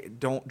 okay,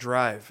 don't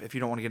drive if you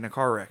don't want to get in a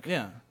car wreck.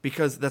 Yeah.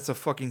 Because that's a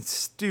fucking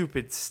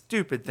stupid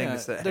thing to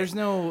say. There's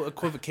no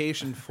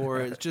equivocation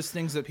for it. It's just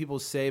things that people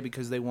say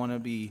because they want to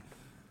be,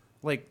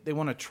 like, they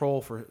want to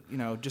troll for,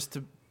 just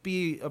to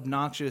be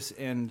obnoxious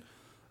and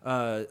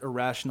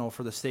irrational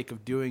for the sake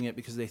of doing it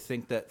because they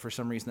think that for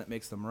some reason that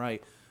makes them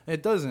right. And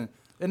it doesn't.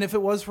 And if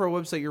it was for a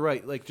website, you're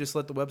right. Like, just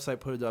let the website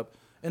put it up.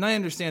 And I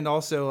understand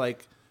also,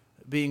 like,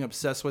 being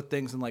obsessed with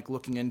things and, like,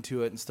 looking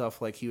into it and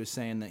stuff like he was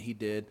saying that he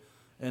did.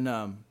 And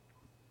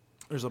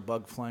there's a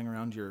bug flying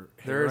around your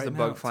hair There is right a now.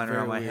 bug It's flying very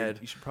around my weird. head.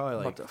 You should probably,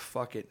 I'm like... about to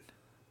fuck it.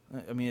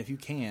 I mean, if you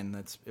can,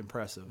 that's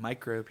impressive.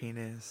 Micro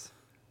penis.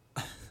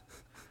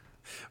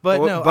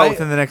 But no,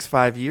 within the next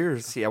 5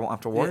 years, see, I won't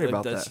have to worry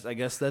about that. I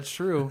guess that's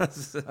true.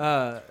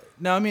 No,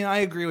 I mean, I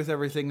agree with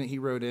everything that he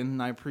wrote in,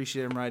 and I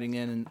appreciate him writing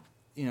in.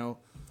 And,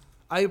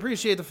 I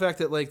appreciate the fact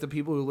that, like, the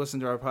people who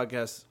listen to our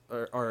podcast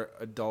are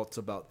adults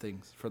about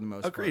things for the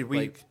most Agreed.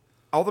 part.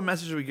 All the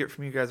messages we get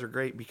from you guys are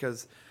great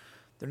because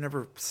they're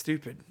never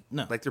stupid.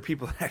 No. Like they're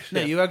people that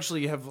actually. No, you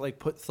actually have like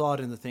put thought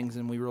into things,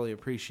 and we really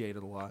appreciate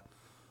it a lot.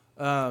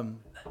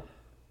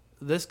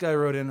 This guy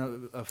wrote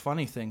in a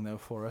funny thing though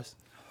for us.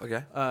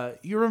 Okay.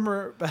 You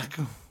remember back,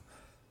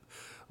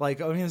 like,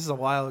 I mean, this is a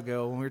while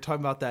ago when we were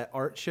talking about that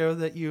art show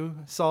that you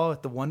saw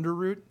at the Wonder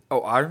Root.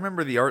 Oh, I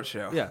remember the art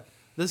show. Yeah,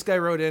 this guy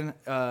wrote in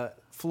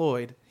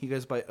Floyd. He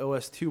goes by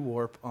OS2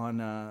 Warp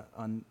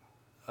on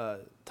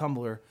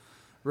Tumblr.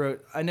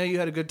 Wrote, I know you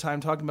had a good time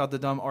talking about the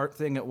dumb art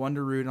thing at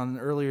Wonder Root on an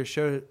earlier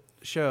show,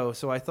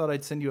 so I thought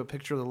I'd send you a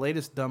picture of the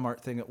latest dumb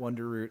art thing at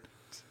Wonder Root.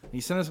 And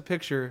he sent us a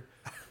picture.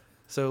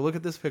 So look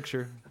at this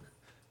picture.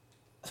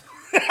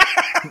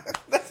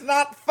 That's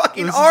not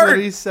fucking This art. is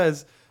what he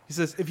says. He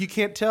says, if you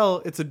can't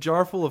tell, it's a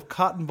jar full of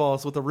cotton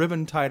balls with a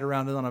ribbon tied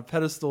around it on a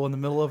pedestal in the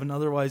middle of an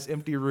otherwise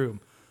empty room.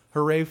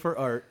 Hooray for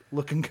art.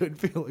 Looking good,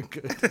 feeling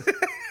good.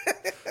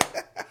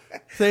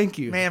 Thank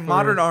you. Man, for-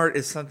 modern art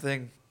is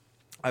something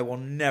I will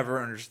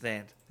never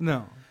understand.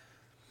 No.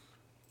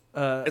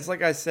 It's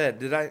like I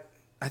said,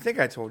 I think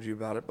I told you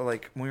about it, but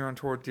like when we were on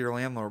tour with Dear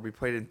Landlord, we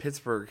played in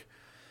Pittsburgh,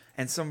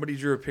 and somebody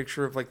drew a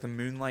picture of like the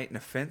moonlight and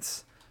a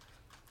fence,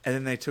 and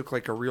then they took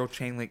like a real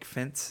chain link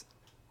fence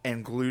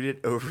and glued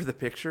it over the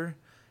picture,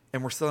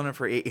 and we're selling it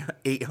for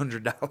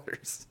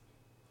 $800.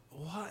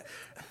 What?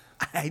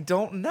 I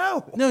don't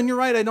know. No, and you're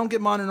right. I don't get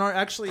modern art.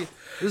 Actually,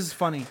 this is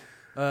funny.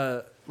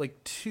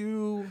 Like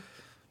 2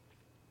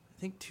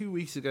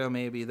 weeks ago,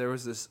 maybe, there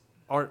was this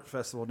art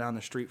festival down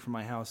the street from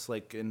my house,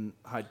 like in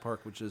Hyde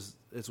Park, which is,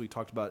 as we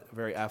talked about, a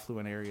very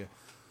affluent area.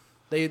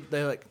 They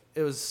like,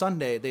 it was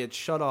Sunday. They had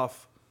shut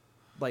off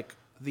like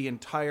the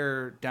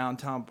entire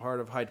downtown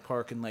part of Hyde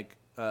Park, and like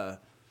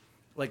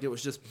it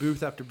was just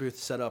booth after booth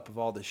set up of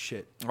all this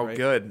shit. Oh, right?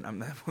 good.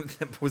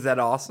 Was that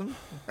awesome?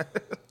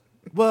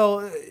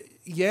 Well,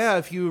 yeah,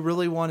 if you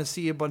really want to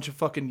see a bunch of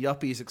fucking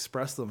yuppies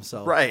express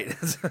themselves. Right.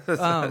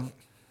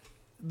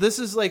 This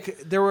is like,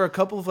 there were a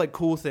couple of like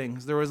cool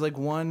things. There was like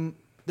one,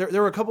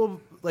 there were a couple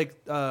of like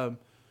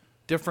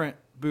different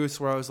booths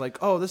where I was like,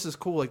 oh, this is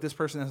cool. Like this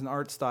person has an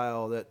art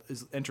style that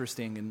is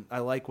interesting and I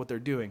like what they're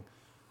doing.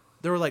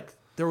 There were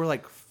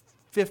like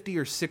 50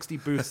 or 60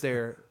 booths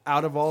there.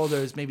 Out of all of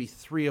those, maybe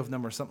 3 of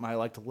them are something I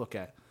like to look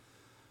at.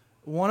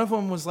 One of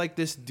them was like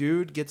this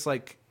dude gets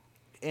like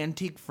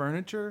antique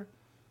furniture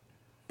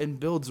and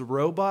builds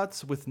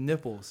robots with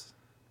nipples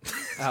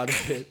out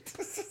of it.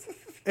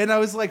 And I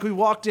was like, we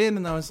walked in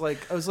and I was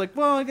like,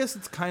 well, I guess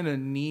it's kind of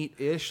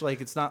neat-ish.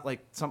 Like, it's not like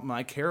something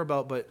I care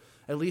about, but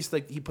at least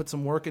like he put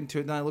some work into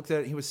it. And I looked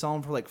at it, he was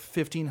selling for like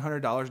 $1,500,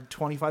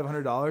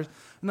 $2,500.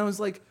 And I was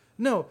like,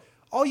 no,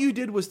 all you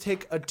did was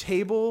take a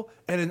table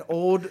and an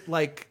old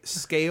like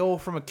scale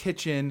from a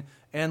kitchen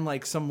and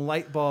like some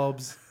light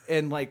bulbs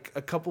and like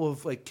a couple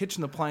of like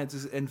kitchen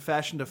appliances and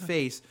fashioned a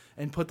face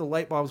and put the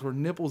light bulbs where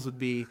nipples would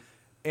be.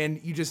 And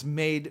you just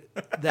made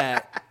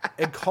that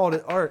and called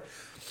it art.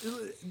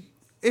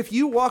 If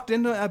you walked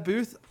into that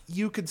booth,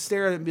 you could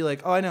stare at it and be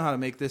like, oh, I know how to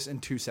make this in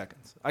 2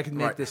 seconds. I could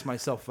make this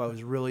myself if I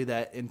was really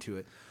that into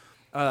it.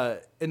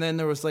 And then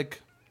there was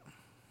like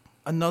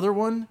another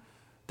one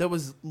that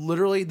was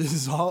literally, this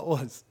is all it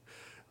was.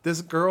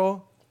 This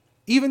girl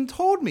even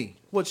told me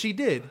what she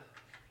did.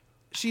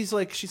 She's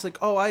like,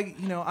 oh, I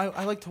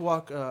like to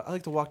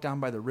walk down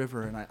by the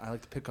river and I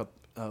like to pick up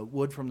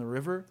wood from the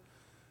river.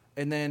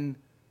 And then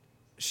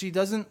she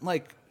doesn't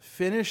like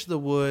finish the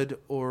wood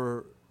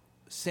or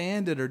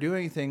sand it or do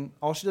anything.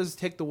 All she does is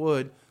take the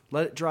wood,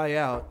 let it dry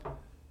out,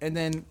 and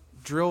then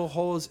drill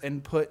holes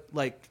and put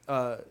like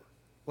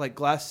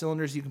glass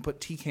cylinders you can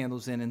put tea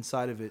candles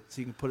inside of it, so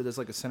you can put it as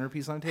like a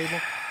centerpiece on a table.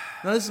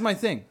 Now this is my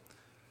thing.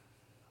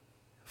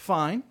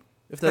 Fine,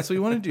 if that's what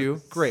you want to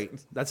do, great.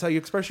 That's how you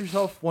express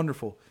yourself.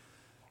 Wonderful.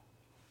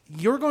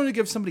 You're going to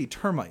give somebody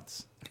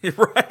termites.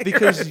 Right.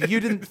 Because you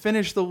didn't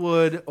finish the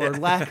wood or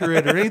lacquer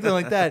it or anything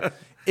like that.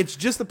 It's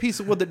just a piece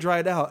of wood that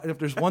dried out. And if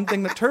there's one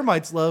thing that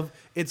termites love,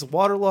 it's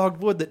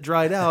waterlogged wood that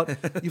dried out.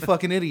 You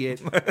fucking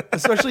idiot.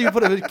 Especially if you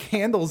put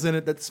candles in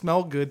it that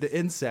smell good to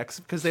insects,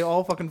 because they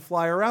all fucking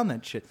fly around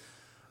that shit.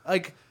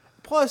 Like,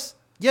 plus,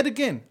 yet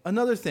again,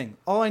 another thing.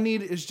 All I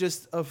need is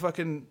just a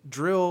fucking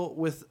drill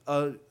with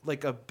a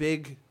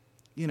big,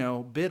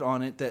 bit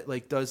on it that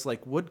like does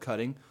like wood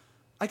cutting.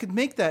 I could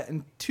make that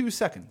in 2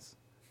 seconds.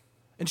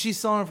 And she's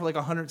selling it for like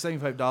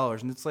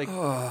 $175. And it's like,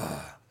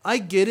 I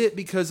get it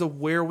because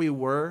of where we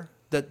were,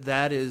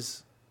 that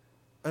is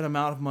an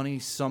amount of money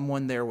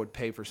someone there would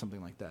pay for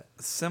something like that.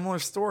 Similar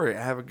story.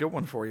 I have a good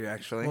one for you,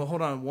 actually. Well,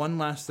 hold on. One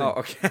last thing.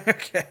 Oh,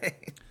 okay.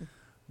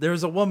 There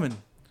was a woman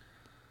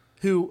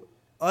who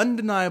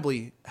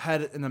undeniably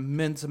had an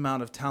immense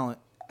amount of talent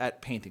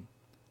at painting.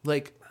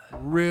 Like,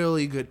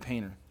 really good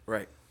painter.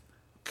 Right.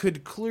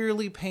 Could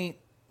clearly paint,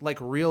 like,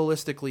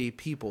 realistically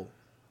people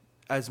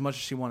as much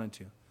as she wanted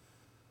to.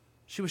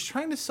 She was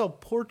trying to sell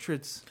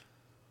portraits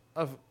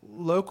of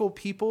local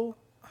people,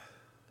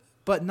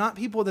 but not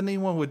people that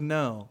anyone would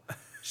know.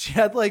 She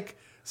had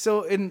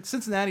so in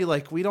Cincinnati,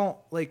 we don't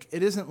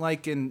it isn't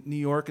like in New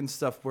York and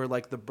stuff where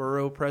like the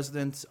borough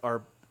presidents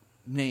are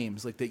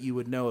names like that you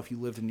would know if you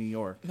lived in New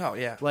York. No,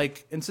 yeah.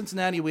 Like in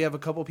Cincinnati, we have a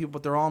couple of people,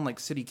 but they're all on like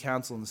city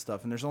council and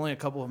stuff. And there's only a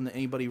couple of them that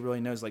anybody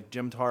really knows, like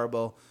Jim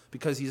Tarbell,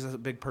 because he's a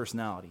big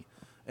personality.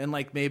 And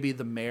like maybe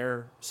the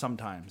mayor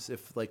sometimes,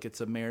 if like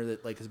it's a mayor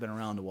that like has been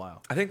around a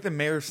while. I think the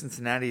mayor of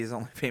Cincinnati is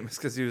only famous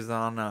because he was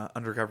on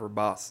Undercover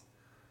Boss.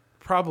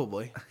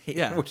 Probably,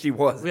 yeah, Which he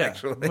was, yeah,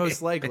 actually.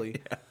 most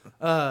likely.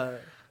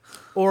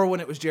 Or when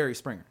it was Jerry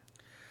Springer,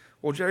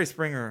 Well, Jerry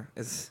Springer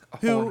is a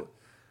whole...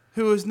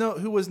 who was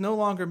no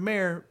longer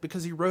mayor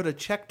because he wrote a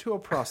check to a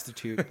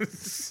prostitute.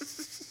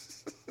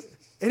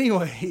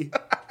 Anyway,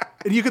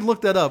 and you can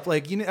look that up.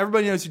 Like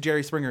everybody knows who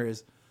Jerry Springer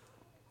is.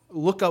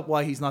 Look up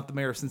why he's not the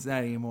mayor of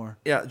Cincinnati anymore.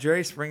 Yeah,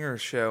 Jerry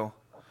Springer's show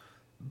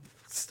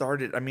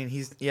started... I mean, he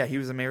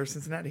was the mayor of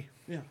Cincinnati.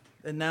 Yeah,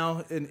 and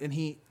now and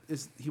he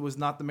was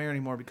not the mayor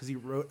anymore because he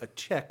wrote a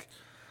check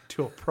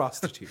to a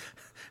prostitute.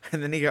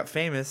 And then he got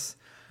famous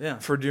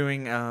for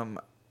doing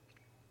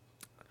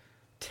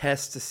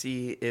tests to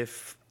see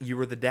if you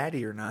were the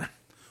daddy or not.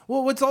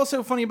 Well, what's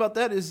also funny about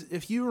that is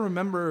if you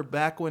remember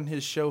back when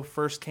his show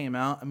first came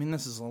out, I mean,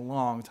 this is a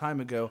long time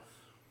ago,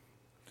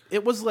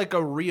 it was like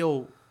a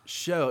real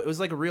show. It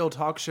was like a real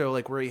talk show,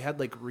 like where he had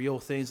like real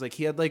things. Like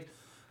he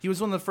was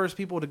one of the first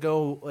people to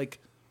go like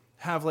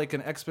have like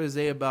an expose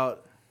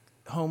about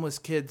homeless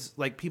kids,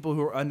 like people who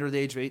were under the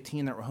age of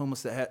 18 that were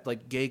homeless, that had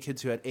like gay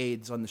kids who had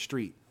AIDS on the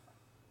street.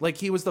 Like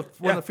he was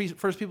one of the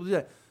first people to do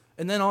that.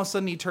 And then all of a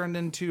sudden he turned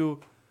into,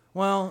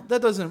 well,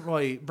 that doesn't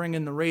really bring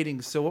in the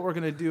ratings. So what we're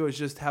going to do is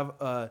just have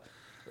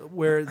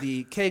where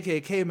the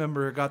KKK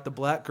member got the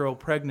black girl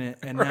pregnant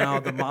and now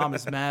the mom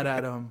is mad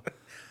at him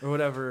or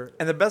whatever.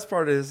 And the best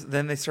part is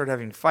then they started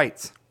having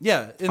fights.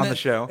 Yeah. On the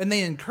show. And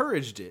they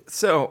encouraged it.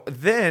 So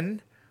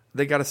then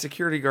they got a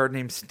security guard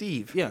named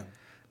Steve. Yeah.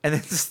 And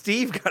then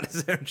Steve got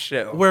his own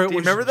show. Where Do you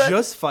it was remember that?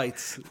 just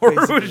fights. Where it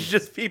basically. was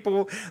just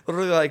people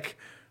literally like,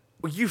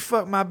 well, you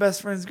fuck my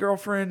best friend's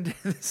girlfriend,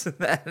 and this and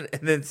that.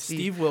 And then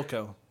Steve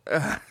Wilco.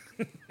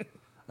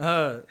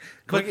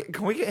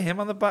 Can we get him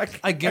on the podcast?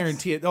 I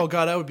guarantee it. Oh,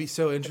 God, I would be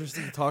so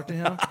interested to talk to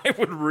him. I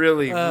would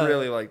really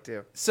like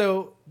to.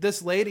 So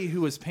this lady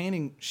who was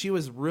painting, she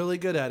was really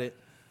good at it.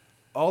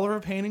 All of her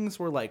paintings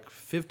were like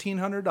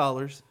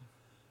 $1,500.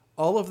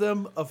 All of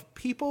them of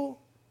people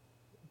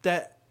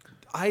that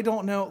I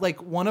don't know.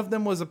 Like one of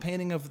them was a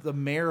painting of the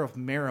mayor of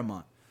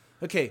Marymount.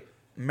 Okay.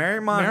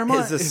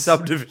 Marymount is a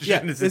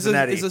subdivision in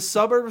Cincinnati. Is a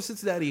suburb of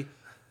Cincinnati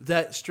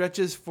that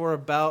stretches for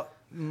about,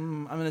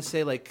 I'm going to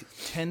say like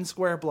 10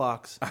 square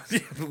blocks.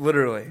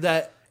 Literally.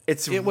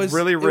 It was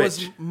really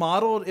rich.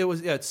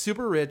 It's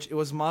super rich. It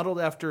was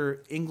modeled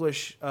after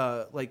English,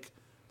 like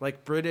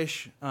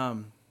British,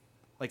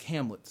 like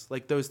hamlets,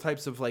 like those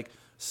types of like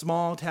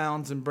small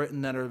towns in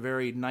Britain that are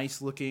very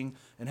nice looking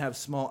and have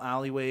small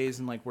alleyways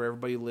and like where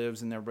everybody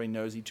lives and everybody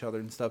knows each other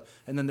and stuff.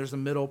 And then there's a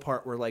middle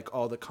part where like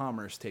all the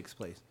commerce takes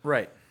place.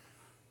 Right.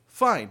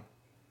 Fine.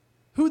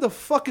 Who the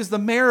fuck is the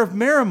mayor of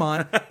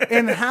Marymount?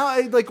 And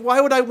why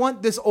would I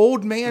want this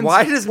old man's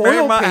Why does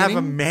oil Marymount have painting?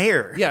 a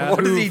mayor? Yeah,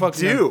 What does he fucking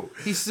do? knows?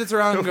 He sits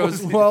around and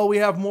goes, well, we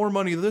have more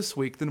money this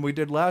week than we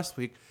did last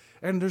week.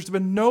 And there's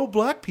been no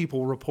black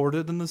people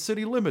reported in the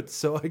city limits.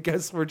 So I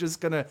guess we're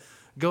just going to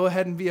go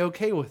ahead and be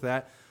okay with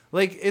that.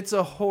 Like, it's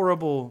a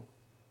horrible...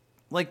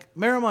 Like,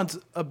 Marymount's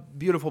a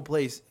beautiful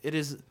place. It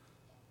is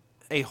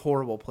a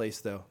horrible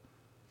place, though.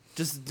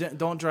 Just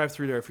don't drive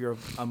through there if you're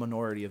a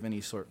minority of any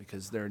sort,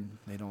 because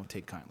they don't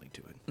take kindly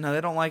to it. No,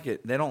 they don't like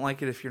it. They don't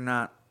like it if you're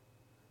not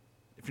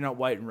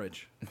white and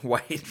rich.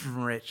 white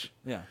and rich.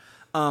 Yeah.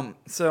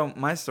 So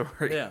my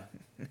story Yeah.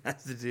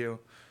 has to do...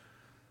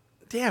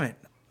 Damn it.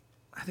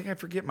 I think I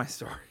forget my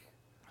story.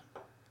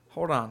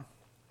 Hold on.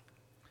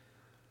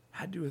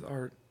 Had to do with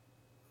art.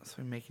 So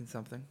I'm making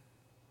something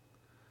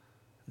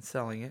and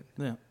selling it.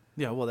 Yeah.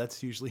 Yeah, well,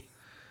 that's usually...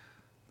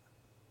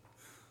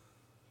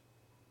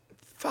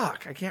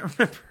 Fuck, I can't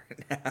remember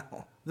it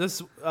now.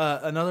 This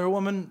another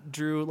woman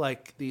drew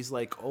like these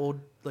like old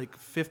like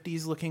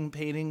 50s looking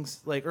paintings,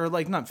 like, or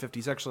like not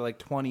 50s, actually like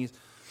 20s.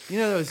 You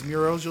know those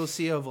murals you'll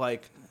see of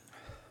like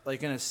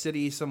in a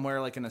city somewhere,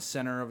 like in a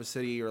center of a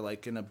city or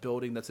like in a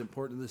building that's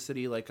important to the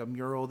city, like a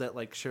mural that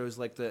like shows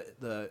like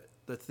the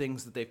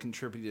things that they've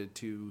contributed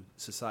to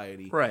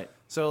society. Right.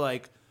 So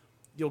like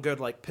you'll go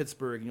to like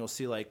Pittsburgh and you'll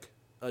see like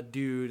a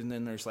dude and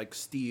then there's like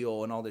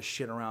steel and all this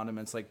shit around him.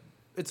 It's like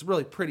it's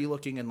really pretty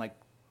looking and like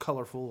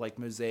colorful like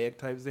mosaic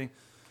type thing.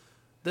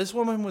 This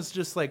woman was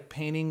just like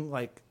painting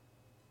like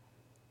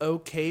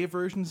okay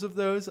versions of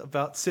those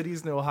about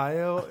cities in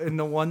Ohio, and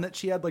the one that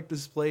she had like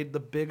displayed, the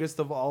biggest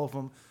of all of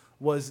them,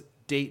 was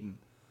Dayton.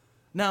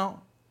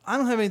 Now, I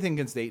don't have anything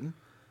against Dayton.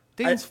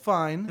 Dayton's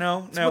fine.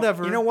 No, it's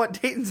whatever. You know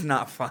what? Dayton's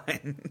not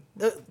fine.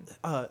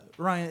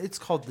 Ryan, it's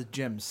called the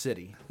Gem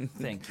City.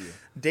 Thank you.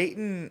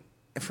 Dayton,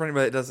 for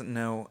anybody that doesn't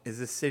know, is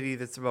a city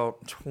that's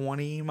about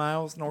 20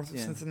 miles north of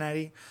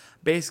Cincinnati.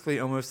 Basically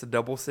almost a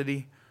double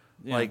city.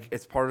 Yeah. Like,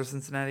 it's part of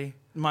Cincinnati.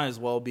 Might as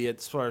well be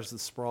as far as the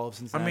sprawl of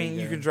Cincinnati. I mean,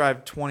 you goes. can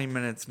drive 20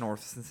 minutes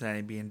north of Cincinnati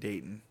and be in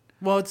Dayton.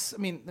 Well, it's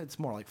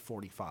more like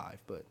 45,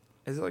 but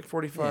Is it like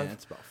 45? Yeah,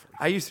 it's about 40.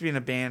 I used to be in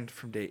a band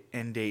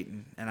in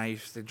Dayton, and I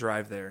used to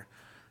drive there,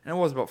 and it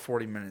was about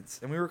 40 minutes.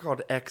 And we were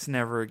called X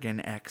Never Again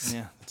X.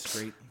 Yeah, that's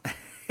great.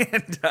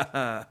 And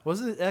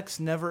Was it X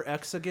Never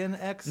X Again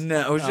X? no,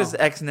 it was just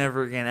Oh. X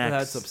Never Again X.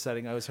 That's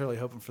upsetting. I was really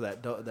hoping for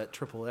that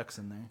triple X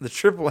in there. The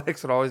triple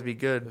X would always be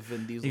good. With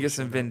Vin Diesel You get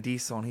some showed Vin up.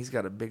 Diesel, and he's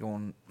got a big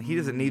one. He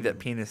doesn't need that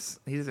penis.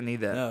 He doesn't need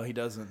that. No, he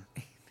doesn't.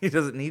 He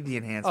doesn't need the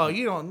enhancement. Oh,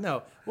 you don't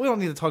know. We don't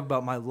need to talk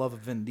about my love of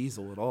Vin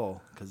Diesel at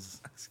all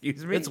because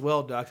Excuse me? it's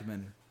well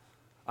documented.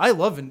 I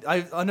love Vin.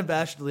 I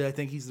unabashedly, I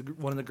think he's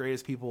one of the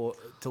greatest people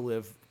to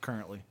live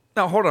currently.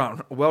 No, hold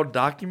on. Well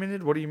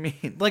documented? What do you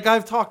mean? Like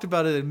I've talked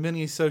about it in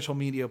many social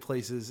media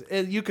places.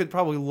 You could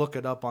probably look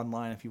it up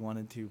online if you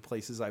wanted to.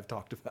 Places I've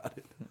talked about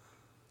it.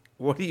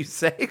 What do you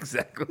say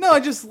exactly? No,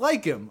 I just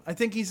like him. I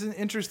think he's an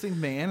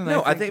interesting man. And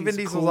No, I think he's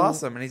Vin Diesel's cool.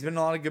 awesome, and he's been in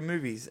a lot of good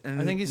movies.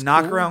 And I think he's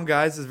Knock cool. Around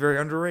Guys is very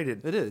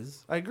underrated. It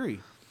is. I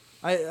agree.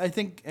 I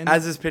think. And,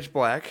 As is Pitch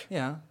Black.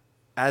 yeah.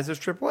 As is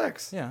Triple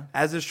X. Yeah.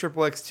 As is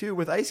Triple X 2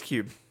 with Ice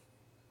Cube.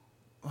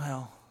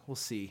 Well, we'll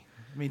see.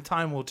 I mean,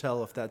 time will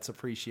tell if that's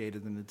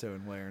appreciated in its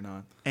own way or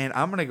not. And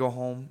I'm going to go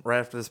home right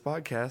after this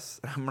podcast.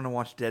 I'm going to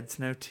watch Dead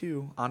Snow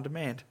 2 on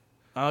demand.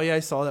 Oh yeah, I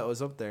saw that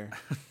was up there.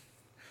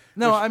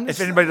 No, I'm just.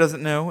 If anybody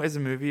doesn't know, is a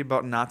movie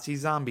about Nazi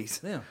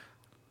zombies Yeah.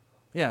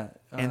 Yeah.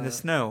 in the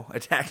snow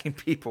attacking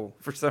people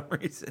for some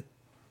reason.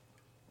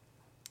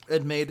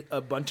 It made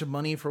a bunch of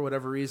money for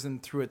whatever reason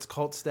through its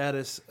cult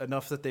status,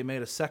 enough that they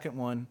made a second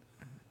one,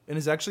 and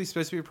is actually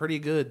supposed to be pretty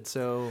good.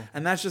 So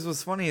And that's just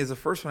what's funny is the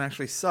first one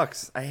actually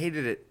sucks. I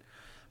hated it.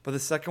 But the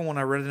second one,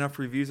 I read enough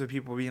reviews of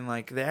people being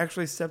like, they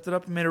actually stepped it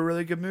up and made a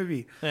really good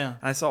movie. yeah,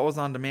 And I saw it was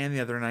on demand the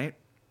other night.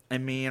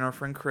 And me and our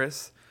friend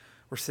Chris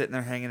were sitting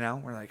there hanging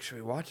out. We're like, should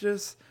we watch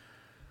this?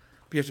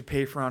 But you have to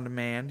pay for on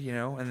demand, you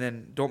know. And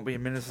then Don't Be a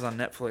Menace is on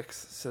Netflix.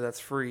 So that's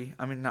free.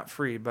 I mean, not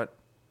free, but,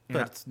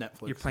 but it's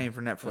Netflix. you're paying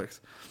for Netflix.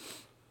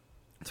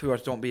 So we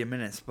watched Don't Be a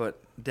Menace.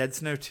 But Dead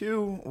Snow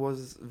 2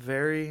 was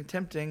very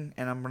tempting.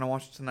 And I'm going to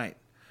watch it tonight.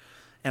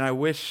 And I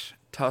wish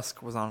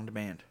Tusk was on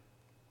demand.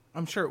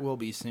 I'm sure it will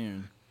be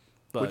soon.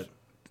 But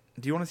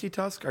Do you want to see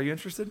Tusk? Are you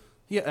interested?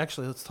 yeah,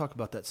 actually, let's talk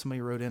about that.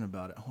 Somebody wrote in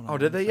about it. Hold on Oh,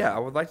 did one they? Yeah, I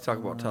second. would like to talk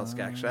about Tusk,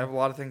 actually. I have a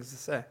lot of things to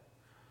say.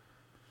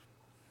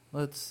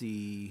 Let's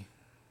see.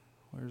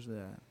 Where's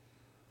that?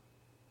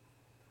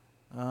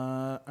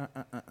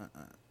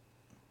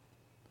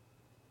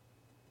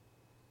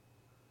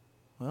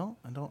 Well,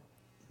 I don't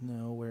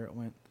know where it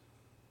went.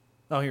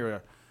 Oh, here we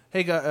are.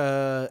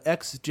 Hey,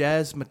 X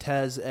Jazz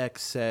Matez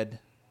X said,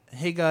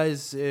 "Hey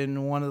guys,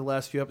 in one of the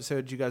last few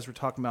episodes, you guys were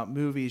talking about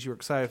movies you were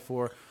excited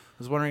for. I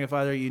was wondering if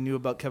either of you knew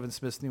about Kevin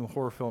Smith's new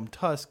horror film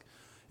Tusk.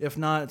 If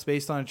not, it's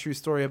based on a true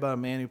story about a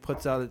man who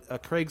puts out a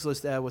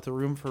Craigslist ad with a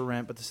room for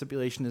rent, but the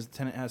stipulation is the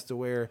tenant has to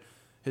wear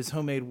his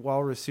homemade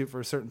walrus suit for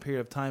a certain period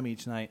of time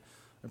each night.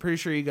 I'm pretty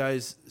sure you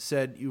guys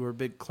said you were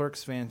big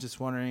Clerks fans. Just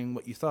wondering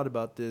what you thought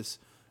about this.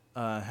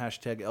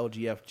 Hashtag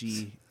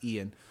LGFG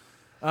Ian.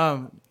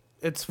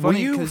 It's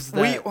funny because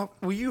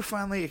will you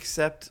finally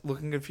accept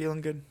Looking Good,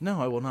 Feeling Good?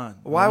 no, I will not.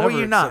 Why I'll will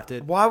never you not? accept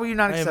it. Why will you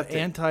not I am accept it?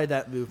 anti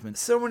that movement.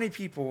 So many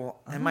people,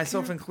 and don't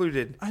myself care.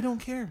 included, I don't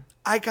care.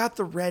 I got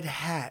the red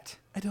hat.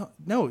 I don't.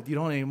 No, you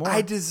don't anymore.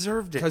 I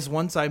deserved it. because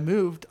once I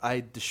moved,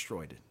 I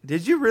destroyed it.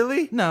 Did you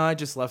really? No, I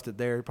just left it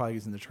there. It probably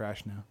is in the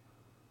trash now.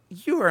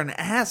 You are an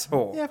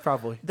asshole. Yeah,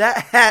 probably. That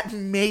hat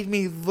made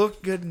me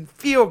look good and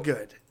feel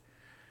good.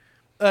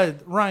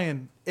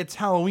 Ryan, it's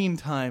Halloween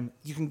time.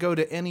 You can go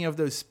to any of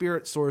those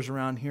spirit stores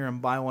around here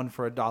and buy one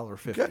for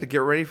 $1.50. Good. Get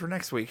ready for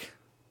next week.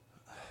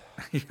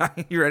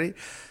 You ready?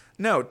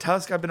 No,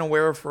 Tusk I've been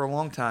aware of for a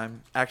long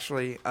time.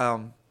 Actually,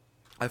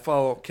 I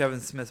follow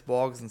Kevin Smith's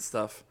blogs and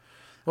stuff.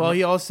 Well,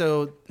 he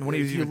also, When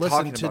he was if you even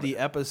talking listen to about the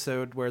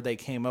episode where they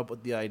came up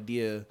with the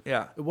idea,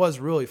 Yeah. it was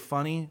really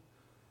funny.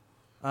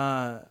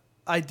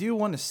 I do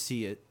want to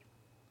see it.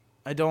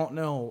 I don't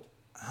know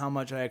how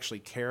much I actually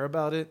care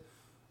about it,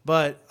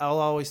 but I'll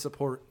always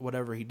support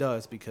whatever he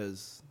does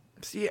because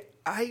See,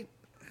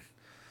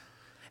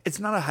 it's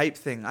not a hype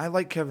thing. I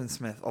like Kevin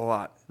Smith a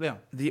lot. yeah,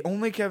 The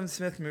only Kevin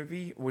Smith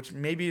movie, which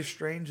maybe is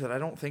strange that I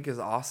don't think is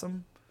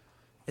awesome,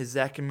 is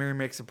Zack and Miri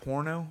Makes a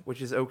Porno,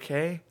 which is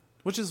okay.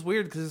 which is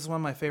weird because it's one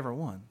of my favorite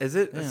ones. Is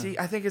it? Yeah. See,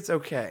 I think it's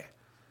okay.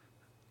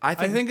 I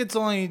think it's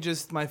only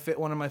just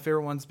one of my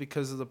favorite ones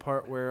because of the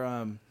part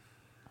where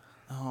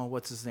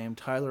what's his name,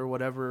 Tyler,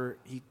 whatever,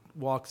 he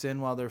walks in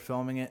while they're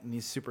filming it and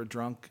he's super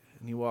drunk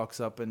and he walks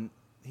up and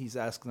he's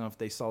asking them if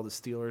they saw the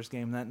Steelers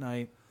game that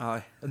night.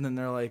 And then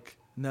they're like,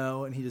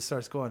 no. And he just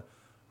starts going,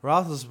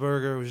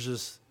 Roethlisberger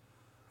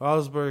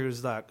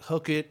was like,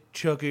 hook it,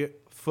 chuck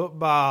it,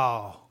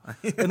 football.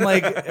 And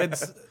like,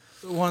 it's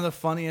one of the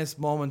funniest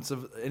moments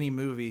of any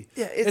movie.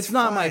 Yeah, it's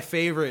not my fine.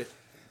 favorite.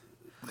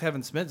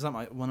 Kevin Smith's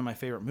not one of my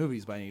favorite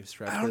movies by any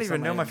stretch. I but don't it's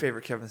even not know my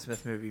favorite Kevin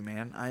Smith movie,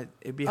 man.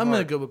 It'd be I'm hard.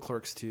 gonna go with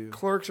Clerks 2.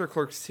 Clerks or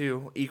Clerks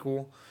 2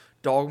 equal.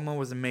 Dogma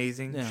was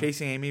amazing. Yeah.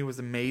 Chasing Amy was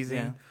amazing.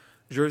 Yeah.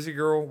 Jersey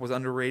Girl was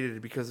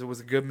underrated because it was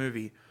a good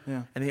movie.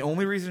 Yeah. And the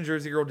only reason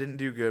Jersey Girl didn't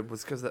do good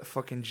was because that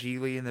fucking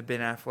Geely and the Ben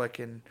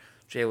Affleck and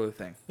J-Lo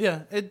thing.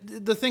 Yeah,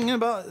 the thing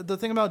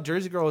about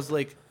Jersey Girl is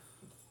like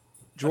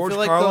George I feel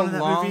like Carlin the in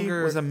that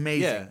movie was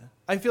amazing. Yeah,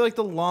 I feel like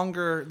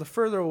the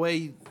further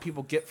away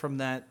people get from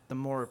that, the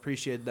more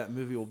appreciated that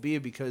movie will be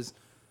because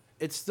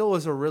it still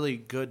is a really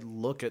good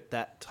look at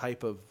that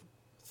type of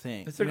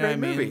thing. It's a great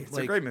movie. It's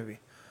a great movie.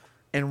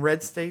 And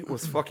Red State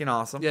was fucking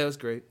awesome. Yeah, it was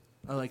great.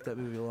 I like that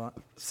movie a lot.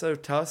 So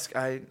Tusk,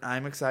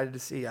 I'm excited to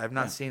see. I've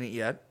not seen it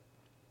yet.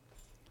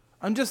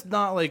 I'm just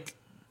not like,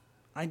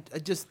 I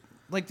just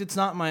like it's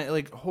not my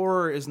like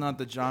horror is not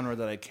the genre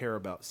that I care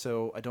about.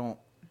 So I don't.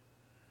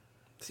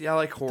 See, I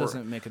like horror.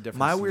 Doesn't make a difference.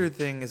 My to me. weird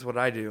thing is what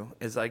I do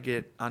is I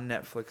get on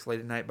Netflix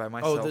late at night by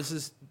myself. Oh, this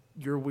is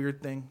your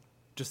weird thing.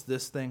 Just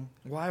this thing.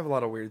 Well, I have a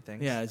lot of weird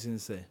things. Yeah, I was gonna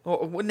say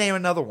Well, name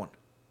another one.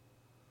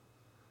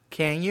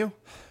 Can you?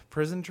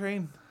 Prison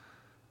Train.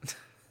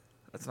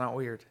 That's not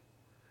weird.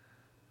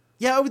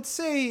 Yeah, I would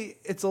say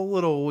it's a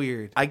little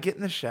weird. I get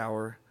in the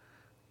shower.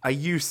 I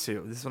used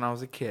to. This is when I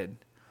was a kid.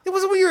 It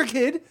wasn't when you were a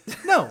kid.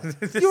 No,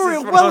 you were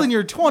is what well I was- in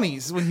your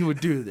 20s when you would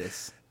do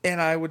this. And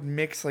I would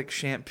mix like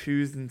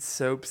shampoos and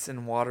soaps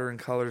and water and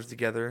colors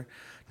together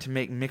to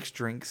make mixed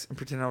drinks and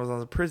pretend I was on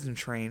the prison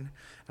train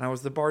and I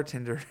was the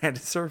bartender and had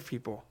to serve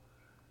people.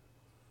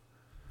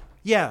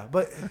 Yeah,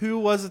 but who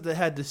was it that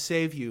had to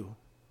save you?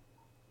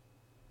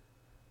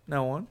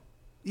 No one.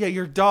 Yeah,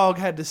 your dog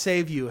had to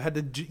save you.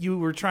 You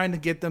were trying to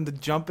get them to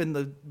jump in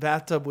the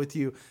bathtub with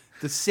you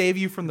to save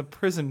you from the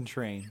prison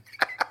train.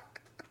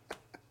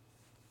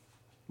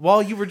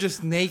 While you were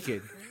just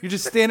naked. You're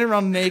just standing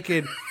around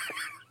naked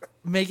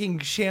making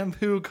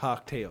shampoo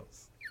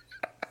cocktails.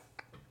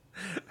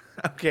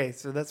 Okay,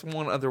 so that's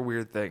one other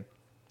weird thing.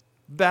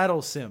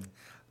 Battle sim.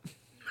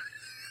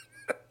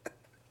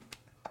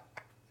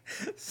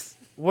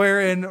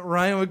 Wherein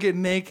Ryan would get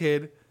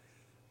naked,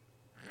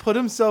 put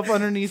himself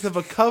underneath of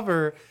a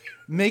cover,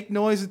 make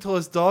noise until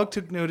his dog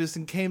took notice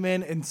and came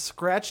in and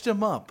scratched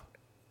him up.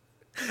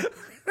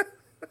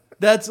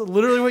 That's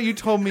literally what you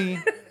told me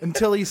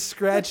until he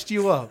scratched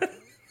you up.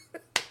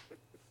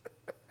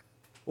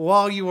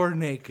 While you were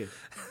naked.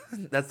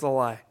 That's a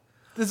lie.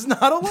 That's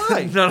not a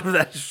lie. None of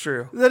that is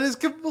true. That is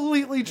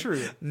completely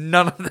true.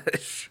 None of that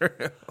is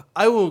true.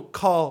 I will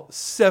call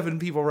 7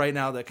 people right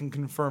now that can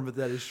confirm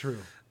that is true.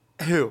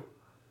 Who?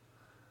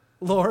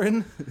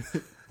 Lauren,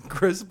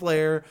 Chris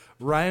Blair,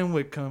 Ryan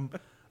Whitcomb,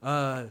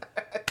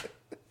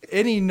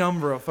 any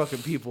number of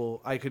fucking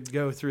people I could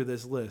go through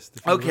this list.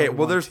 If you Okay, really well,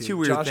 want there's to. two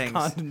weird Josh things.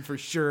 Condon for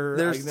sure.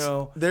 There's I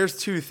know. There's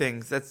 2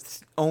 things.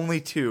 That's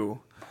only 2.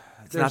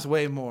 There's not-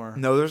 way more.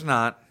 No, there's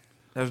not.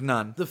 There's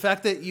none. The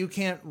fact that you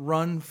can't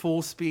run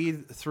full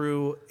speed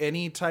through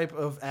any type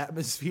of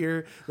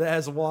atmosphere that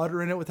has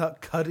water in it without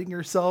cutting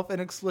yourself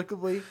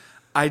inexplicably.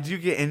 I do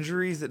get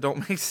injuries that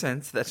don't make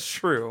sense. That's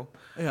true.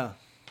 Yeah.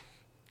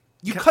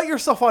 You cut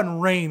yourself on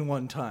rain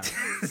one time.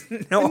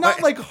 No, And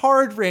not like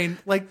hard rain,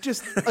 like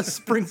just a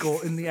sprinkle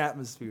in the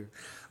atmosphere.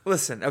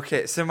 Listen,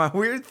 okay, so my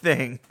weird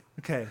thing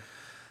Okay.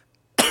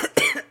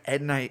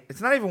 at night, it's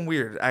not even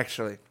weird,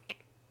 actually.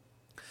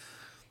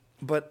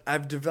 But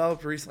I've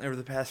developed recently over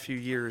the past few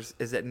years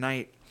is at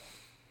night,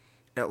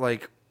 at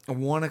like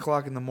 1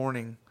 o'clock in the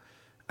morning,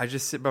 I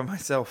just sit by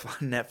myself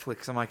on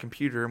Netflix on my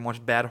computer and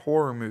watch bad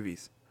horror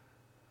movies.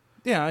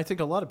 Yeah, I think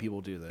a lot of people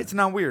do that. It's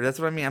not weird. That's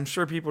what I mean. I'm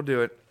sure people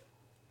do it.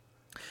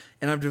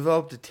 And I've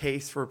developed a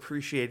taste for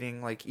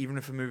appreciating, like, even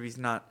if a movie's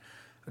not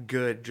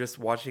good, just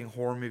watching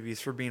horror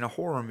movies for being a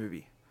horror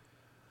movie.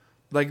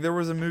 Like, there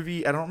was a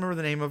movie, I don't remember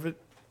the name of it.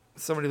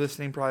 Somebody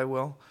listening probably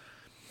will.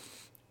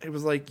 It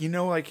was like, you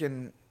know, like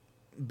in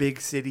big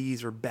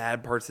cities or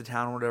bad parts of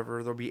town or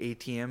whatever, there'll be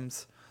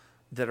ATMs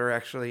that are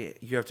actually,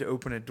 you have to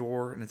open a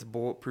door and it's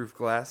bulletproof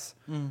glass.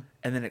 And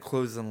then it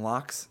closes and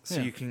locks so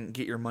Yeah. you can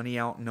get your money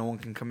out and no one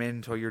can come in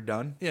until you're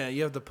done. Yeah,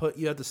 you have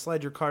to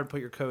slide your card,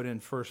 put your code in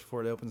first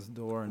before it opens the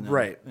door, and then,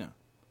 Right. Yeah.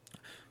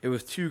 It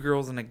was 2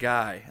 girls and a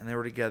guy, and they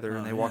were together,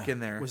 and they walk in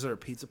there. Was there a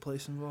pizza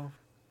place involved?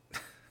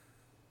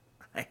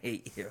 I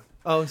hate you.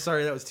 Oh,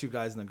 sorry, that was 2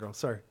 guys and a girl.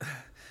 Sorry.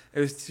 It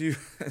was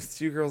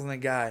two girls and a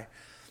guy,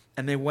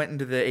 and they went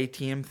into the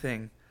ATM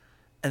thing,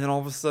 and then all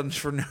of a sudden,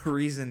 for no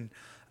reason,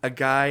 a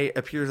guy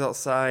appears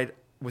outside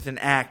with an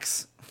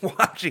axe,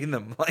 watching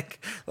them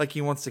like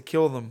he wants to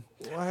kill them.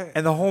 Why?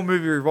 And the whole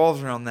movie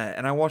revolves around that.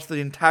 And I watched the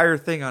entire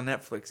thing on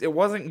Netflix. It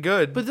wasn't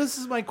good. But this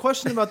is my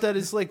question about that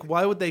is like,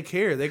 why would they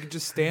care? They could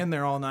just stand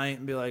there all night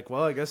and be like,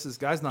 well, I guess this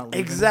guy's not leaving.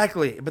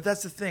 Exactly. But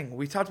that's the thing.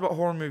 We talked about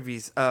horror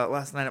movies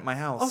last night at my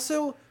house.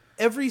 Also,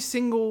 every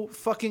single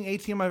fucking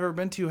ATM I've ever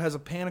been to has a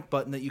panic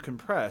button that you can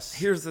press.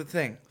 Here's the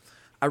thing.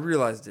 I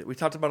realized it. We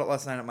talked about it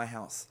last night at my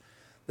house.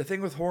 The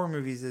thing with horror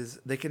movies is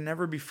they can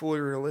never be fully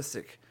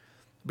realistic.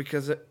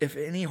 Because if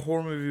any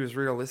horror movie was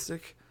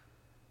realistic,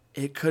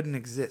 it couldn't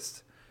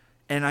exist.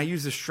 And I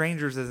use The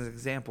Strangers as an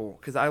example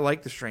because I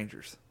like The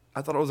Strangers.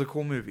 I thought it was a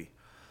cool movie.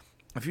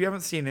 If you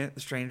haven't seen it,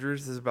 The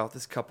Strangers is about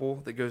this couple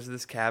that goes to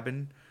this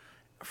cabin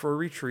for a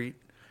retreat.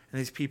 And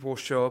these people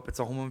show up. It's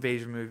a home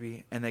invasion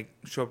movie. And they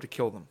show up to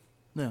kill them.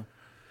 No.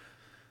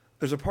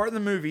 There's a part in the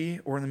movie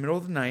where in the middle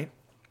of the night,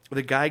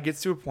 the guy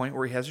gets to a point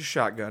where he has a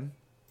shotgun.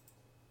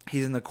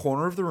 He's in the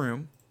corner of the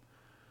room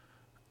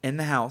in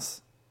the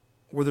house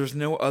where there's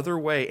no other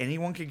way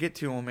anyone could get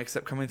to him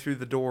except coming through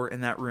the door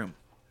in that room.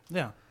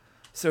 Yeah.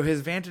 So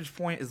his vantage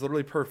point is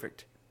literally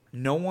perfect.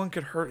 No one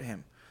could hurt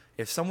him.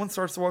 If someone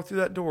starts to walk through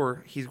that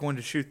door, he's going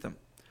to shoot them.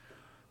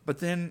 But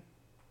then,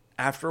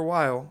 after a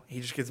while,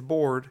 he just gets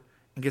bored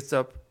and gets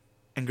up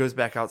and goes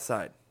back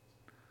outside.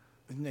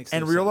 It makes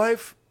In no real sense.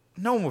 life,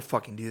 no one would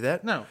fucking do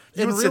that. No.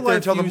 You In would real sit there life,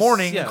 until the you-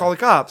 morning yeah. and call the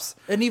cops.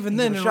 And even and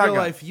then, give in a real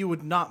shotgun. life, you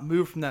would not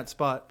move from that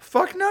spot.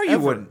 Fuck no, you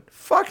Ever. wouldn't.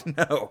 Fuck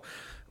no.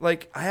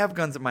 Like, I have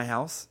guns at my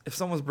house. If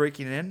someone was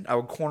breaking in, I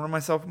would corner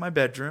myself in my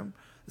bedroom.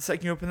 The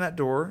second you open that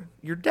door,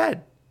 you're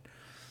dead.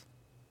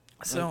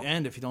 So,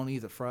 And if you don't eat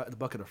the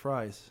bucket of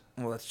fries,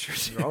 well, that's true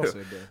too. you're also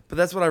dead. But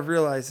that's what I've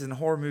realized in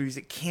horror movies.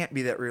 It can't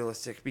be that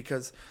realistic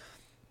because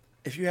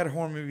if you had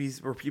horror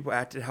movies where people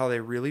acted how they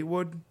really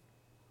would,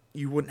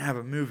 you wouldn't have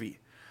a movie.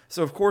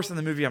 So, of course, in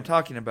the movie I'm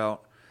talking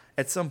about,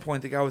 at some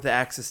point, the guy with the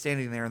axe is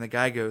standing there and the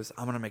guy goes,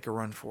 I'm going to make a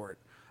run for it.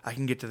 I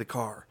can get to the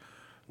car.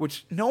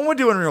 Which no one would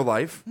do in real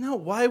life. No,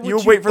 why would You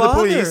you wait for the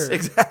bother? police.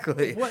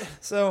 Exactly. What?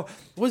 So,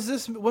 When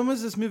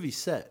was this movie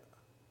set?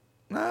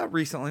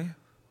 recently.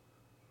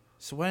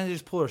 So why didn't they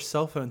just pull their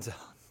cell phones out?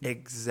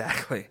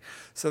 Exactly.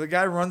 So the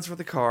guy runs for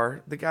the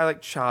car. The guy like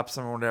chops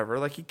him or whatever.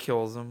 Like he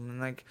kills him and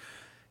like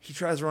he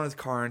tries to run his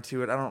car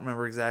into it. I don't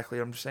remember exactly.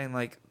 I'm just saying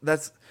like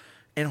that's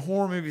in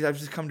horror movies I've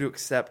just come to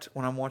accept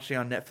when I'm watching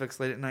on Netflix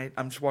late at night.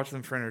 I'm just watching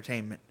them for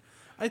entertainment.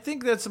 I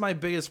think that's my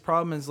biggest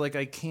problem is like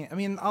I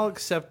mean, I'll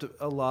accept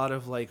a lot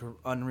of like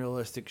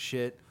unrealistic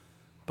shit,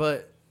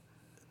 but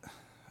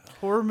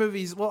horror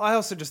movies, well, I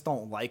also just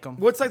don't like them.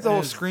 Well, it's like the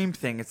whole Scream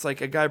thing. It's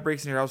like a guy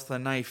breaks in your house with a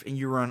knife and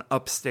you run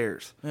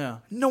upstairs. Yeah.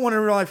 No one in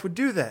real life would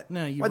do that.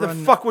 No, you Why the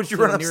run fuck would you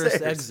to run the nearest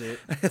upstairs?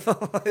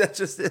 exit. That's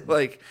just it.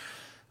 Like,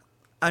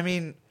 I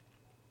mean,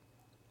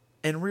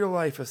 in real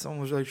life, if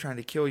someone was really trying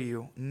to kill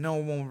you, no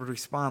one would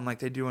respond like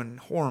they do in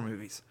horror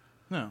movies.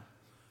 No.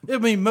 I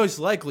mean, most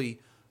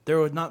likely there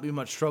would not be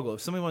much struggle.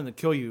 If somebody wanted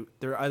to kill you,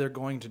 they're either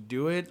going to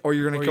do it Or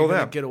you're gonna kill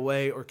them. get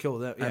away or kill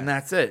them. Yeah. And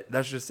that's it.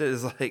 That's just it.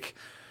 It's like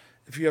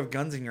if you have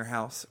guns in your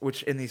house,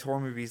 which in these horror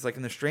movies, like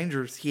in The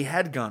Strangers, he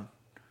had gun.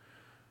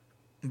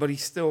 But he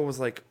still was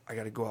like, I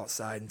got to go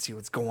outside and see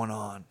what's going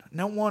on.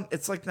 No one,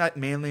 it's like that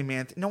manly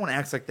man. No one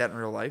acts like that in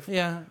real life.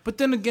 Yeah, but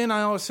then again,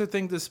 I also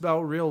think this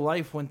about real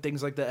life when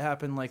things like that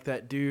happen, like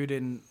that dude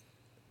in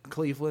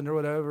Cleveland or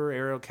whatever,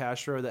 Ariel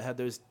Castro, that had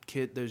those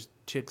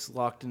chicks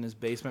locked in his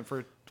basement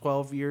for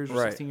 12 years or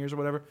Right. 16 years or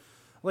whatever.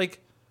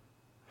 Like,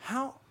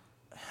 how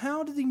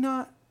did he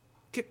not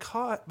get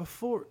caught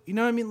before? You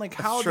know what I mean? Like,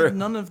 how true. did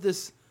none of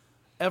this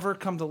ever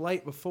come to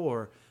light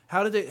before?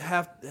 How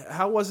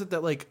was it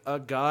that like a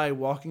guy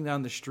walking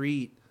down the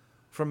street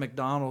from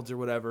McDonald's or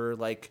whatever,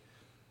 like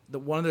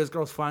one of those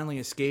girls finally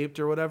escaped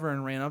or whatever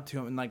and ran up to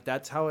him and like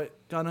that's how it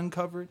got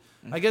uncovered?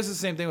 I guess it's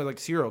the same thing with like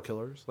serial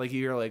killers. Like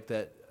you hear like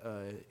that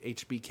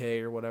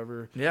HBK or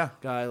whatever Yeah.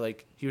 guy,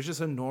 like he was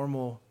just a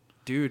normal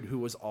dude who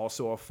was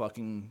also a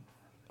fucking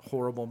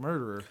horrible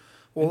murderer.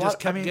 Well, And just I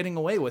kept mean, getting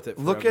away with it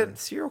Look forever. at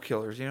serial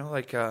killers,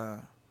 like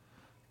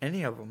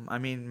any of them. I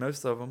mean,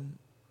 most of them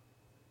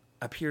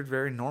appeared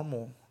very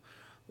normal.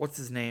 What's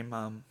his name?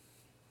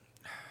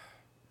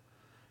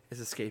 Is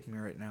escaping me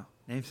right now.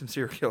 Name some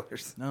serial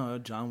killers. No,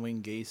 John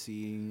Wayne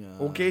Gacy.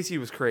 Well, Gacy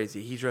was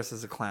crazy. He dressed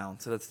as a clown,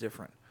 so that's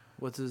different.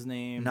 What's his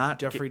name? Not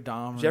Jeffrey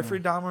Dahmer. Jeffrey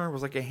Dahmer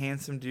was like a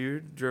handsome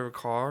dude, drove a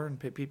car and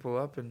picked people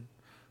up and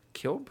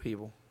killed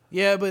people.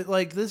 Yeah, but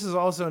like this is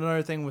also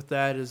another thing with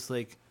that is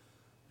like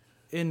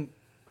in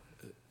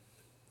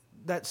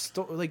that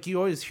story, like you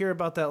always hear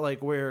about that,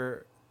 like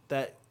where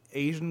that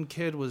Asian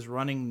kid was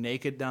running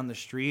naked down the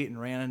street and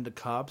ran into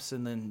cops,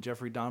 and then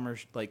Jeffrey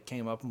Dahmer like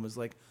came up and was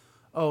like,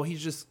 "Oh,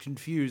 he's just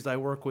confused. I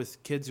work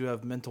with kids who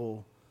have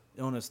mental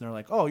illness," and they're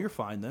like, "Oh, you're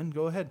fine then.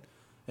 Go ahead."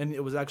 And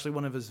it was actually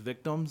one of his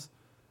victims,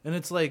 and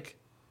it's like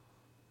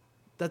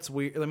that's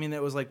weird. I mean,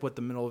 it was like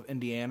the middle of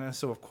Indiana,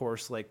 so of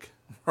course, like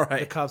the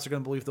Right. cops are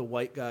gonna believe the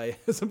white guy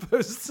as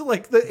opposed to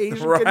like the Asian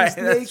kid Right. who's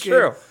naked. That's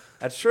true.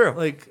 That's true.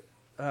 Like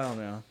I don't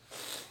know,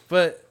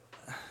 but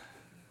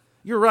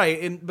you're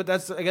right. But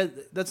I guess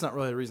that's not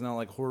really the reason I don't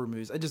like horror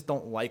movies. I just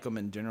don't like them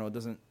in general.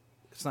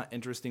 It's not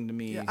interesting to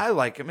me. Yeah, I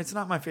like them. It's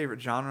not my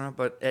favorite genre,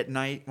 but at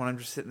night when I'm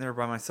just sitting there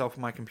by myself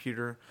on my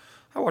computer,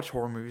 I watch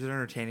horror movies. They're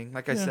entertaining.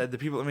 Like I said, the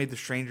people that made The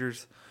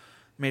Strangers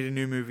made a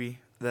new movie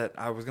that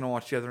I was going to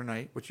watch the other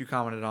night, which you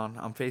commented on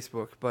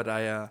Facebook. But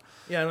Yeah,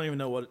 I don't even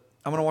know what.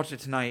 I'm going to watch it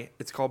tonight.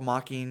 It's called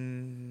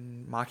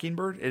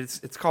Mockingbird.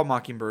 It's called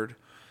Mockingbird.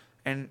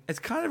 And it's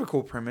kind of a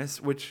cool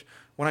premise, which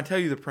when I tell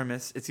you the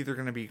premise, it's either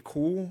going to be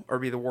cool or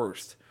be the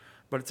worst.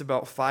 But it's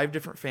about 5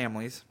 different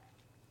families,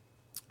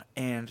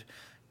 and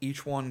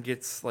each one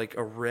gets like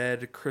a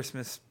red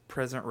Christmas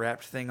present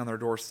wrapped thing on their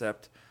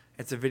doorstep.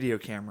 It's a video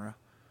camera.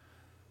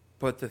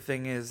 But the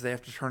thing is, they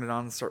have to turn it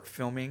on and start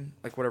filming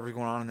like whatever's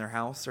going on in their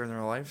house or in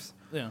their lives.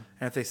 Yeah,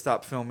 And if they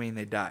stop filming,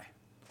 they die.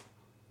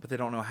 But they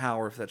don't know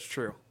how or if that's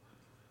true.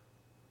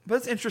 But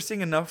it's interesting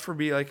enough for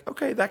be like,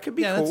 okay, that could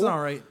be yeah, cool. that's an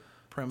alright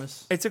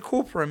premise. It's a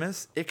cool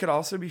premise. It could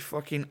also be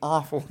fucking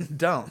awful and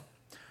dumb.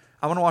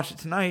 I want to watch it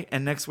tonight,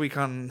 and next week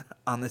on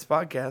this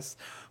podcast,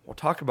 we'll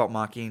talk about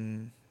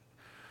Mocking.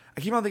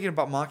 I keep on thinking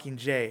about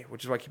Mockingjay,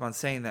 which is why I keep on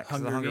saying that, because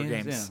of the Hunger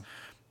Games.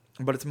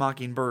 Yeah. But it's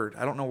Mockingbird.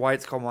 I don't know why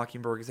it's called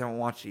Mockingbird because I haven't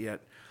watched it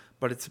yet.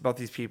 But it's about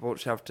these people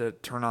which have to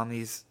turn on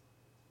these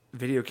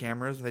video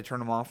cameras. And they turn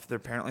them off.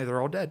 Apparently, they're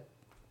all dead.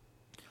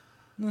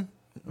 I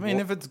mean,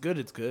 if it's good,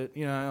 it's good.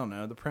 You know, I don't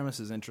know. The premise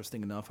is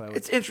interesting enough.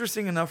 It's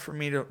interesting enough for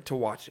me to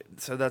watch it.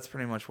 So that's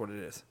pretty much what it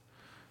is.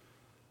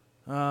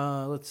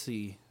 Let's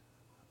see.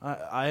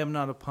 I am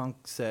not a punk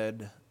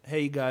said,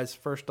 hey, you guys,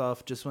 first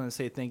off, just want to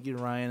say thank you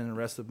to Ryan and the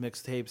rest of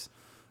Mixtapes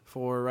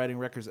for writing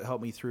records that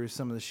helped me through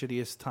some of the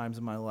shittiest times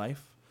of my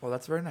life. Well,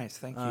 that's very nice.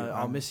 Thank you.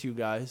 I'll miss you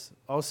guys.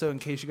 Also, in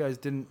case you guys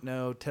didn't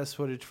know, test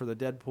footage for the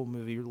Deadpool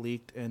movie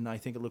leaked, and I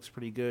think it looks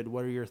pretty good.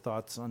 What are your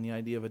thoughts on the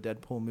idea of a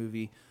Deadpool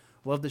movie?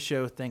 Love the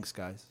show. Thanks,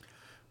 guys.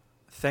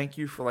 Thank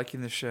you for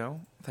liking the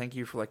show. Thank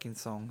you for liking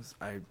songs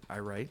I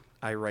write.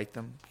 I write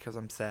them because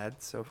I'm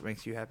sad, so if it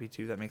makes you happy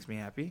too, that makes me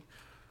happy.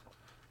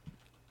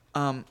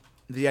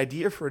 The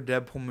idea for a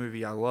Deadpool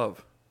movie I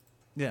love.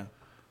 Yeah.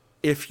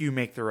 If you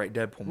make the right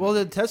Deadpool movie. Well,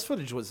 the test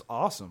footage was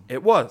awesome.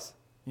 It was.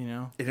 You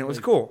know? And it was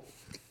Like, cool.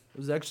 It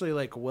was actually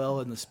like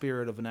well in the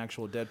spirit of an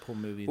actual Deadpool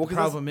movie. Well, the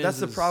problem that's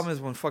the is problem is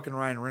when fucking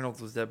Ryan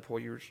Reynolds was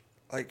Deadpool, you were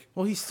like...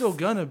 Well, he's still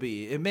gonna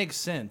be. It makes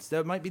sense.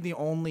 That might be the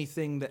only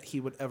thing that he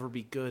would ever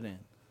be good in.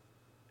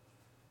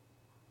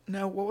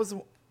 No,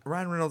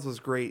 Ryan Reynolds was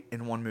great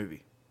in one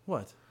movie.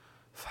 What?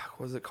 Fuck,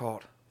 what was it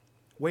called?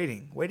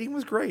 Waiting. Waiting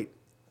was great.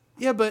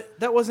 Yeah, but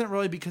that wasn't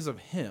really because of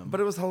him. But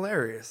it was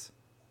hilarious.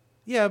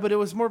 Yeah, but it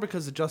was more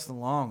because of Justin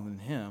Long than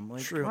him.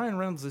 Like, True. Ryan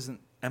Reynolds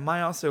isn't... Am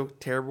I also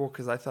terrible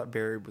because I thought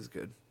Buried was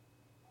good?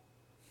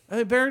 I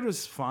mean, Buried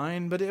was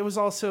fine, but it was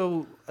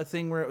also a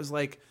thing where it was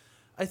like...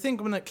 I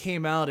think when it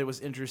came out, it was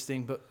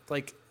interesting, but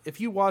like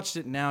if you watched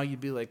it now,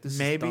 you'd be like, "This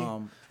Maybe. is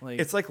dumb." Like,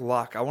 It's like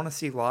Locke. I want to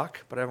see Locke,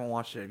 but I haven't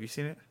watched it. Have you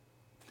seen it?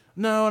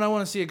 no, and I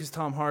want to see it because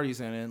Tom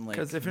Hardy's in it. And like,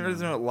 Because if you don't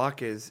know what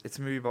Locke is, it's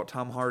a movie about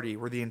Tom Hardy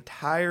where the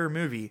entire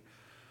movie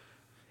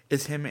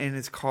is him in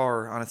his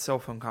car on a cell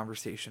phone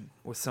conversation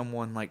with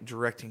someone like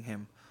directing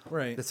him.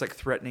 right? That's like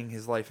threatening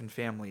his life and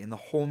family, and the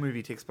whole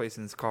movie takes place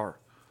in his car.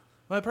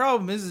 My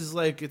problem is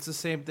like it's the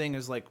same thing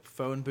as like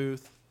Phone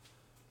Booth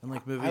and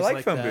like movies like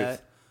like Phone that.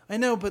 Booth. I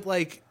know, but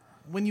like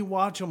when you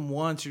watch them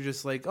once, you're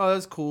just like, "Oh,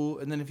 that's cool,"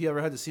 and then if you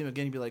ever had to see them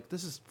again, you'd be like,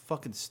 "This is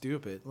fucking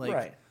stupid." Like,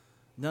 Right.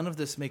 none of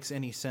this makes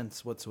any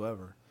sense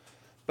whatsoever.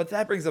 But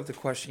that brings up the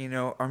question, you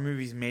know, are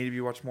movies made to be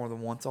watched more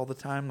than once all the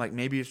time? Like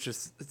maybe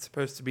it's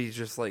supposed to be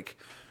just like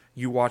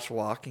you watch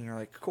Locke and you're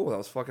like, cool, that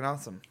was fucking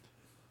awesome.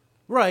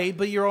 Right,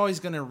 but you're always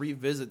gonna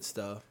revisit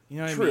stuff. You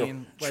know what True, I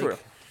mean? Like, true.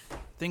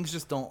 things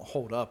just don't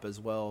hold up as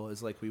well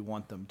as like we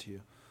want them to.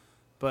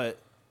 But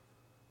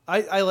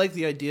I like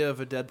the idea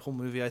of a Deadpool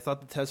movie. I thought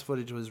the test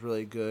footage was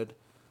really good.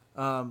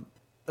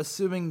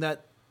 Assuming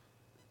that,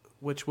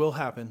 which will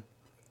happen,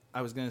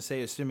 I was gonna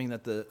say, assuming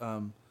that the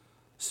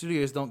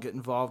studios don't get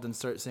involved and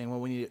start saying, "Well,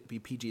 we need it to be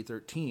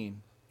PG-13."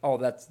 Oh,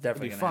 that's It'd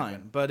definitely be gonna fine.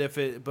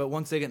 happen. But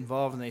once they get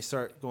involved and they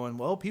start going,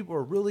 well, people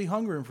are really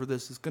hungering for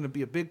this. It's going to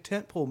be a big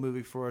tentpole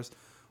movie for us.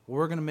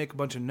 We're going to make a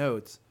bunch of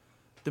notes.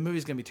 The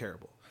movie's going to be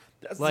terrible.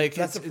 That's Like,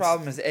 that's the it's-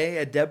 problem is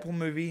a Deadpool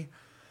movie.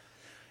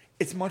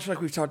 It's much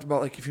like we've talked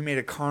about, like if you made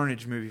a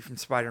Carnage movie from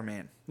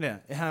Spider-Man, Yeah,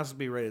 it has to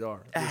be rated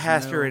R. it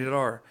has to be rated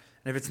R,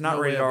 and if it's not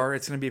no way rated of it. R,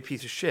 it's going to be a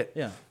piece of shit.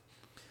 Yeah.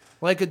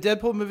 Like a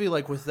Deadpool movie,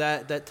 like with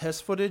that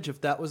test footage, if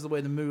that was the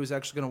way the movie was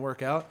actually going to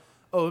work out,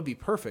 oh, it'd be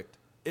perfect.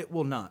 It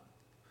will not.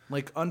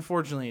 Like,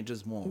 unfortunately, it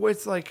just won't. Well,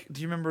 it's like,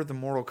 do you remember the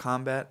Mortal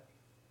Kombat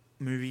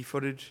movie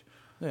footage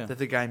Yeah. that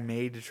the guy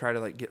made to try to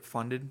like get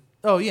funded?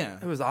 Oh, yeah.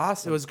 It was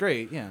awesome. It was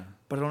great, yeah.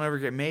 but it'll never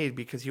get made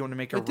because he wanted to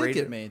make a It did rated.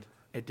 get made.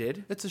 It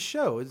did? It's a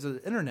show. It's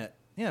the internet.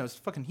 Yeah, it was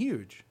fucking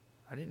huge.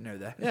 I didn't know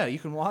that. Yeah, you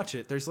can watch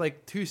it. There's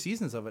like 2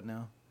 seasons of it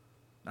now.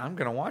 I'm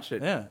gonna watch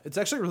it. Yeah, it's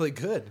actually really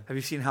good. Have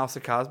you seen House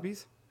of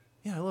Cosby's?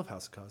 Yeah, I love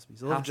House of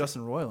Cosby's. I love House of-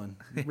 Justin Roiland.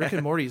 Rick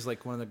and Morty is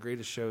like one of the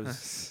greatest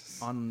shows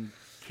on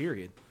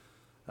period.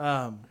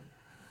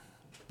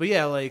 But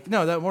yeah, like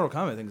no, that Mortal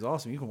Kombat thing's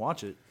awesome. You can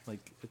watch it.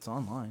 Like it's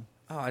online.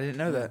 Oh, I didn't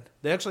know that.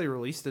 They actually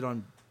released it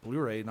on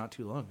Blu-ray not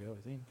too long ago,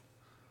 I think.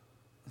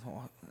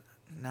 Oh,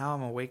 now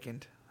I'm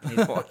awakened. I need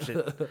to watch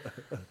it.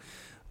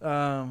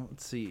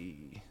 Let's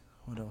see.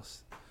 What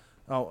else?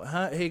 Oh,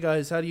 hey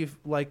guys, how do you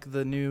like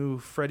the new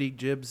Freddie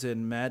Gibbs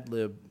and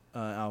Madlib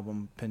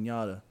album,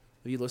 Pinata?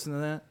 Have you listened to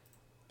that?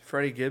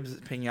 Freddie Gibbs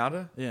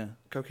Pinata, Yeah.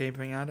 Cocaine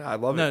Pinata. I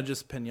love No, it.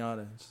 just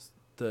Pinata. It's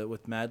just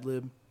with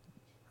Madlib.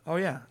 Oh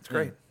yeah, it's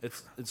great. Yeah,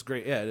 it's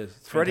great. Yeah, it is.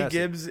 It's Freddie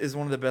fantastic. Gibbs is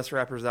one of the best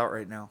rappers out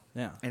right now.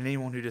 Yeah. And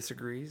anyone who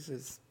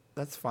disagrees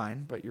that's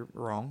fine, but you're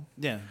wrong.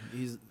 Yeah,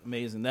 he's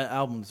amazing. That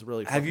album's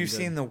really Have you fucking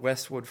seen good. the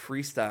Westwood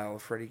freestyle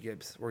of Freddie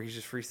Gibbs, where he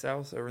just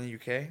freestyles over in the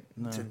UK?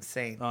 No. It's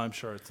insane. Oh, I'm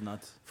sure it's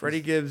nuts. Freddie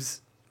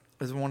Gibbs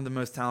is one of the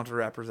most talented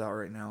rappers out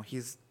right now.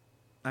 He's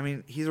a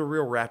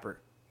real rapper.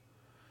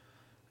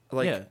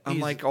 Like, Yeah,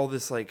 unlike all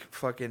this, like,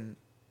 fucking...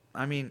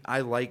 I mean,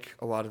 I like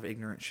a lot of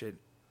ignorant shit,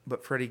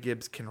 but Freddie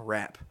Gibbs can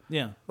rap.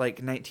 Yeah.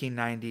 Like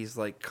 1990s,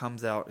 like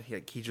comes out,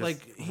 he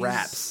just He's-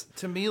 raps.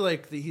 To me,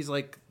 like he's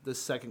like the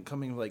second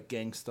coming of like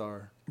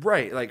Gangstar.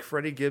 Right, like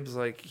Freddie Gibbs,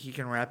 like he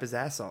can rap his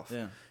ass off.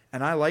 Yeah.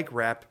 And I like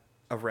rap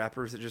of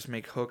rappers that just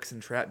make hooks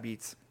and trap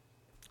beats.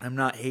 I'm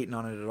not hating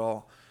on it at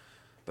all.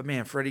 But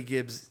man, Freddie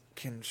Gibbs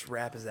can just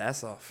rap his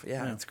ass off.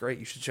 Yeah, Yeah. it's great.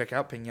 You should check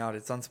out Pinata.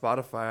 It's on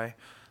Spotify.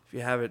 If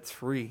you have it, it's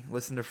free.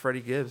 Listen to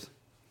Freddie Gibbs.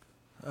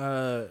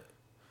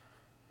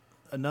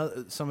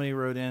 Somebody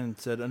wrote in and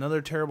said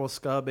another terrible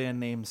ska band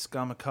named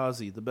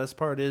Skamikaze. The best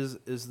part is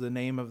the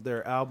name of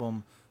their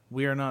album.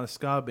 We are not a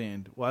ska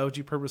band. Why would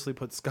you purposely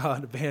put ska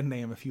in a band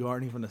name if you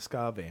aren't even a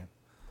ska band?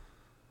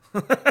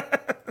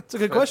 That's a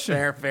good question.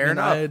 Fair And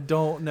enough. I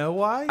don't know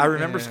why. I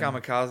remember and-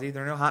 Skamikaze.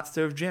 They're no Hot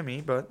Stove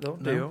Jimmy, but they'll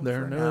do. No,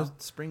 they're for no now.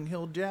 Spring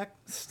Hill Jack.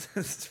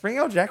 Spring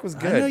Hill Jack was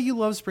good. I know you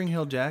love Spring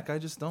Hill Jack. I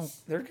just don't.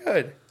 They're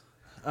good.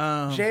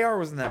 JR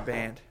was in that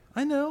band.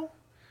 I know.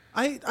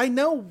 I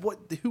know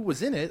who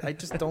was in it. I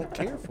just don't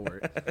care for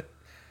it.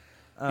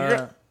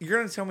 You're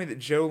going to tell me that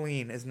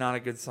Jolene is not a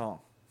good song.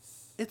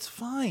 It's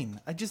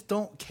fine. I just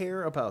don't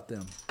care about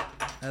them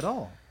at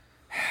all.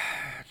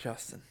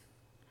 Justin,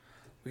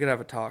 we could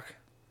have a talk.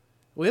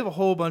 We have a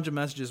whole bunch of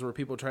messages where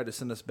people try to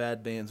send us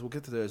bad bands. We'll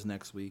get to those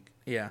next week.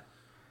 Yeah.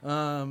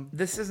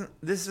 This is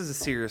a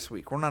serious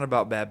week. We're not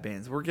about bad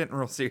bands. We're getting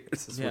real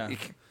serious this Yeah.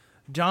 week.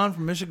 John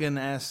from Michigan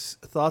asks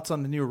thoughts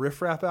on the new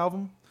Riff Raff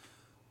album.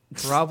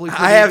 Probably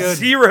pretty I have good.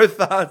 zero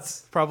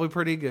thoughts. Probably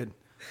pretty good.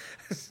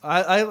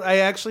 I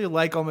actually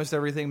like almost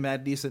everything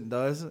Mad Decent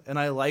does, and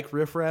I like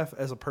Riff Raff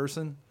as a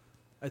person.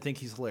 I think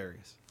he's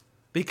hilarious.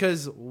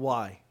 Because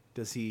why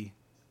does he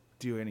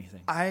do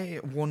anything? I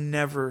will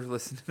never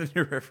listen to the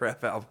new Riff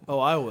Raff album. Oh,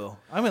 I will.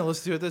 I'm going to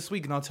listen to it this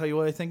week, and I'll tell you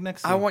what I think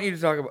next week. I want you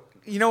to talk about...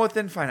 You know what,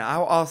 then fine.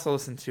 I'll also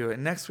listen to it.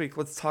 Next week,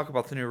 let's talk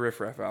about the new Riff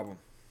Raff album.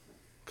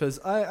 Because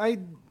I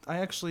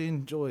actually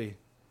enjoy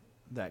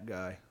that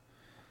guy.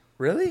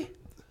 Really?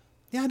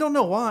 Yeah, I don't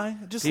know why.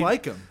 I just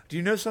like him. Do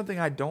you know something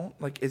I don't?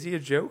 Like, is he a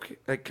joke?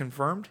 Like,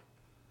 confirmed?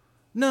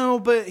 No,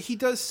 but he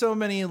does so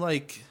many,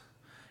 like...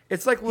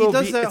 It's like Lil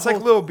does B. that It's like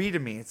whole- Lil B to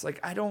me. It's like,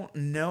 I don't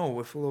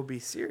know if Lil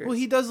B's serious. Well,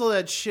 he does all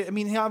that shit. I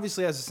mean, he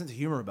obviously has a sense of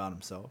humor about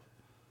himself.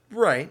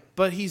 Right.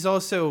 But he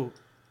also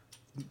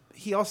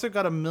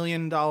got $1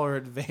 million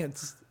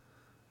advance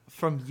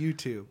from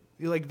YouTube.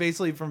 Like,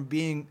 basically from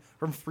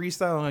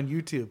freestyling on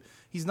YouTube.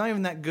 He's not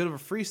even that good of a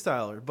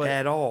freestyler, but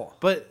At all.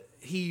 But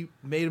he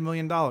made $1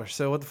 million.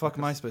 So what the fuck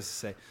am I supposed to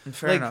say?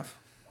 Fair Like, enough.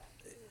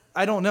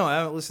 I don't know. I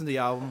haven't listened to the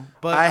album,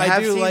 but I I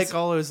have do seen like s-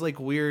 all those like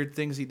weird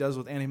things he does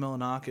with Annie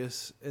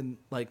Milonakis, and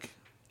like,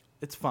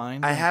 it's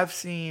fine. I have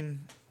seen...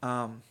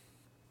 And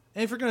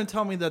if you're going to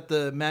tell me that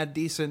the Mad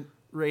Decent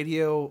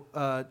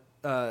radio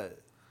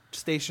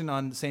station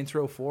on Saints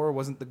Row 4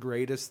 wasn't the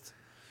greatest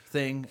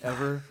thing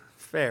ever,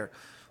 Fair.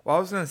 Well, I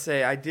was going to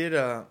say, I did...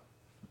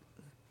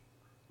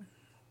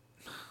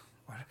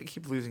 Why do I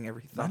keep losing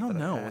every thought I don't that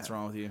know had? what's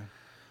wrong with you.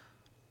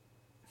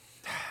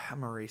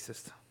 I'm a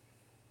racist.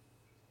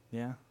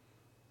 Yeah.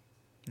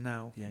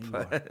 No. Yeah, you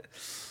but-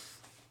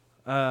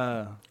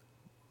 Well,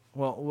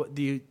 what,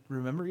 do you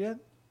remember yet?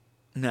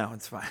 No,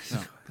 it's fine.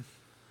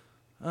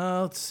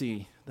 No. Let's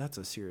see. That's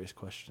a serious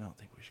question. I don't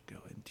think we should go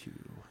into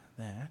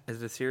that.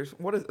 Is it serious?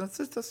 What is?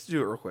 Let's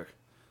do it real quick.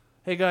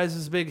 Hey guys,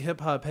 this is Big Hip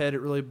Hop Head.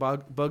 It really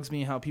bugs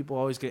me how people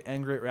always get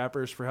angry at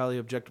rappers for how they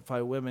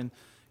objectify women,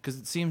 because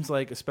it seems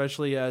like,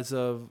 especially as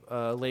of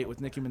late with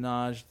Nicki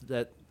Minaj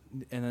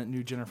and that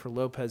new Jennifer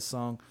Lopez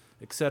song,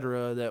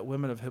 etc., that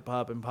women of hip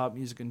hop and pop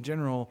music in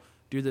general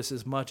do this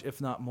as much,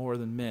 if not more,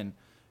 than men.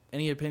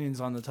 Any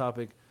opinions on the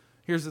topic?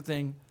 Here's the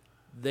thing: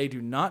 they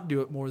do not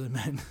do it more than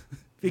men.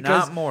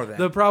 Because Not more than.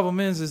 the problem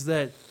is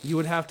that you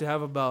would have to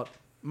have about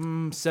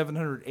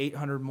 700,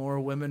 800 more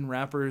women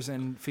rappers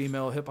and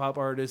female hip hop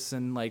artists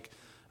and like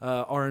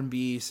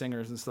R&B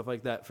singers and stuff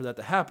like that for that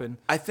to happen.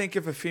 I think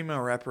if a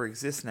female rapper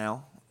exists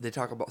now, they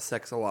talk about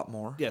sex a lot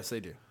more. Yes, they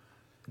do.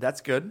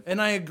 That's good.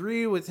 And I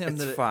agree with him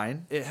It's that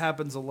fine. It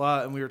happens a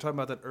lot, and we were talking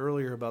about that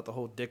earlier about the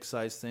whole dick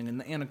size thing and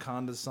the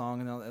Anaconda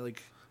song and all that.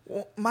 Like,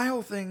 Well, my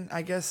whole thing,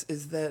 I guess,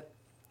 is that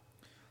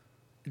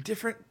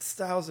different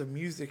styles of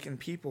music and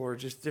people are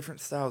just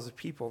different styles of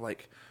people.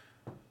 Like,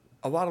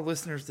 a lot of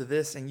listeners to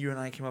this, and you and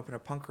I came up in a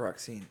punk rock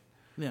scene.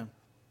 yeah,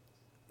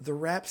 The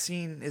rap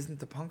scene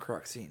isn't the punk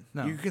rock scene.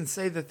 No. You can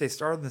say that they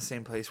started in the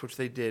same place, which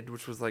they did,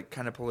 which was like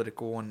kind of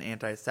political and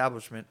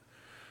anti-establishment.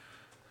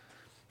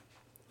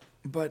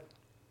 But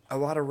a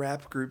lot of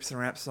rap groups and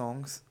rap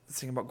songs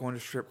sing about going to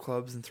strip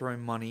clubs and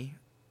throwing money,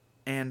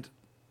 and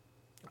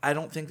I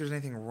don't think there's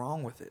anything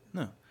wrong with it.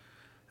 no,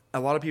 A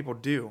lot of people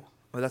do,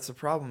 but that's the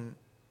problem.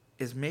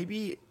 Is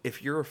maybe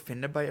if you're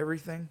offended by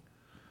everything,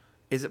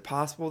 is it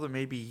possible that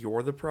maybe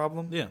you're the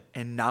problem? Yeah.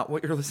 And not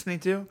what you're listening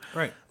to?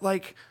 right.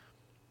 Like,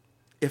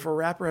 if a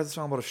rapper has a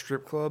song about a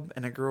strip club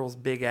and a girl's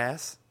big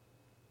ass,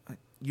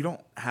 you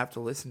don't have to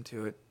listen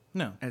to it.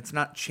 No. And it's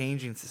not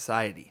changing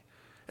society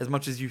as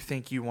much as you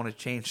think you want to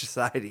change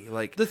society.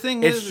 Like, The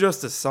thing it's is-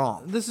 just a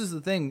song. This is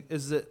the thing,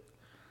 is that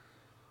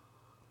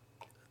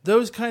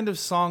those kind of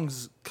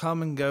songs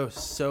come and go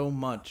so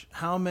much.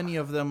 How many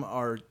of them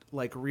are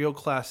like real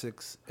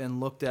classics and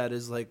looked at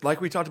as like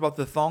Like we talked about,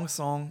 the Thong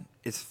Song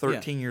is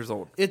 13 years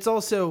old. it's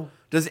also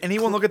Does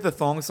anyone look at the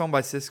Thong Song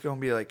by Cisco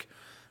and be like,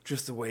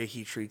 just the way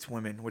he treats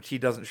women, which he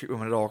doesn't treat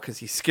women at all because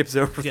he skips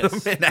over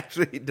Yes. them and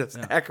actually does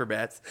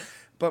acrobats.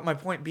 But my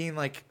point being,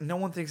 like, no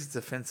one thinks it's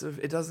offensive.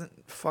 It doesn't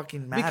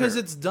fucking matter. because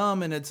it's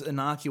dumb and it's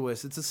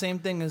innocuous. It's the same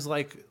thing as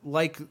like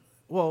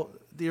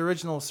the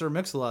original Sir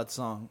Mix-a-Lot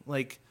song.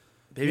 Like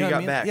Baby you know what Got I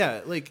mean? Back.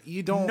 Yeah, like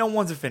you don't No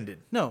one's offended.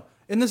 No.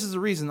 And this is the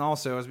reason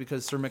also is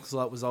because Sir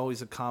Mix-a-Lot was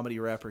always a comedy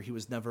rapper. He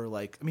was never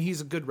like he's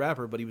a good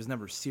rapper, but he was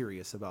never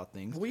serious about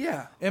things. Well,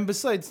 yeah. And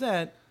besides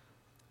that,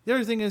 the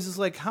other thing is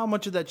like how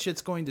much of that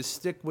shit's going to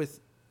stick with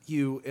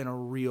you in a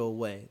real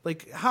way.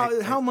 Like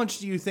how much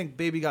do you think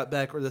Baby Got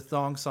Back or the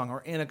Thong Song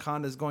or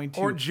Anaconda is going to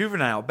Or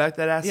Juvenile, back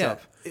that ass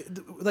up.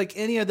 like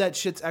any of that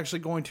shit's actually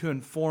going to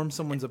inform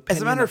someone's opinion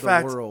As a matter of the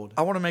fact, world.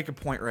 I want to make a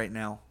point right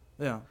now,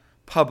 Yeah.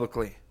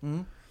 publicly.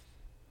 Mm-hmm.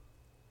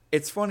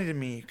 It's funny to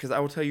me because I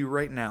will tell you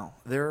right now,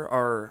 there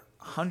are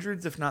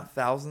hundreds, if not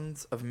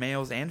thousands, of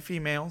males and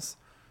females,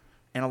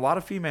 and a lot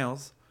of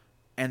females,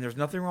 and there's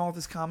nothing wrong with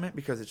this comment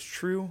because it's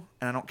true,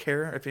 and I don't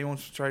care if anyone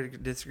should try to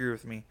disagree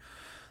with me,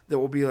 that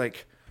will be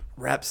like,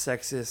 rap's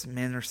sexist,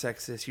 men are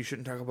sexist, you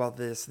shouldn't talk about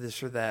this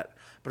or that.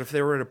 But if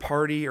they were at a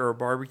party or a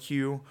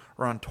barbecue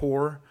or on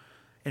tour,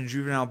 and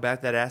Juvenile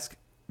Back That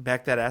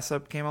Ass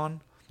Up came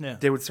on, Yeah.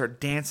 they would start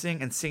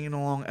dancing and singing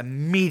along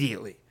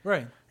immediately.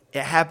 Right.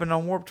 It happened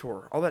on Warped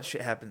Tour. All that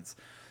shit happens.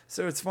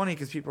 So it's funny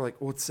because people are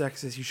like, well, it's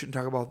sexist. You shouldn't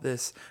talk about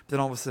this. But then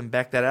all of a sudden,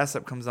 Back That Ass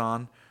Up comes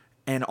on,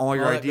 and all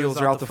your All that ideals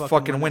goes are out out the the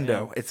fucking fucking window.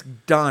 window. It's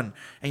done.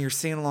 And you're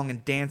singing along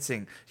and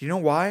dancing. Do you know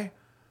why?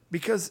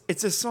 Because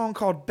it's a song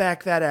called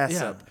Back That Ass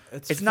Yeah, Up.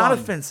 it's not fun.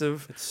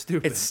 offensive. It's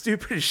stupid. It's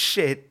stupid as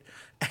shit.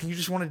 And you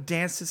just want to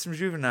dance to some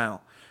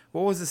Juvenile.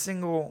 What was the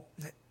single,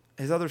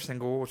 his other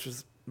single, which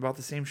was about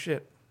the same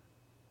shit?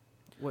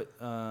 What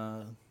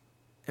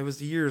It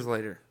was years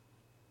later.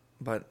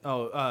 But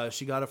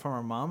she got it from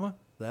her mama?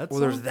 That's well,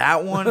 there's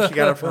that one. She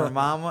got it from her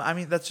mama. I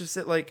mean, that's just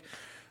it. Like,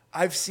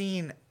 I've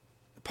seen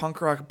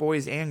punk rock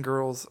boys and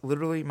girls,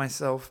 literally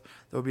myself,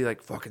 they'll be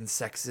like, fucking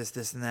sexist,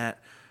 this and that.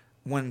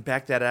 When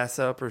Back That Ass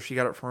Up or She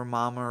Got It From Her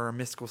Mama or a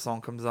mystical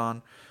song comes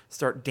on,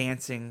 start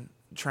dancing,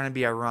 trying to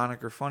be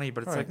ironic or funny.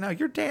 But it's Right. like, no,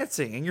 you're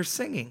dancing and you're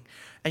singing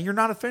and you're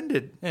not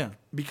offended. Yeah.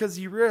 Because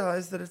you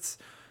realize that it's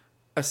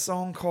a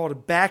song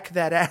called Back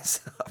That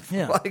Ass Up.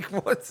 Yeah. Like,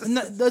 what's this? And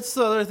that's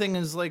the other thing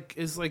is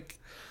like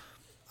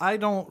I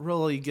don't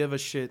really give a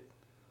shit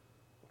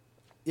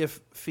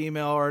if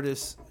female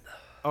artists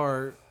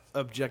are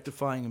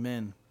objectifying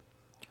men.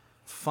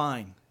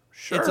 Fine.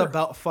 Sure. It's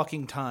about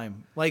fucking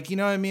time. Like, you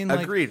know what I mean?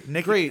 Like, Agreed.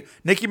 Great.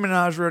 Nicki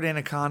Minaj wrote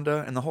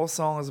Anaconda, and the whole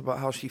song is about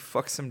how she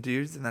fucks some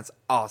dudes, and that's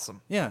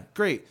awesome. Yeah,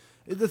 great.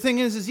 The thing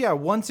is yeah,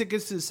 once it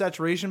gets to the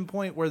saturation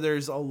point where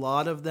there's a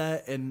lot of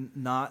that and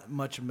not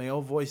much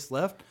male voice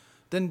left,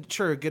 then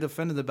sure, get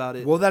offended about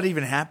it. Will that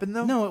even happen,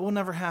 though? No, it will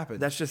never happen.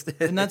 That's just it.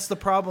 And that's the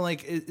problem.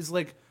 Like, is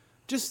like,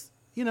 just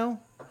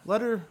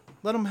let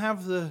them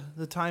have the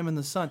time in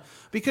the sun,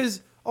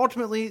 because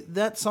ultimately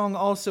that song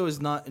also is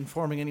not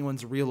informing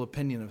anyone's real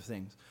opinion of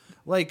things.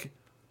 Like,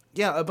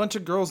 yeah, a bunch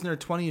of girls in their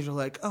 20s are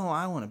like, oh,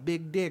 I want a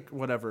big dick,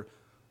 whatever.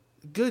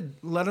 Good,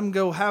 let them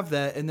go have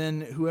that, and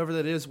then whoever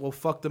that is will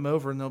fuck them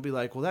over, and they'll be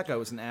like, well, that guy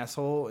was an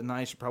asshole, and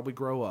I should probably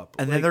grow up.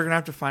 And like, then they're gonna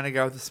have to find a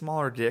guy with a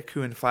smaller dick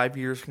who, in 5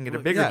 years, can get a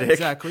bigger yeah, dick.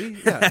 Exactly.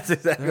 Yeah. That's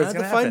exactly They're what's gonna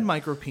gonna have to happen. find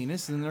micro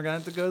penis, and then they're gonna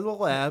have to go to the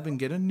lab and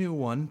get a new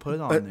one, put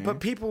it on there.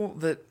 But people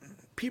that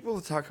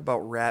talk about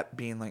rap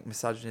being like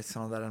misogynistic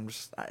and all that, I'm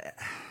just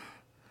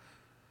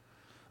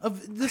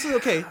This is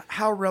okay.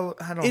 how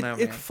relevant? I don't know,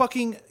 It man.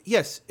 fucking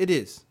yes, it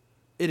is.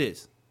 It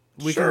is.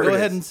 We Sure can go it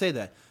ahead is. and say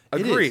that.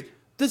 It Agreed. is.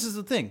 This is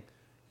the thing.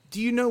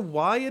 Do you know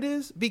why it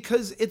is?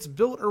 Because it's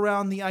built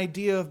around the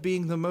idea of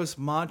being the most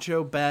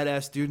macho,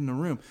 badass dude in the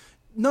room.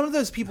 None of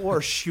those people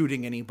are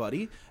shooting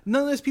anybody.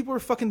 None of those people are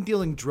fucking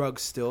dealing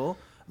drugs still.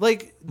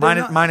 Like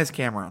minus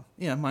Cameron.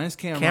 Yeah, minus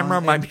Cameron.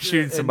 Cameron might be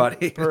shooting and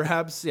somebody.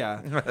 Perhaps,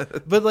 yeah.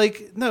 But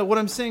like, no, what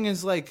I'm saying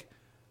is like,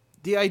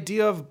 the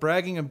idea of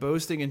bragging and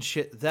boasting and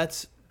shit,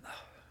 that's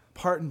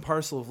part and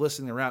parcel of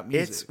listening to rap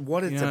music. It's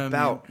what it's You know what I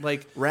about. mean?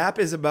 Like, rap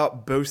is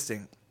about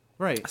boasting.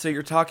 right. So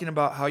you're talking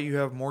about how you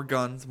have more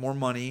guns, more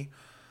money,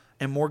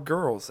 and more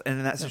girls, and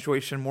in that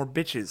situation, more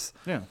bitches.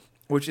 Yeah.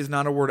 Which is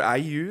not a word I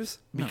use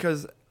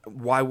because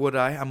why would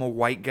I? I'm a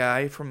white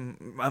guy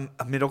from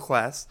a middle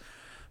class,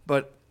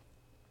 but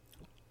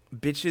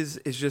bitches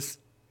is just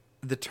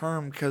the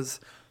term because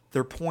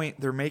their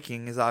point they're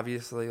making is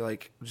obviously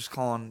like just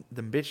calling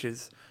them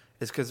bitches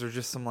is because they're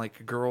just some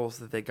like girls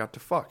that they got to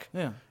fuck.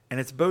 Yeah. And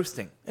it's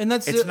boasting. And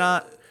that's it's it.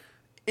 not.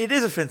 It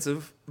is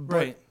offensive, but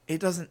Right. it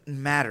doesn't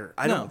matter.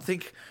 I No. don't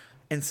think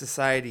in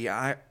society.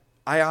 I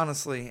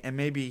honestly, and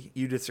maybe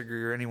you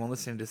disagree or anyone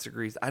listening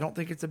disagrees. I don't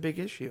think it's a big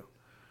issue.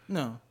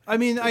 No. I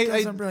mean, It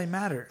doesn't really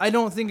matter. I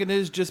don't think it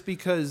is, just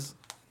because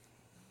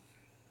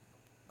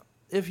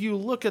if you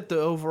look at the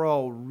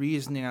overall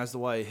reasoning as to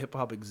why hip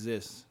hop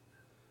exists,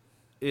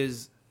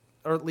 is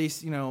or at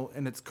least,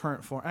 in its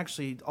current form,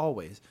 actually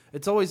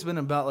it's always been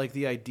about like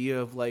the idea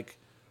of like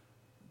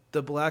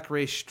the black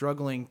race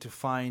struggling to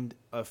find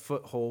a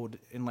foothold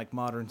in like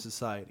modern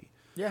society.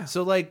 Yeah.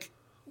 So like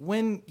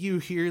when you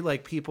hear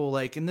like people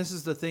like, and this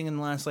is the thing in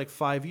the last like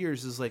 5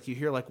 years, is like you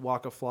hear like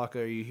Waka Flocka,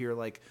 or you hear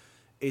like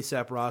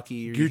A$AP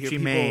Rocky, or you hear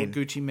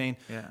Gucci Mane.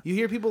 Yeah. You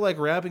hear people like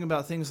rapping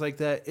about things like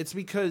that. It's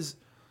because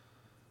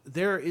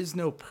there is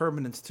no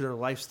permanence to their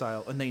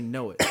lifestyle, and they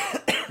know it.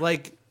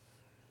 Like,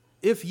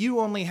 if you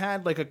only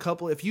had like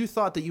if you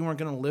thought that you weren't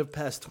going to live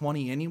past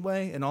 20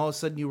 anyway, and all of a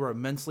sudden you were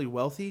immensely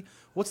wealthy,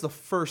 what's the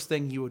first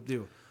thing you would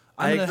do?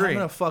 I'm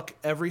gonna fuck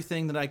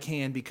everything that I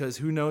can, because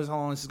who knows how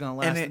long this is gonna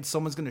last, and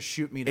someone's gonna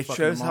shoot me. It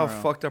shows how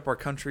fucked up our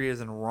country is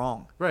and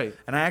wrong. Right.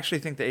 And I actually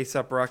think that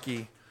A$AP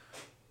Rocky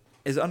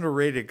is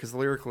underrated, because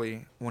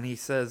lyrically, when he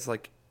says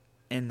like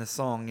in the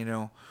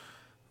song,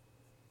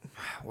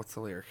 what's the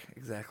lyric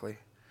exactly?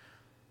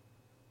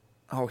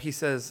 Oh, he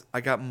says,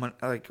 "I got money,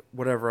 like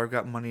whatever. I've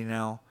got money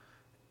now,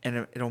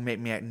 and it'll make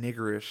me act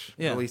niggerish.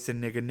 Yeah. At least a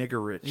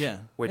nigger rich." Yeah.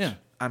 Which Yeah.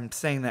 I'm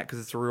saying that because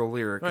it's a real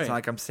lyric. Right. It's not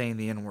like I'm saying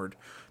the N-word.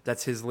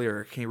 That's his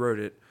lyric. He wrote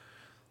it.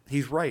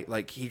 He's right.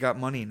 Like, he got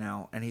money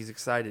now, and he's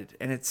excited.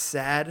 And it's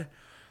sad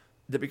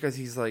that because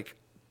he's like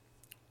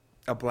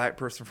a black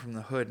person from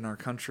the hood in our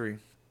country,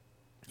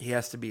 he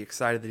has to be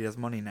excited that he has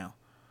money now.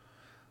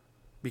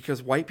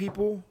 Because white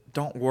people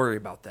don't worry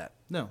about that.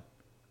 No.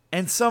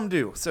 And some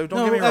do. So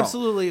don't get me wrong.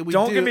 Absolutely.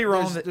 Don't get me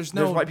wrong. There's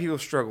there's white people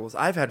struggles.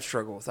 I've had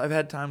struggles. I've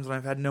had times when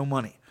I've had no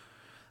money.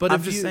 But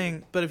I'm just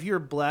saying. But if you're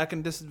black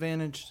and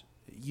disadvantaged,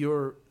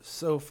 you're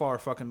so far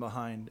fucking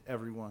behind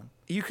everyone.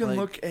 You can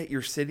look at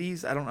your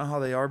cities. I don't know how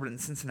they are, but in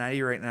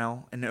Cincinnati right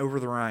now, and over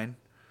the Rhine,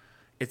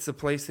 it's a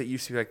place that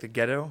used to be like the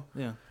ghetto.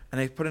 Yeah. And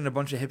they put in a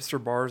bunch of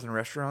hipster bars and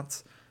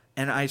restaurants.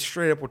 And I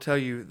straight up will tell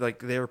you, like,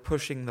 they're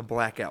pushing the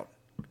black out.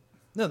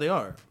 No, they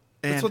are.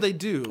 And that's what they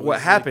do.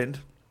 What happened,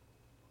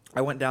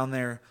 I went down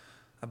there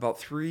about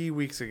 3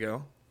 weeks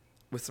ago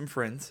with some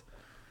friends,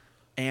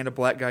 and a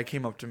black guy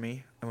came up to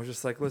me and was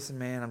just like, "Listen,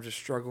 man, I'm just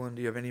struggling.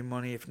 Do you have any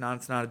money? If not,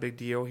 it's not a big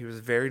deal." He was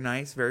very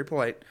nice, very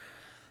polite.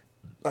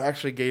 I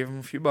actually gave him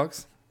a few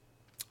bucks.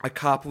 A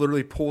cop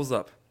literally pulls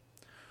up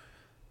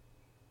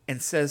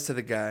and says to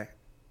the guy,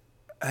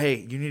 "Hey,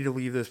 you need to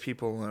leave those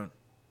people alone."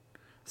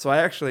 So I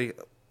actually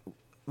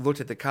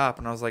looked at the cop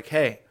and I was like,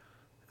 "Hey,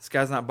 this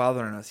guy's not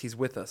bothering us. He's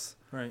with us."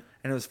 Right.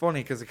 And it was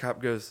funny because the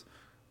cop goes,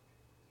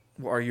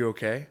 "Well, are you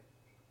okay?"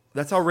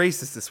 That's how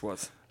racist this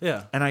was.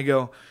 Yeah. And I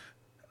go,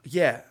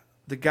 "Yeah,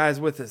 the guy's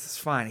with us. It's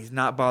fine. He's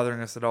not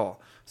bothering us at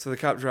all." So the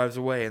cop drives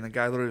away, and the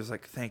guy literally was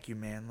like, "Thank you,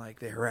 man. Like,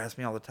 they harass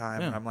me all the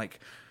time." Yeah. And I'm like,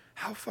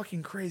 how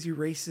fucking crazy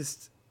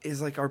racist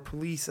is, like, our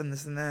police and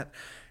this and that?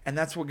 And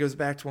that's what goes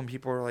back to when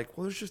people are like,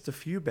 "Well, there's just a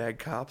few bad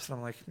cops." And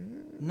I'm like,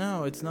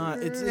 No, it's not.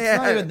 It's yeah,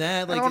 not even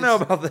that. Like, I don't know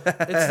about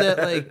that. It's that,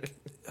 like,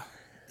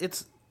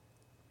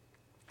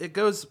 it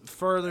goes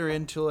further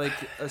into, like,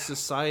 a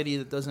society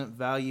that doesn't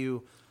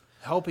value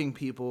helping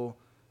people.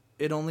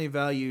 It only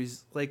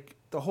values, like,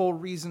 the whole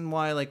reason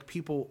why, like,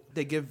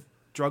 they give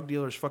drug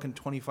dealers fucking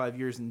 25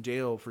 years in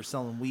jail for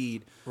selling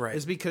weed, Right.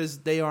 is because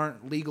they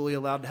aren't legally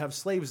allowed to have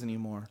slaves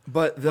anymore.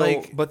 But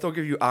they'll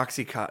give you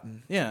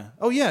Oxycontin. Yeah.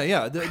 Oh yeah,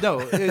 yeah. No,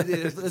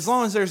 as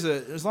long as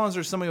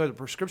there's somebody with a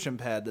prescription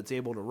pad that's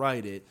able to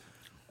write it,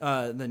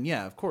 then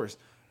yeah, of course.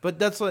 But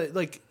that's what,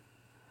 like,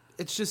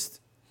 it's just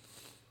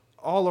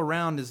all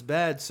around is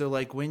bad. So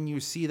like when you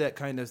see that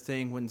kind of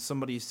thing, when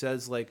somebody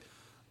says like,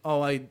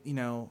 "Oh, I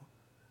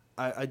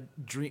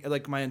dream,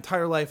 like, my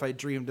entire life I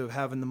dreamed of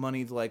having the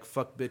money to like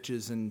fuck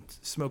bitches and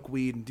smoke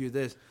weed and do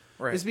this,"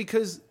 Right. It's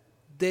because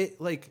they,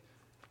 like,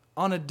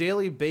 on a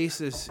daily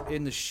basis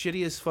in the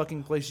shittiest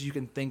fucking places you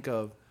can think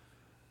of,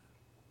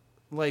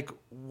 like,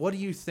 what do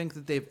you think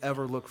that they've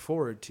ever looked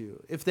forward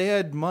to? If they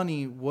had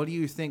money, what do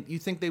you think? You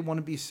think they want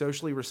to be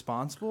socially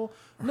responsible?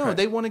 No, Right.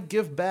 they want to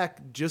give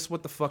back just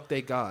what the fuck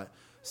they got.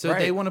 So Right.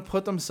 they want to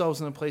put themselves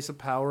in a place of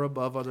power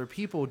above other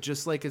people,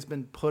 just like it's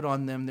been put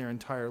on them their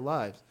entire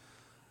lives.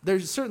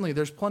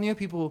 There's plenty of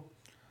people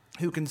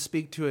who can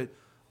speak to it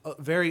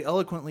very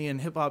eloquently in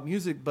hip hop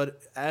music,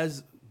 but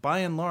as by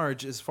and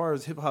large, as far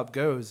as hip hop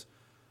goes,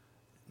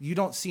 you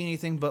don't see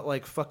anything but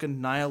like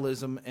fucking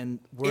nihilism, and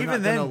we're Even not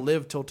going to then,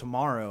 live till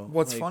tomorrow.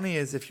 What's Like, funny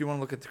is, if you want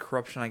to look at the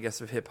corruption, I guess,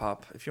 of hip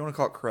hop, if you want to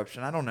call it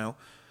corruption, I don't know.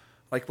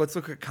 Like, let's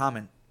look at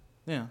Common.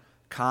 Yeah.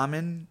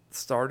 Common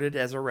started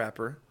as a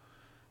rapper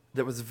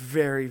that was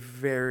very,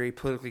 very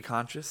politically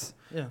conscious.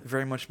 Yeah.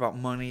 Very much about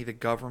money, the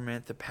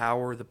government, the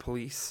power, the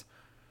police.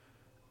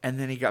 And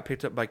then he got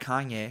picked up by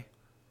Kanye,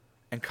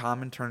 and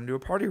Common turned into a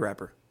party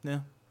rapper.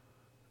 Yeah.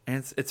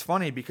 And it's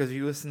funny because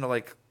you listen to,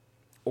 like,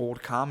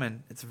 old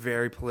Common, it's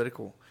very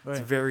political. Right.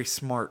 It's very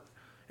smart.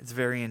 It's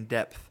very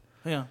in-depth.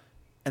 Yeah.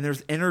 And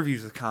there's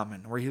interviews with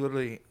Common where he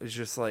literally is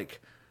just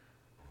like,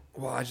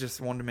 "Well, I just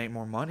wanted to make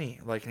more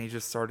money." Like, and he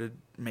just started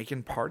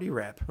making party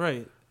rap.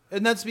 Right.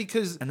 And that's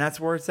because And that's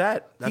where it's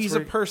at. That's he's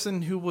where a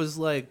person who was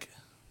like,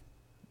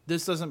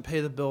 "This doesn't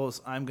pay the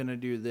bills. I'm going to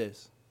do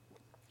this."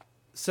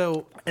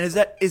 So, And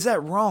is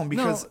that wrong?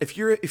 Because No. if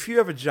you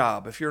have a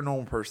job, if you're a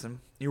normal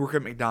person, you work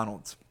at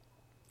McDonald's,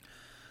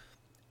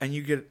 and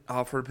you get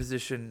offered a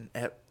position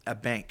at a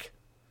bank,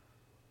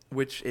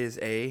 which is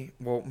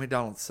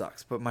McDonald's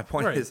sucks. But my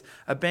point Right. is,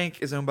 a bank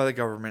is owned by the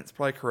government. It's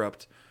probably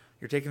corrupt.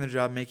 You're taking the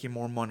job, making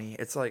more money.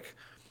 It's like,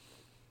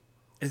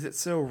 is it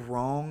so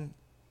wrong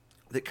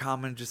that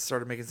Common just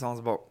started making songs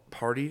about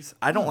parties?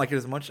 I don't like it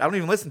as much. I don't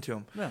even listen to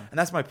him. No. And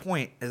that's my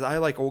point, is I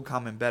like old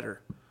Common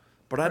better.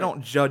 But I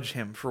don't judge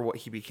him for what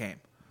he became.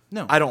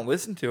 No. I don't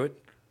listen to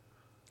it.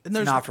 And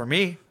It's not for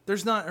me.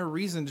 There's not a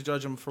reason to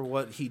judge him for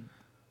what he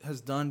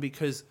has done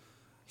because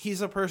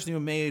he's a person who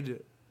made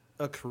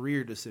a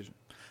career decision.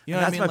 You know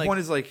And what I that's mean? my point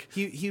is, like,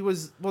 he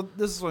was, well,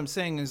 this is what I'm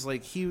saying is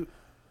like he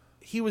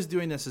was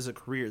doing this as a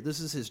career. This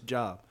is his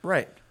job.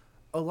 right.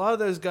 A lot of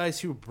those guys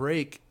who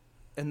break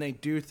and they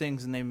do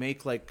things and they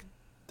make like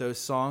those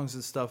songs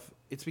and stuff,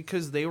 it's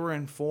because they were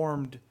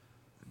informed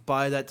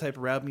by that type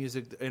of rap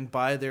music and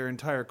by their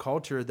entire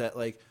culture that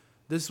like,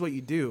 this is what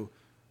you do.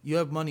 You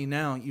have money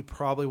now, you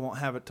probably won't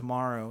have it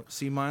tomorrow,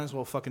 so you might as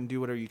well fucking do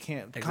whatever you can.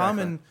 Exactly.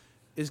 Common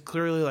is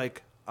clearly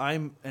like,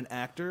 I'm an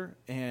actor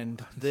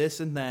and this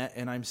and that,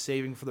 and I'm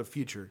saving for the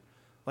future.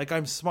 Like,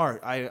 I'm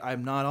smart.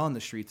 I'm not on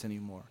the streets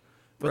anymore.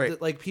 But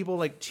Right. like people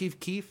like Chief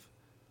Keef,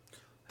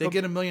 they He'll-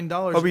 get $1 million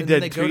he'll and be then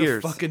dead they in 2 go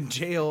years. to fucking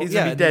jail. He's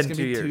yeah, gonna be and dead it's in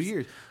gonna 2 be 2 years.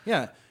 years.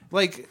 Yeah.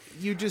 Like,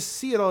 you just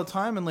see it all the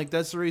time, and like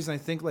that's the reason I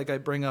think like I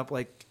bring up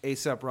like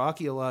A$AP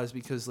Rocky a lot is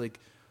because like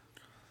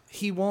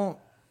he won't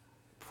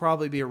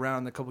probably be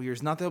around in a couple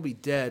years. Not that he'll be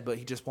dead, but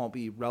he just won't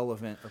be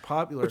relevant or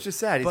popular. Which is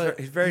sad. He's But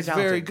he's very he's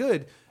talented. very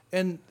good.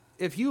 And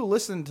if you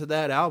listen to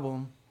that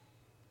album,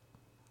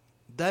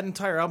 that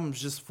entire album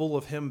is just full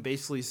of him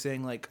basically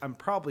saying like, I'm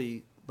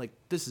probably like,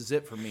 this is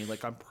it for me.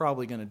 Like, I'm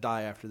probably going to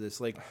die after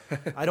this. Like,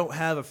 I don't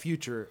have a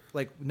future.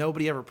 Like,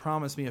 nobody ever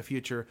promised me a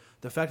future.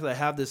 The fact that I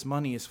have this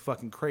money is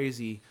fucking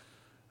crazy.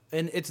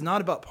 And it's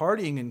not about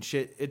partying and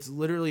shit. It's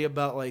literally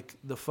about like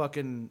the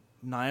fucking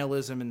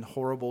nihilism and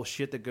horrible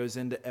shit that goes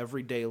into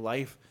everyday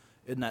life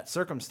in that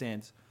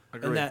circumstance.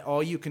 Agreed. And that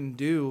all you can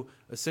do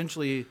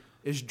essentially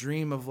is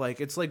dream of like,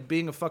 it's like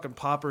being a fucking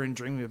pauper and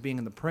dreaming of being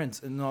in the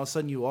Prince. And then all of a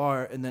sudden you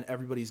are, and then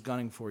everybody's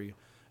gunning for you.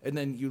 And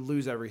then you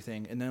lose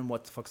everything. And then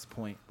what the fuck's the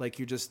point? Like,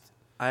 you just,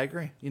 I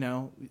agree. you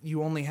know,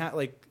 you only have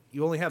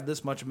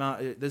this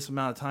amount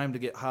of time to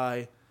get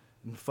high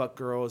and fuck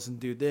girls and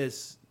do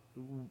this.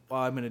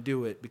 Well, I'm going to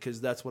do it because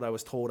that's what I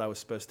was told I was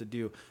supposed to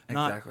do.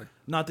 Exactly.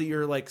 Not that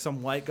you're like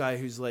some white guy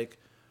who's like,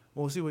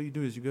 well, see, what you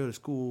do is you go to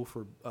school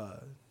for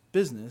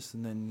business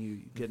and then you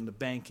get into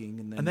banking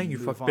and then you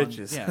move fuck on.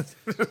 bitches.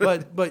 Yeah,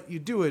 but you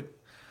do it,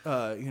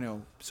 you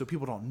know, so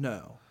people don't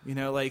know. You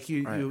know, like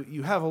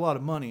you have a lot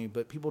of money,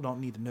 but people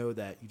don't need to know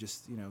that. You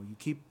just, you know, you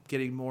keep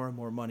getting more and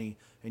more money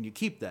and you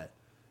keep that,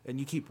 and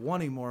you keep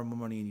wanting more and more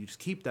money and you just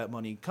keep that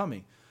money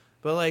coming.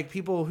 But like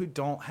people who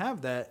don't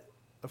have that,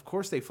 of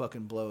course they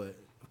fucking blow it.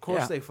 Of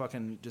course Yeah. they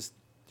fucking just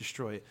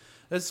destroy it.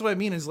 That's what I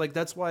mean is like,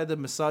 that's why the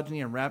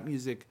misogyny in rap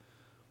music,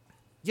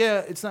 yeah,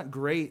 it's not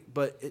great,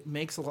 but it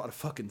makes a lot of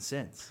fucking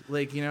sense.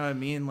 Like, you know what I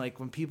mean? Like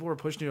when people are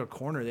pushed into a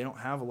corner, they don't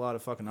have a lot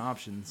of fucking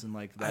options. And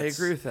like, that's I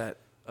agree with that.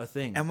 a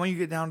thing. And when you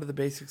get down to the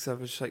basics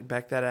of it, just like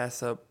back that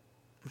ass up,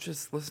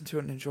 just listen to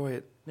it and enjoy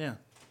it. Yeah.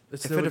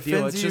 It's If no it big deal.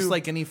 offends It's you- just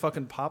like any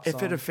fucking pop song.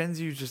 If it offends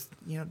you, just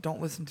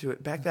don't listen to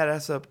it. Back that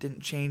ass up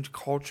didn't change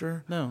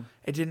culture. No.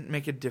 It didn't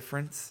make a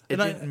difference. It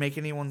And I- didn't make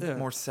anyone yeah.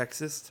 more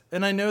sexist.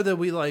 And I know that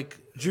we like,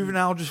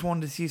 Juvenile just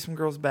wanted to see some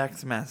girls back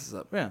some asses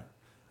up. yeah.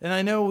 And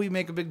I know we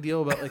make a big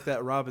deal about like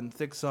that Robin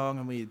Thicke song,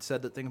 and we had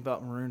said that thing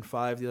about Maroon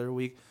 5 the other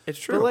week. It's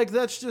true. But like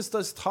that's just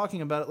us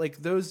talking about it. Like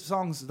those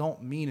songs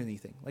don't mean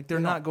anything. Like they're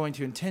No. not going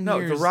to in 10 No,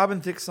 years. the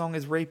Robin Thicke song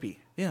is rapey.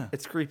 Yeah.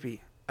 It's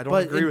creepy. I don't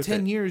But agree in with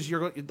 10 it. years,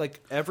 you're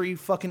like every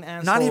fucking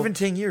asshole. Not even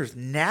 10 years.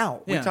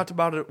 Now. Yeah. We talked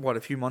about it, what,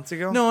 a few months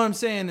ago? No, what I'm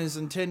saying is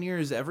in 10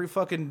 years, every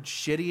fucking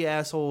shitty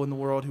asshole in the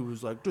world who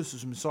was like, this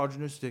is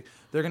misogynistic,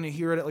 they're going to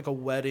hear it at like a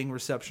wedding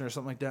reception or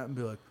something like that and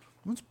be like,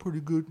 that's pretty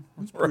good.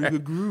 That's pretty Right.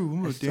 good groove.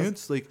 I'm going to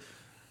dance. Like,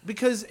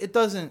 because it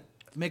doesn't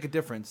make a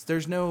difference.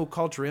 There's no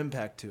culture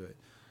impact to it.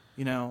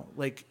 You know,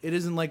 like it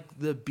isn't like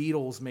the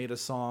Beatles made a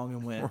song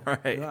and went,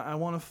 Right. I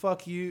want to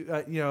fuck you.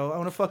 I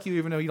want to fuck you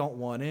even though you don't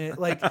want it.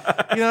 Like,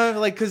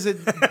 like because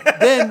it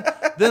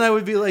then I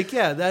would be like,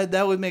 yeah,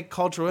 that would make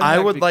cultural impact. I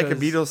would like a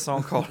because- Beatles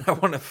song called I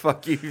Want to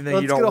Fuck You Even Though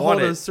Let's You get Don't a Want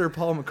hold It. of Sir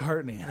Paul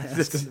McCartney. And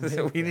ask him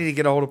to make We it. need to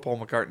get a hold of Paul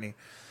McCartney.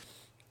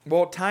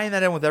 Well, tying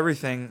that in with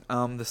everything,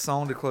 the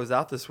song to close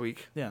out this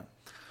week Yeah.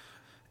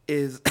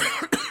 is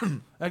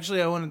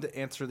Actually, I wanted to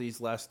answer these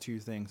last two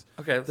things.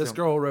 okay. Let's This go.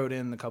 girl wrote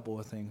in a couple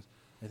of things.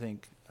 I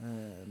think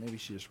maybe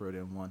she just wrote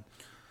in one.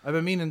 I've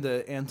been meaning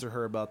to answer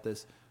her about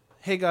this.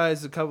 Hey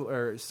guys,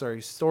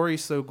 Story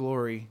So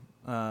Glory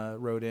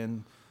wrote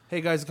in. Hey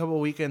guys, a couple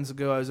of weekends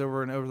ago, I was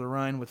over the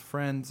Rhine with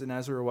friends, and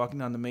as we were walking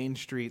down the main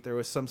street, there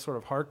was some sort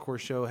of hardcore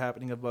show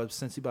happening above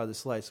Cincy by the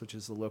Slice, which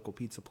is the local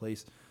pizza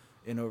place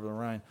in Over the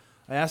Rhine.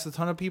 I asked a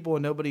ton of people,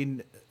 and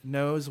nobody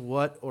knows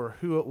what or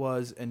who it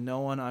was, and no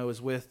one I was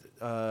with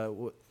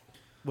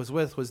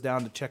was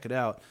down to check it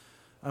out.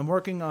 I'm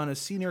working on a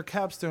senior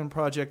capstone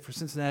project for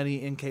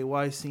Cincinnati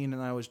NKY scene,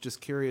 and I was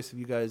just curious if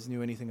you guys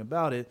knew anything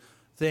about it.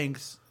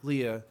 Thanks,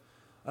 Leah.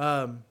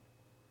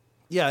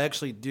 Yeah, I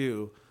actually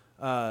do.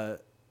 Our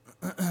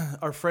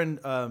friend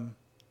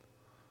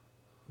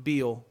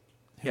Beal,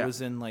 who Yeah.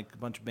 was in like a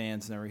bunch of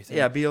bands and everything.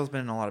 Yeah, Beal's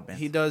been in a lot of bands.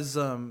 He does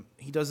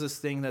this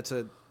thing that's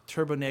a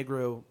Turbo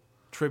Negro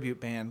tribute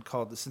band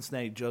called the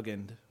Cincinnati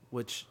Jugend,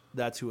 which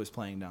that's who was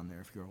playing down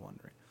there, if you were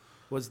wondering.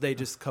 Was they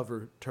just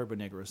cover Turbo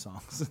Negro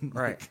songs.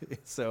 Right.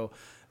 So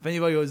if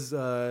anybody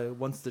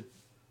wants to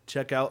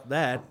check out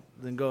that,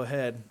 then go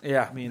ahead.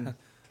 Yeah. I mean,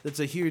 it's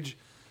a huge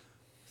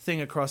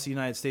thing across the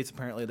United States.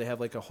 Apparently they have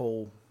like a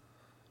whole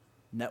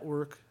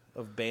network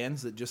of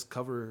bands that just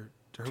cover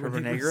Turbo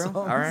Negro songs.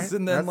 All right.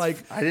 And then I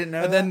didn't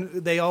know and that.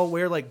 then they all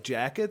wear like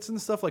jackets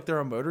and stuff like they're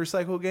a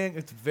motorcycle gang.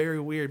 It's very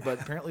weird,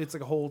 but apparently it's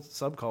like a whole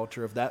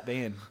subculture of that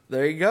band.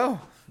 There you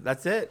go.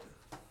 That's it.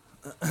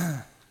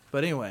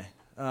 But anyway,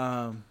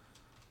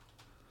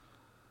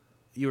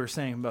 you were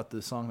saying about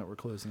the song that we're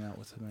closing out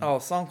with tonight. Oh,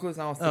 song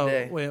closing out Oh,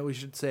 today. wait, we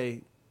should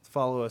say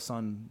follow us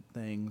on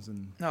things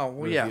and No,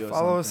 well, review yeah.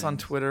 Follow us on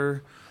things.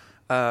 Twitter.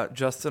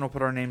 Justin will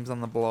put our names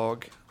on the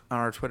blog, on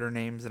our Twitter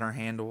names and our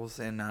handles,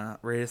 and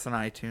rate us on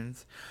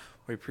iTunes.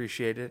 We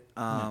appreciate it.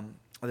 The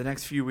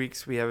next few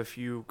weeks, we have a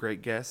few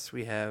great guests.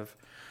 We have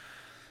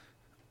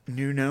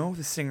Nuno,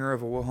 the singer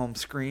of A Wilhelm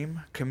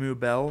Scream, Camus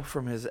Bell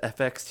from his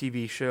FX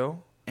TV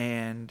show,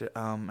 and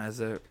as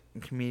a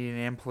comedian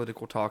and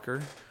political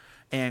talker,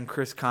 and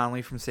Chris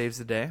Conley from Saves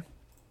the Day.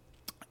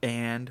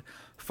 And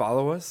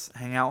follow us,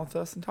 hang out with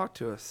us, and talk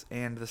to us.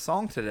 And the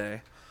song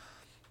today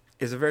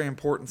is a very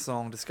important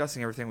song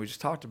discussing everything we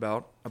just talked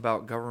about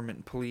government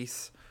and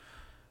police,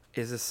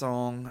 is a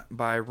song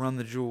by Run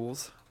the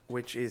Jewels,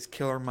 which is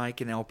Killer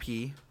Mike and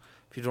LP.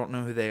 If you don't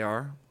know who they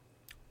are,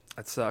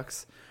 that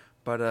sucks.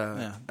 But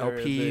Yeah,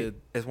 LP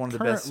is one of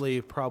the best. Currently,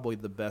 probably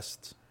the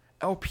best.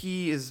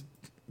 LP is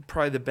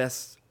probably the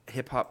best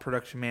hip-hop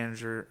production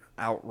manager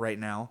out right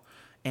now,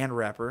 and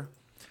rapper.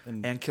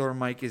 And Killer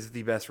Mike is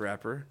the best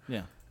rapper.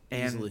 Yeah,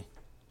 And easily.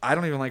 I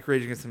don't even like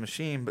Rage Against the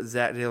Machine, but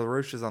Zach De La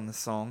Rocha is on this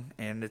song,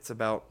 and it's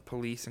about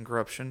police and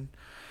corruption.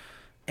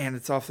 And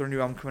it's off their new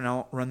album coming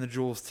out, Run the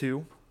Jewels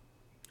 2.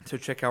 So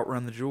check out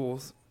Run the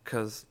Jewels,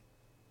 because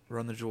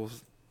Run the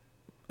Jewels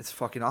is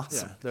fucking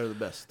awesome. Yeah, they're the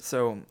best.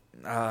 So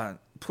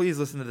please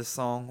listen to this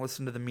song,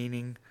 listen to the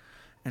meaning,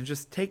 and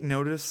just take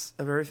notice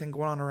of everything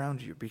going on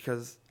around you,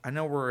 because I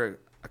know we're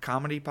a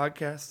comedy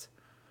podcast,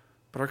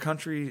 but our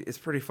country is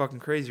pretty fucking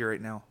crazy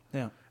right now.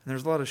 Yeah. And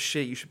there's a lot of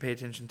shit you should pay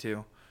attention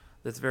to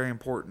that's very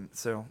important.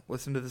 So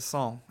listen to this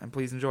song, and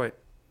please enjoy it.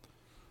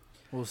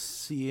 We'll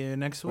see you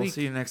next week. We'll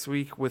see you next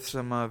week with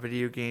some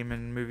video game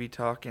and movie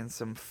talk and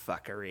some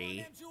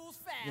fuckery.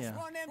 Yeah.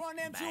 Run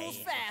them jewels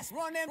fast.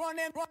 Run them,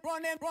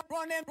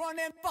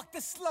 fuck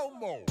the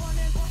slow-mo.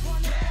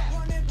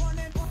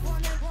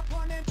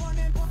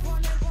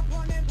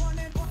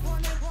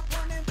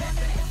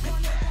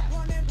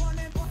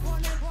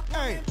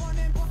 Hey.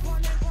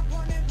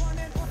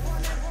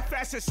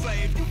 Fashion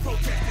slave, you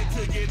protested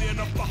to get in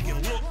a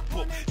fucking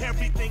lookbook.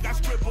 Everything I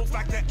scribbles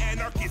like the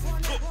anarchist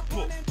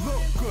cookbook.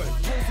 Look good,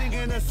 posing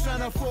in the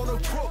center for the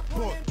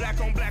cookbook.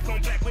 Black on black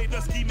with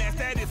the ski mask,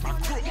 that is my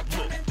crook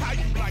look. How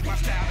you like my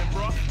styling,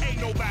 bruh? Ain't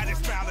nobody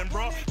styling,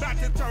 bruh. About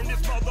to turn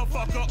this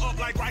motherfucker up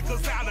like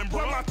Rikers Island,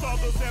 bruh. My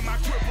thuggers and my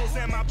cripples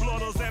and my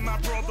blooders and my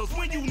brothers.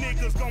 When you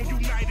niggas gon'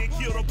 unite and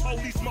kill the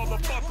police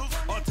motherfuckers,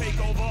 or take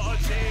over a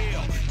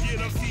jail, get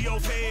them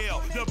CO's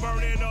hell. The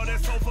burning of that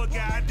sofa,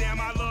 goddamn,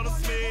 I love the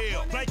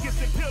smell.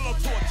 Blankets and pillow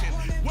torching,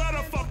 where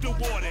the fuck the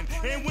warden?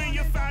 And when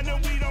you find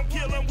them, we don't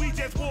kill them, we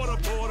just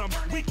waterboard them.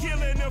 We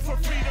killing them for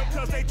freedom,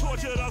 cause they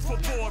tortured us for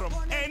boredom.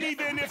 And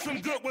even if some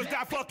good ones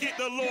die, fuck it,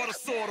 the Lord will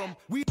sort them.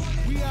 We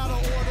out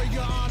of order,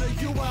 your honor,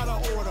 you out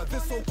of order.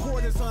 This whole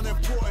court is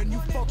unimportant, you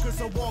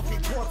fuckers are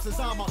walking corpses.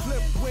 I'm a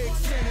clip wig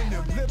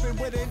synonym, living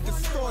within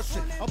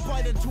distortion. I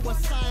bite into a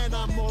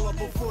cyanide molar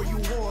before you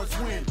whores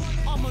win.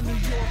 I'm a New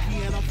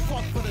Yorkie and I'm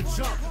fucked for the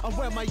jump. I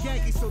wear my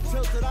Yankees so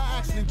tilted, I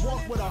actually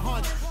walk with a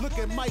hunch. Look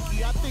at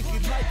Mikey, I think he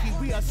like you,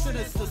 we are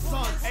sinister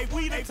sons. Hey,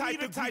 we the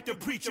type to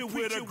preach it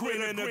with a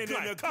grin and a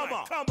gun. Come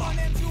on. Run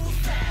them jewels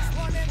fast.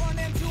 Run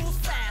them jewels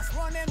fast.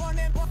 Run them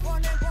jewels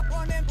fast.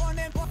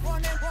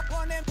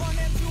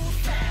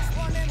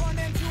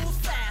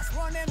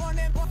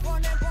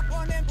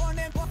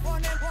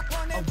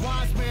 A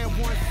wise man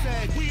once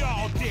said, We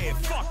all dead,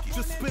 fuck it.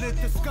 just spit it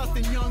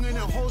disgusting youngin' and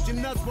hold your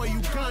nuts while you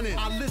gunning.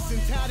 I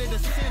listened tatted the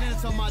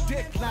sentence on my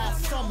dick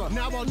last summer.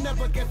 Now I'll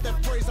never get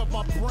that phrase off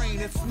my brain,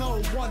 it's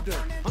no wonder.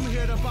 I'm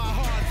here to buy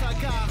hearts,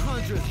 I got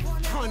hundreds.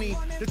 Honey,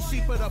 the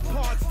cheaper the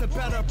parts, the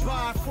better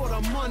buy for the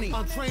money.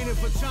 I'm training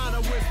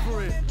vagina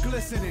whispering,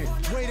 glistening,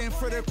 waiting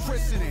for the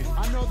christening.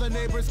 I know the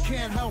neighbors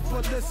can't help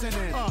but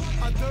listening.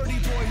 A dirty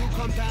boy who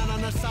come down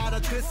on the side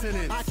of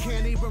dissonance. I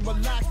can't even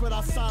relax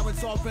without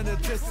sirens off in the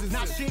distance.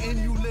 Not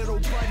shitting you, little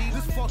buddy.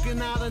 This fucking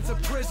island's a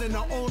prison.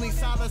 The only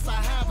solace I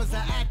have is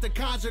an act of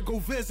conjugal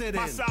visiting.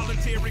 My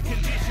solitary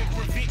conditions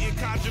preventing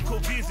conjugal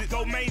visits.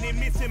 Domain and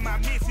missing my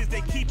misses.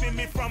 They keeping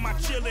me from my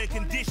chilling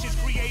conditions.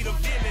 Create a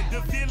villain.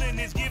 The villain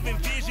is giving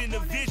vision. The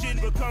vision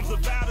becomes a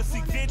vow to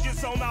seek vengeance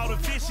This on all the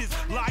vicious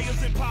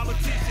liars and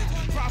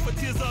politicians,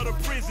 profiteers of the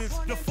prisons,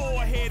 the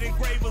forehead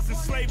engravers,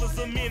 enslavers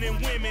of men and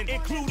women,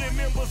 including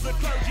members of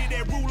clergy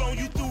that rule on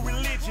you through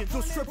religion.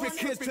 So strip your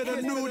kids to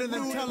the nude and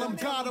then tell them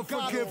God will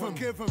forgive them.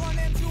 Run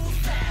them jewels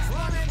fast,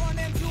 run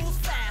them jewels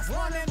fast,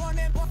 run them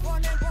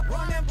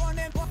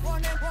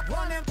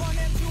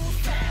jewels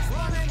fast,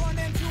 run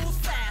them jewels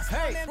fast,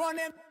 Hey.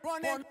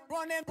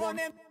 run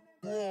them.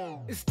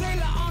 It's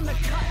Taylor on the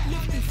cut,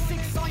 lifting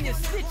 6 on your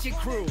stitching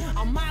crew.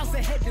 I'm miles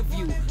ahead of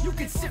you, you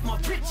can sip my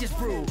bitches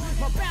brew.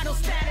 My battle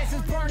status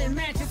is burning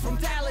mansions from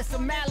Dallas to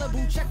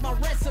Malibu. Check my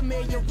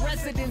resume, your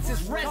residence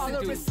is residue.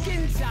 Call her a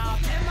skin job,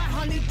 and my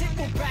honey dick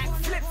will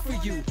backflip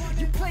for you.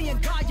 You playing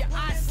God, your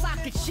eye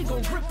socket, she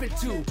gon' rip it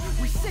too.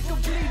 We sick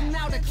of bleeding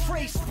out a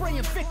tray,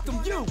 spraying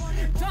victim you.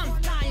 Dumb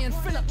dying,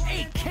 Philip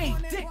AK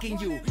dicking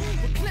you.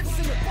 Eclipse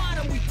in the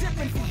bottom, we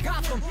dipping from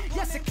Gotham.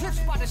 Yes,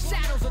 eclipsed by the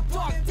shadows, a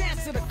dark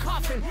dance to the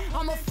coffin.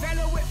 I'm a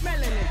fellow with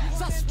melanin,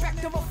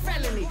 suspect of a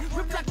felony.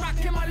 Rip like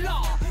rock in my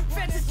law,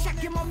 feds is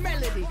checking my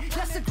melody.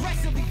 Less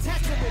aggressively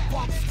tested with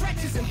bump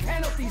stretches and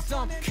penalties.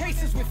 Dump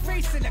cases with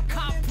facing a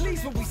cop,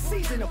 please, when we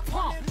season a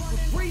pump.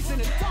 With reason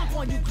to dump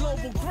on you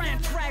global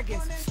grand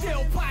dragons.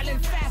 Still piling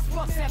fast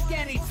bucks,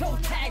 Afghani toe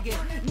tagging.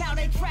 Now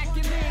they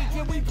tracking me,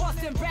 yeah, we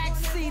busting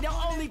backseat. The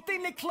only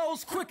thing that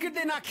close quicker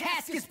than our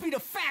caskets be the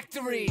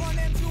factory. Run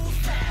them jewels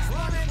fast,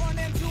 run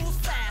them jewels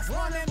fast,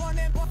 run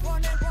them